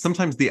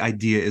sometimes the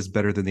idea is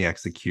better than the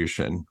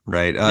execution,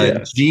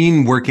 right?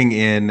 Jean working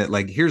in,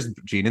 like, here's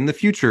Jean in the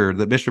future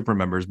that Bishop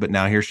remembers, but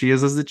now here she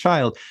is as a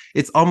child.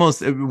 It's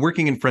almost,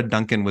 working in Fred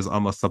Duncan was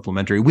almost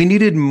supplementary. We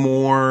needed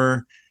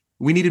more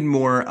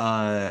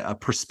a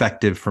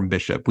perspective from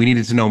Bishop. We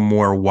needed to know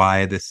more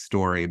why this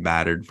story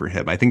mattered for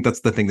him. I think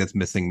that's the thing that's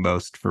missing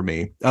most for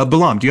me.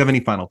 Balam, do you have any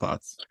final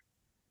thoughts?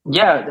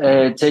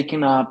 Yeah,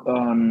 taking up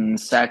on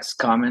Zach's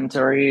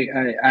commentary,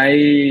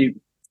 I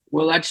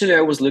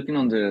was looking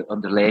on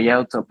the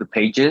layout of the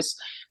pages,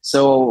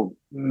 so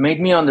made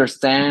me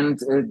understand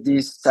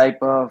this type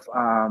of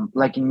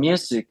like in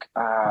music,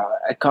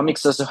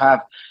 comics also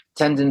have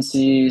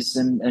tendencies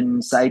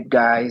and side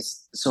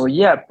guys. So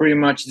yeah, pretty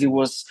much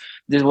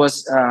this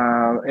was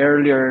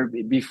earlier,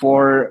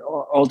 before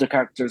all the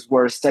characters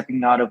were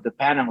stepping out of the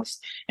panels,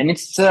 and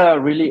it's a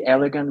really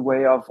elegant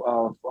way of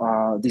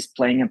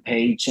displaying a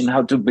page and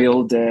how to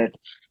build it.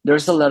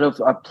 There's a lot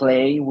of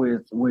play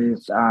with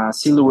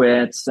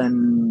silhouettes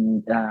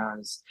and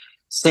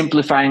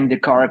simplifying the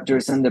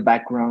characters and the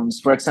backgrounds.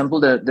 For example,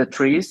 the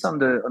trees on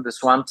the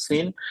swamp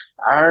scene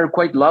are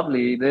quite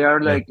lovely. They are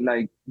like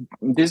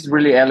this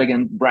really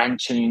elegant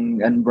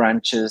branching and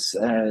branches.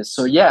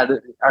 So yeah,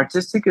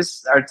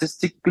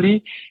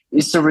 artistically,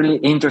 it's a really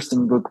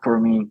interesting book for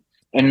me.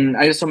 And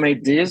I also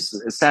made this.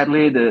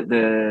 Sadly,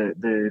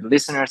 the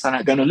listeners are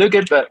not gonna look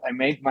at, but I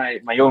made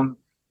my own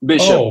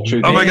Bishop.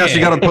 Oh my gosh,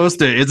 you gotta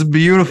post it. It's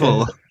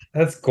beautiful.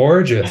 That's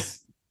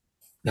gorgeous.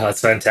 No,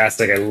 it's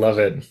fantastic. I love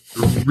it.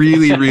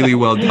 Really, really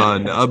well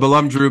done.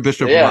 Balam drew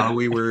Bishop while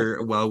we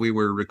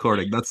were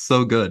recording. That's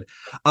so good.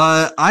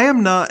 I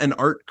am not an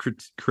art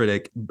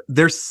critic.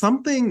 There's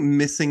something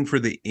missing for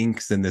the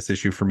inks in this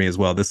issue for me as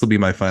well. This will be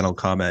my final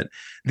comment.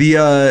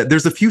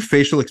 There's a few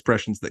facial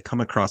expressions that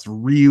come across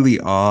really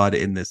odd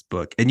in this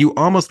book, and you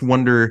almost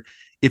wonder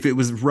if it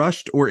was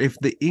rushed or if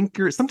the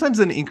inker. Sometimes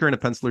an inker and a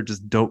penciler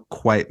just don't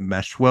quite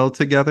mesh well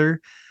together.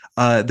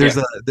 There's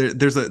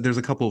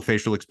a couple of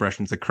facial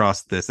expressions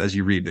across this as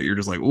you read that you're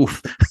just like,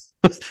 oof.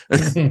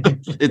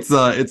 It's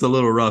a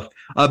little rough,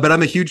 but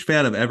I'm a huge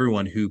fan of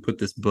everyone who put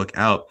this book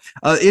out.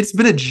 It's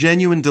been a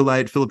genuine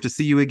delight, Phillip, to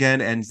see you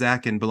again, and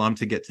Zach and Balam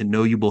to get to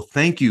know you both.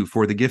 Thank you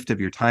for the gift of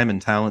your time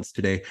and talents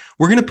today.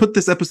 We're going to put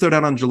this episode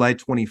out on July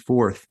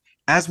 24th.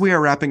 As we are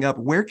wrapping up,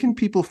 where can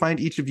people find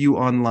each of you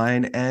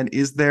online, and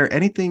is there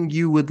anything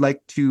you would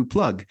like to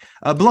plug?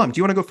 Balam, do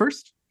you want to go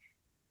first?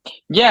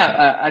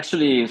 Yeah,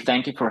 actually,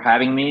 thank you for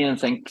having me, and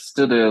thanks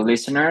to the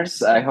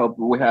listeners. I hope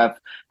we had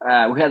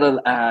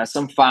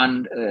some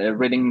fun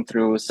reading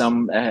through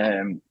some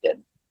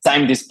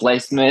time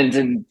displacement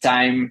and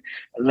time,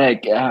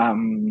 like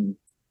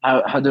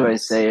how do I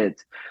say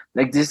it?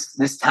 Like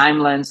these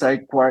timelines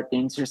are quite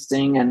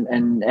interesting,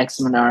 and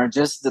X-Men are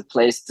just the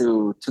place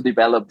to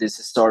develop these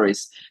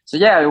stories. So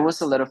yeah, it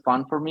was a lot of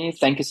fun for me.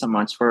 Thank you so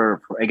much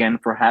for again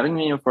for having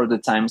me and for the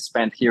time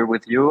spent here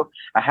with you.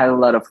 I had a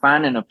lot of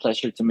fun and a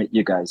pleasure to meet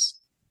you guys.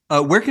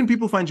 Where can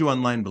people find you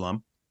online,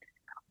 Balam?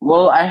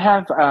 Well, I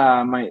have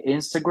my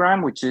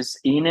Instagram, which is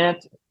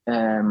Enid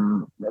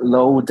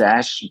low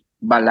dash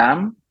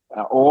Balam,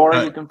 or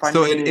you can find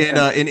So me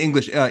in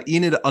English,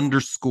 Enid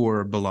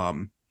underscore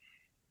Balam.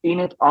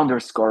 Enid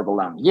underscore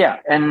Balam. Yeah,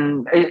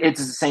 and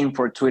it's the same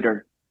for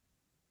Twitter.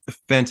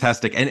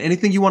 Fantastic. And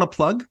anything you want to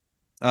plug?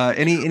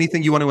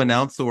 Anything you want to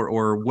announce,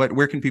 or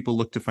where can people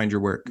look to find your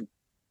work?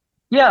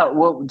 Yeah,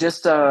 well,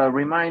 just a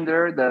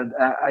reminder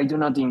that I do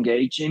not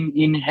engage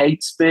in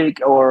hate speak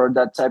or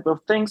that type of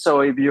thing. So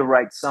if you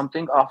write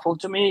something awful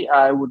to me,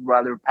 I would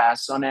rather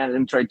pass on it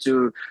and try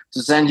to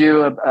send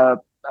you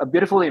a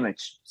beautiful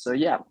image. So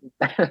yeah,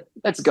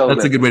 let's go.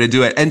 That's a good way to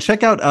do it. And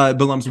check out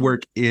Balam's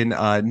work in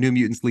New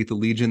Mutants Lethal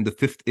Legion. The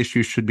 5th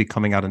issue should be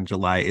coming out in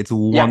July. It's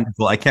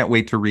wonderful. Yeah. I can't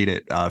wait to read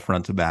it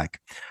front to back.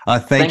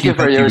 Thank you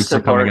for your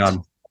support. Coming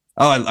on.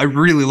 Oh, I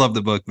really love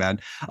the book, man.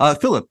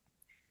 Phillip.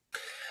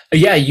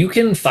 Yeah, you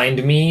can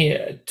find me.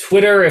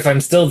 Twitter, if I'm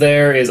still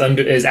there, is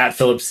at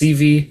Phillip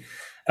Sevy.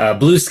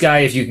 Blue Sky,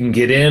 if you can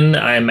get in,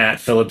 I'm at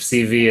Phillip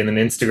Sevy, and then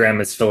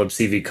Instagram is Phillip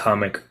Sevy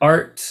Comic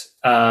Art.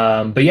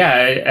 But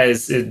yeah,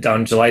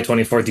 on July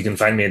 24th, you can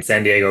find me at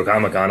San Diego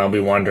Comic-Con. I'll be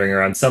wandering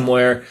around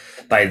somewhere.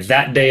 By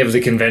that day of the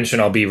convention,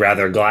 I'll be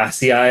rather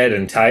glassy-eyed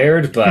and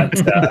tired, but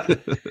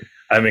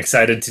I'm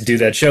excited to do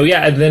that show.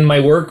 Yeah, and then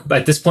my work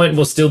at this point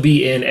will still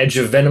be in Edge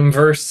of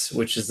Venomverse,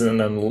 which is an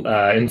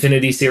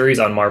Infinity series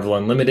on Marvel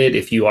Unlimited.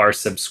 If you are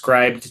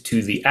subscribed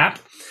to the app,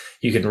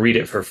 you can read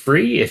it for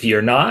free. If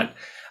you're not,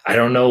 I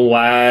don't know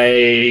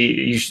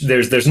why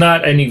there's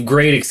not any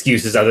great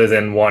excuses other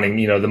than wanting,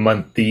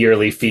 the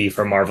yearly fee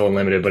for Marvel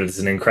Unlimited, but it's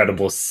an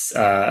incredible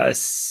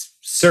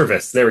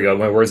service. There we go.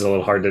 My words are a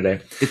little hard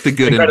today. It's a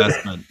good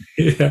investment.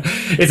 Yeah.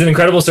 It's an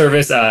incredible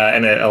service,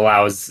 and it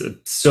allows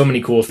so many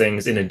cool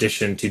things in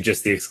addition to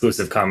just the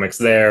exclusive comics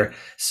there.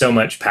 So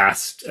much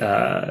past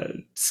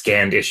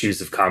scanned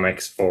issues of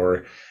comics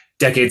for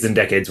decades and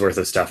decades worth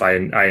of stuff.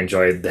 I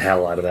enjoyed the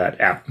hell out of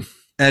that app.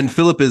 And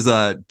Phillip is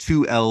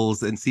 2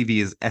 L's and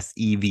CV is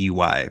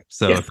SEVY.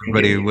 So yes, if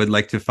everybody would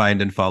like to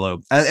find and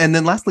follow. And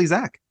then lastly,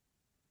 Zach.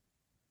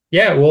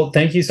 Yeah, well,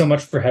 thank you so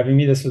much for having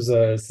me. This was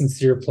a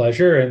sincere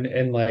pleasure.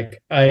 And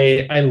like,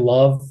 I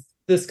love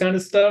this kind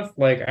of stuff.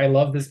 Like, I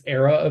love this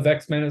era of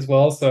X-Men as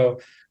well. So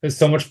it was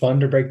so much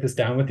fun to break this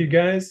down with you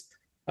guys.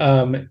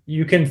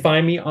 You can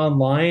find me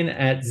online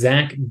at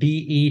Zach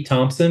B.E.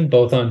 Thompson,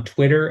 both on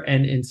Twitter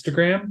and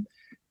Instagram.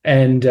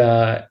 And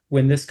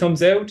when this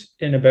comes out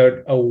in about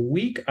a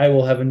week, I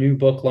will have a new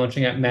book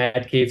launching at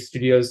Mad Cave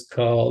Studios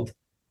called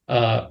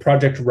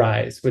Project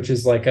Rise, which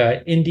is like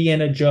a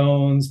Indiana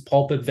Jones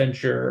pulp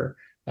adventure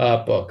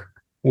book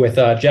with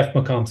Jeff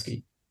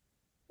McComsky.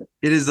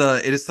 It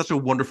is such a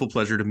wonderful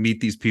pleasure to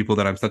meet these people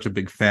that I'm such a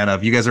big fan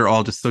of. You guys are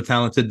all just so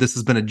talented. This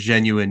has been a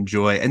genuine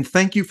joy. And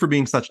thank you for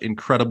being such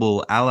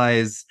incredible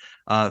allies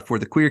for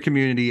the queer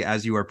community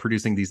as you are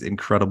producing these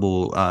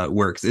incredible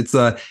works. It's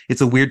a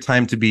weird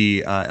time to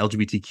be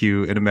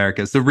LGBTQ in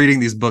America. So reading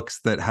these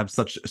books that have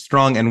such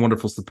strong and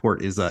wonderful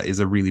support is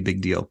a really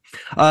big deal.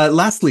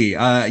 Lastly,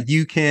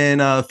 you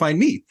can find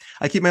me.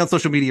 I keep my own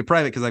social media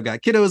private because I've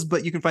got kiddos,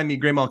 but you can find me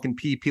Grey Malkin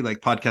P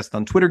like podcast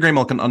on Twitter, Grey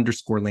Malkin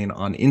 _Lane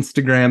on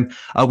Instagram.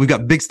 We've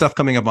got big stuff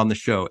coming up on the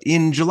show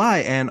in July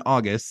and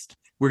August.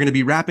 We're going to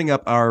be wrapping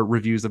up our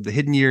reviews of the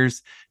Hidden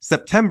Years.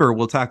 September,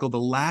 we'll tackle the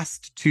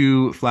last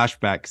 2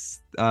 flashbacks,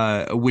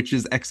 which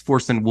is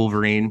X-Force and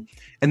Wolverine.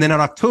 And then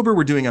in October,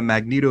 we're doing a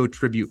Magneto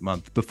tribute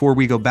month before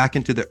we go back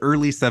into the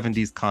early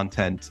 70s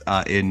content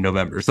in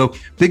November. So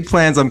big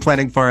plans. I'm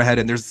planning far ahead,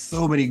 and there's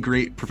so many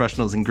great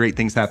professionals and great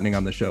things happening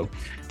on the show.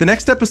 The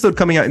next episode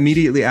coming out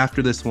immediately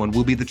after this one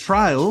will be the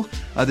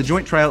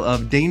joint trial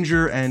of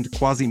Danger and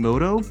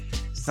Quasimodo.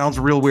 Sounds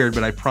real weird,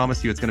 but I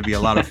promise you it's going to be a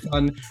lot of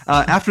fun.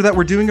 After that,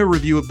 we're doing a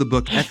review of the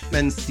book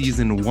X-Men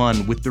Season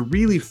 1 with the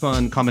really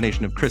fun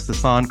combination of Chris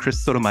Hassan,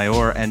 Chris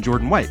Sotomayor, and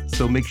Jordan White.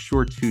 So make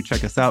sure to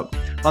check us out.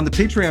 On the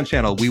Patreon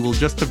channel, we will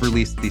just have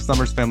released the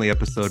Summers Family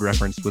episode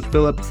referenced with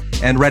Phillip.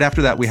 And right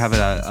after that, we have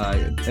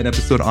an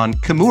episode on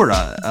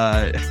Kimura,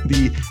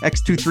 the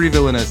X-23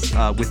 villainess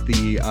with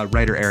the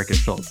writer Erica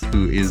Schultz,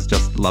 who is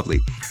just lovely.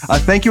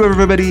 Thank you,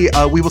 everybody.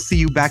 We will see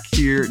you back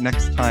here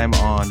next time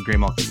on Grey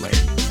Malkin Lane.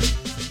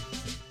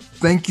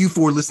 Thank you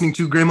for listening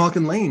to Grey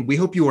Malkin Lane. We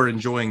hope you are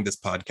enjoying this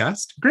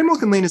podcast. Grey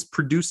Malkin Lane is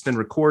produced and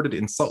recorded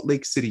in Salt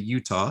Lake City,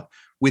 Utah,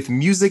 with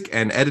music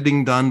and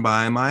editing done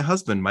by my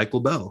husband, Michael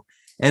Bell,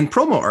 and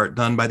promo art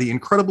done by the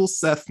incredible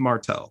Seth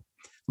Martell.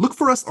 Look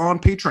for us on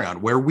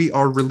Patreon, where we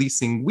are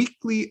releasing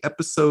weekly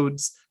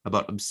episodes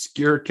about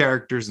obscure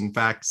characters and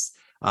facts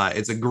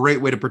It's a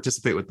great way to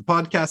participate with the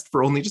podcast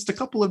for only just a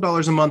couple of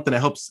dollars a month, and it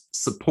helps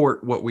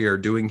support what we are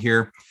doing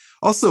here.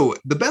 Also,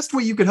 the best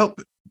way you could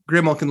help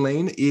Graymalkin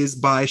Lane is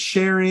by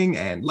sharing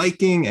and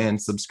liking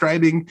and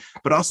subscribing,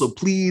 but also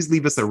please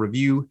leave us a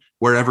review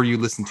wherever you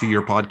listen to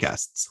your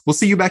podcasts. We'll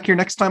see you back here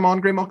next time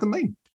on Graymalkin Lane.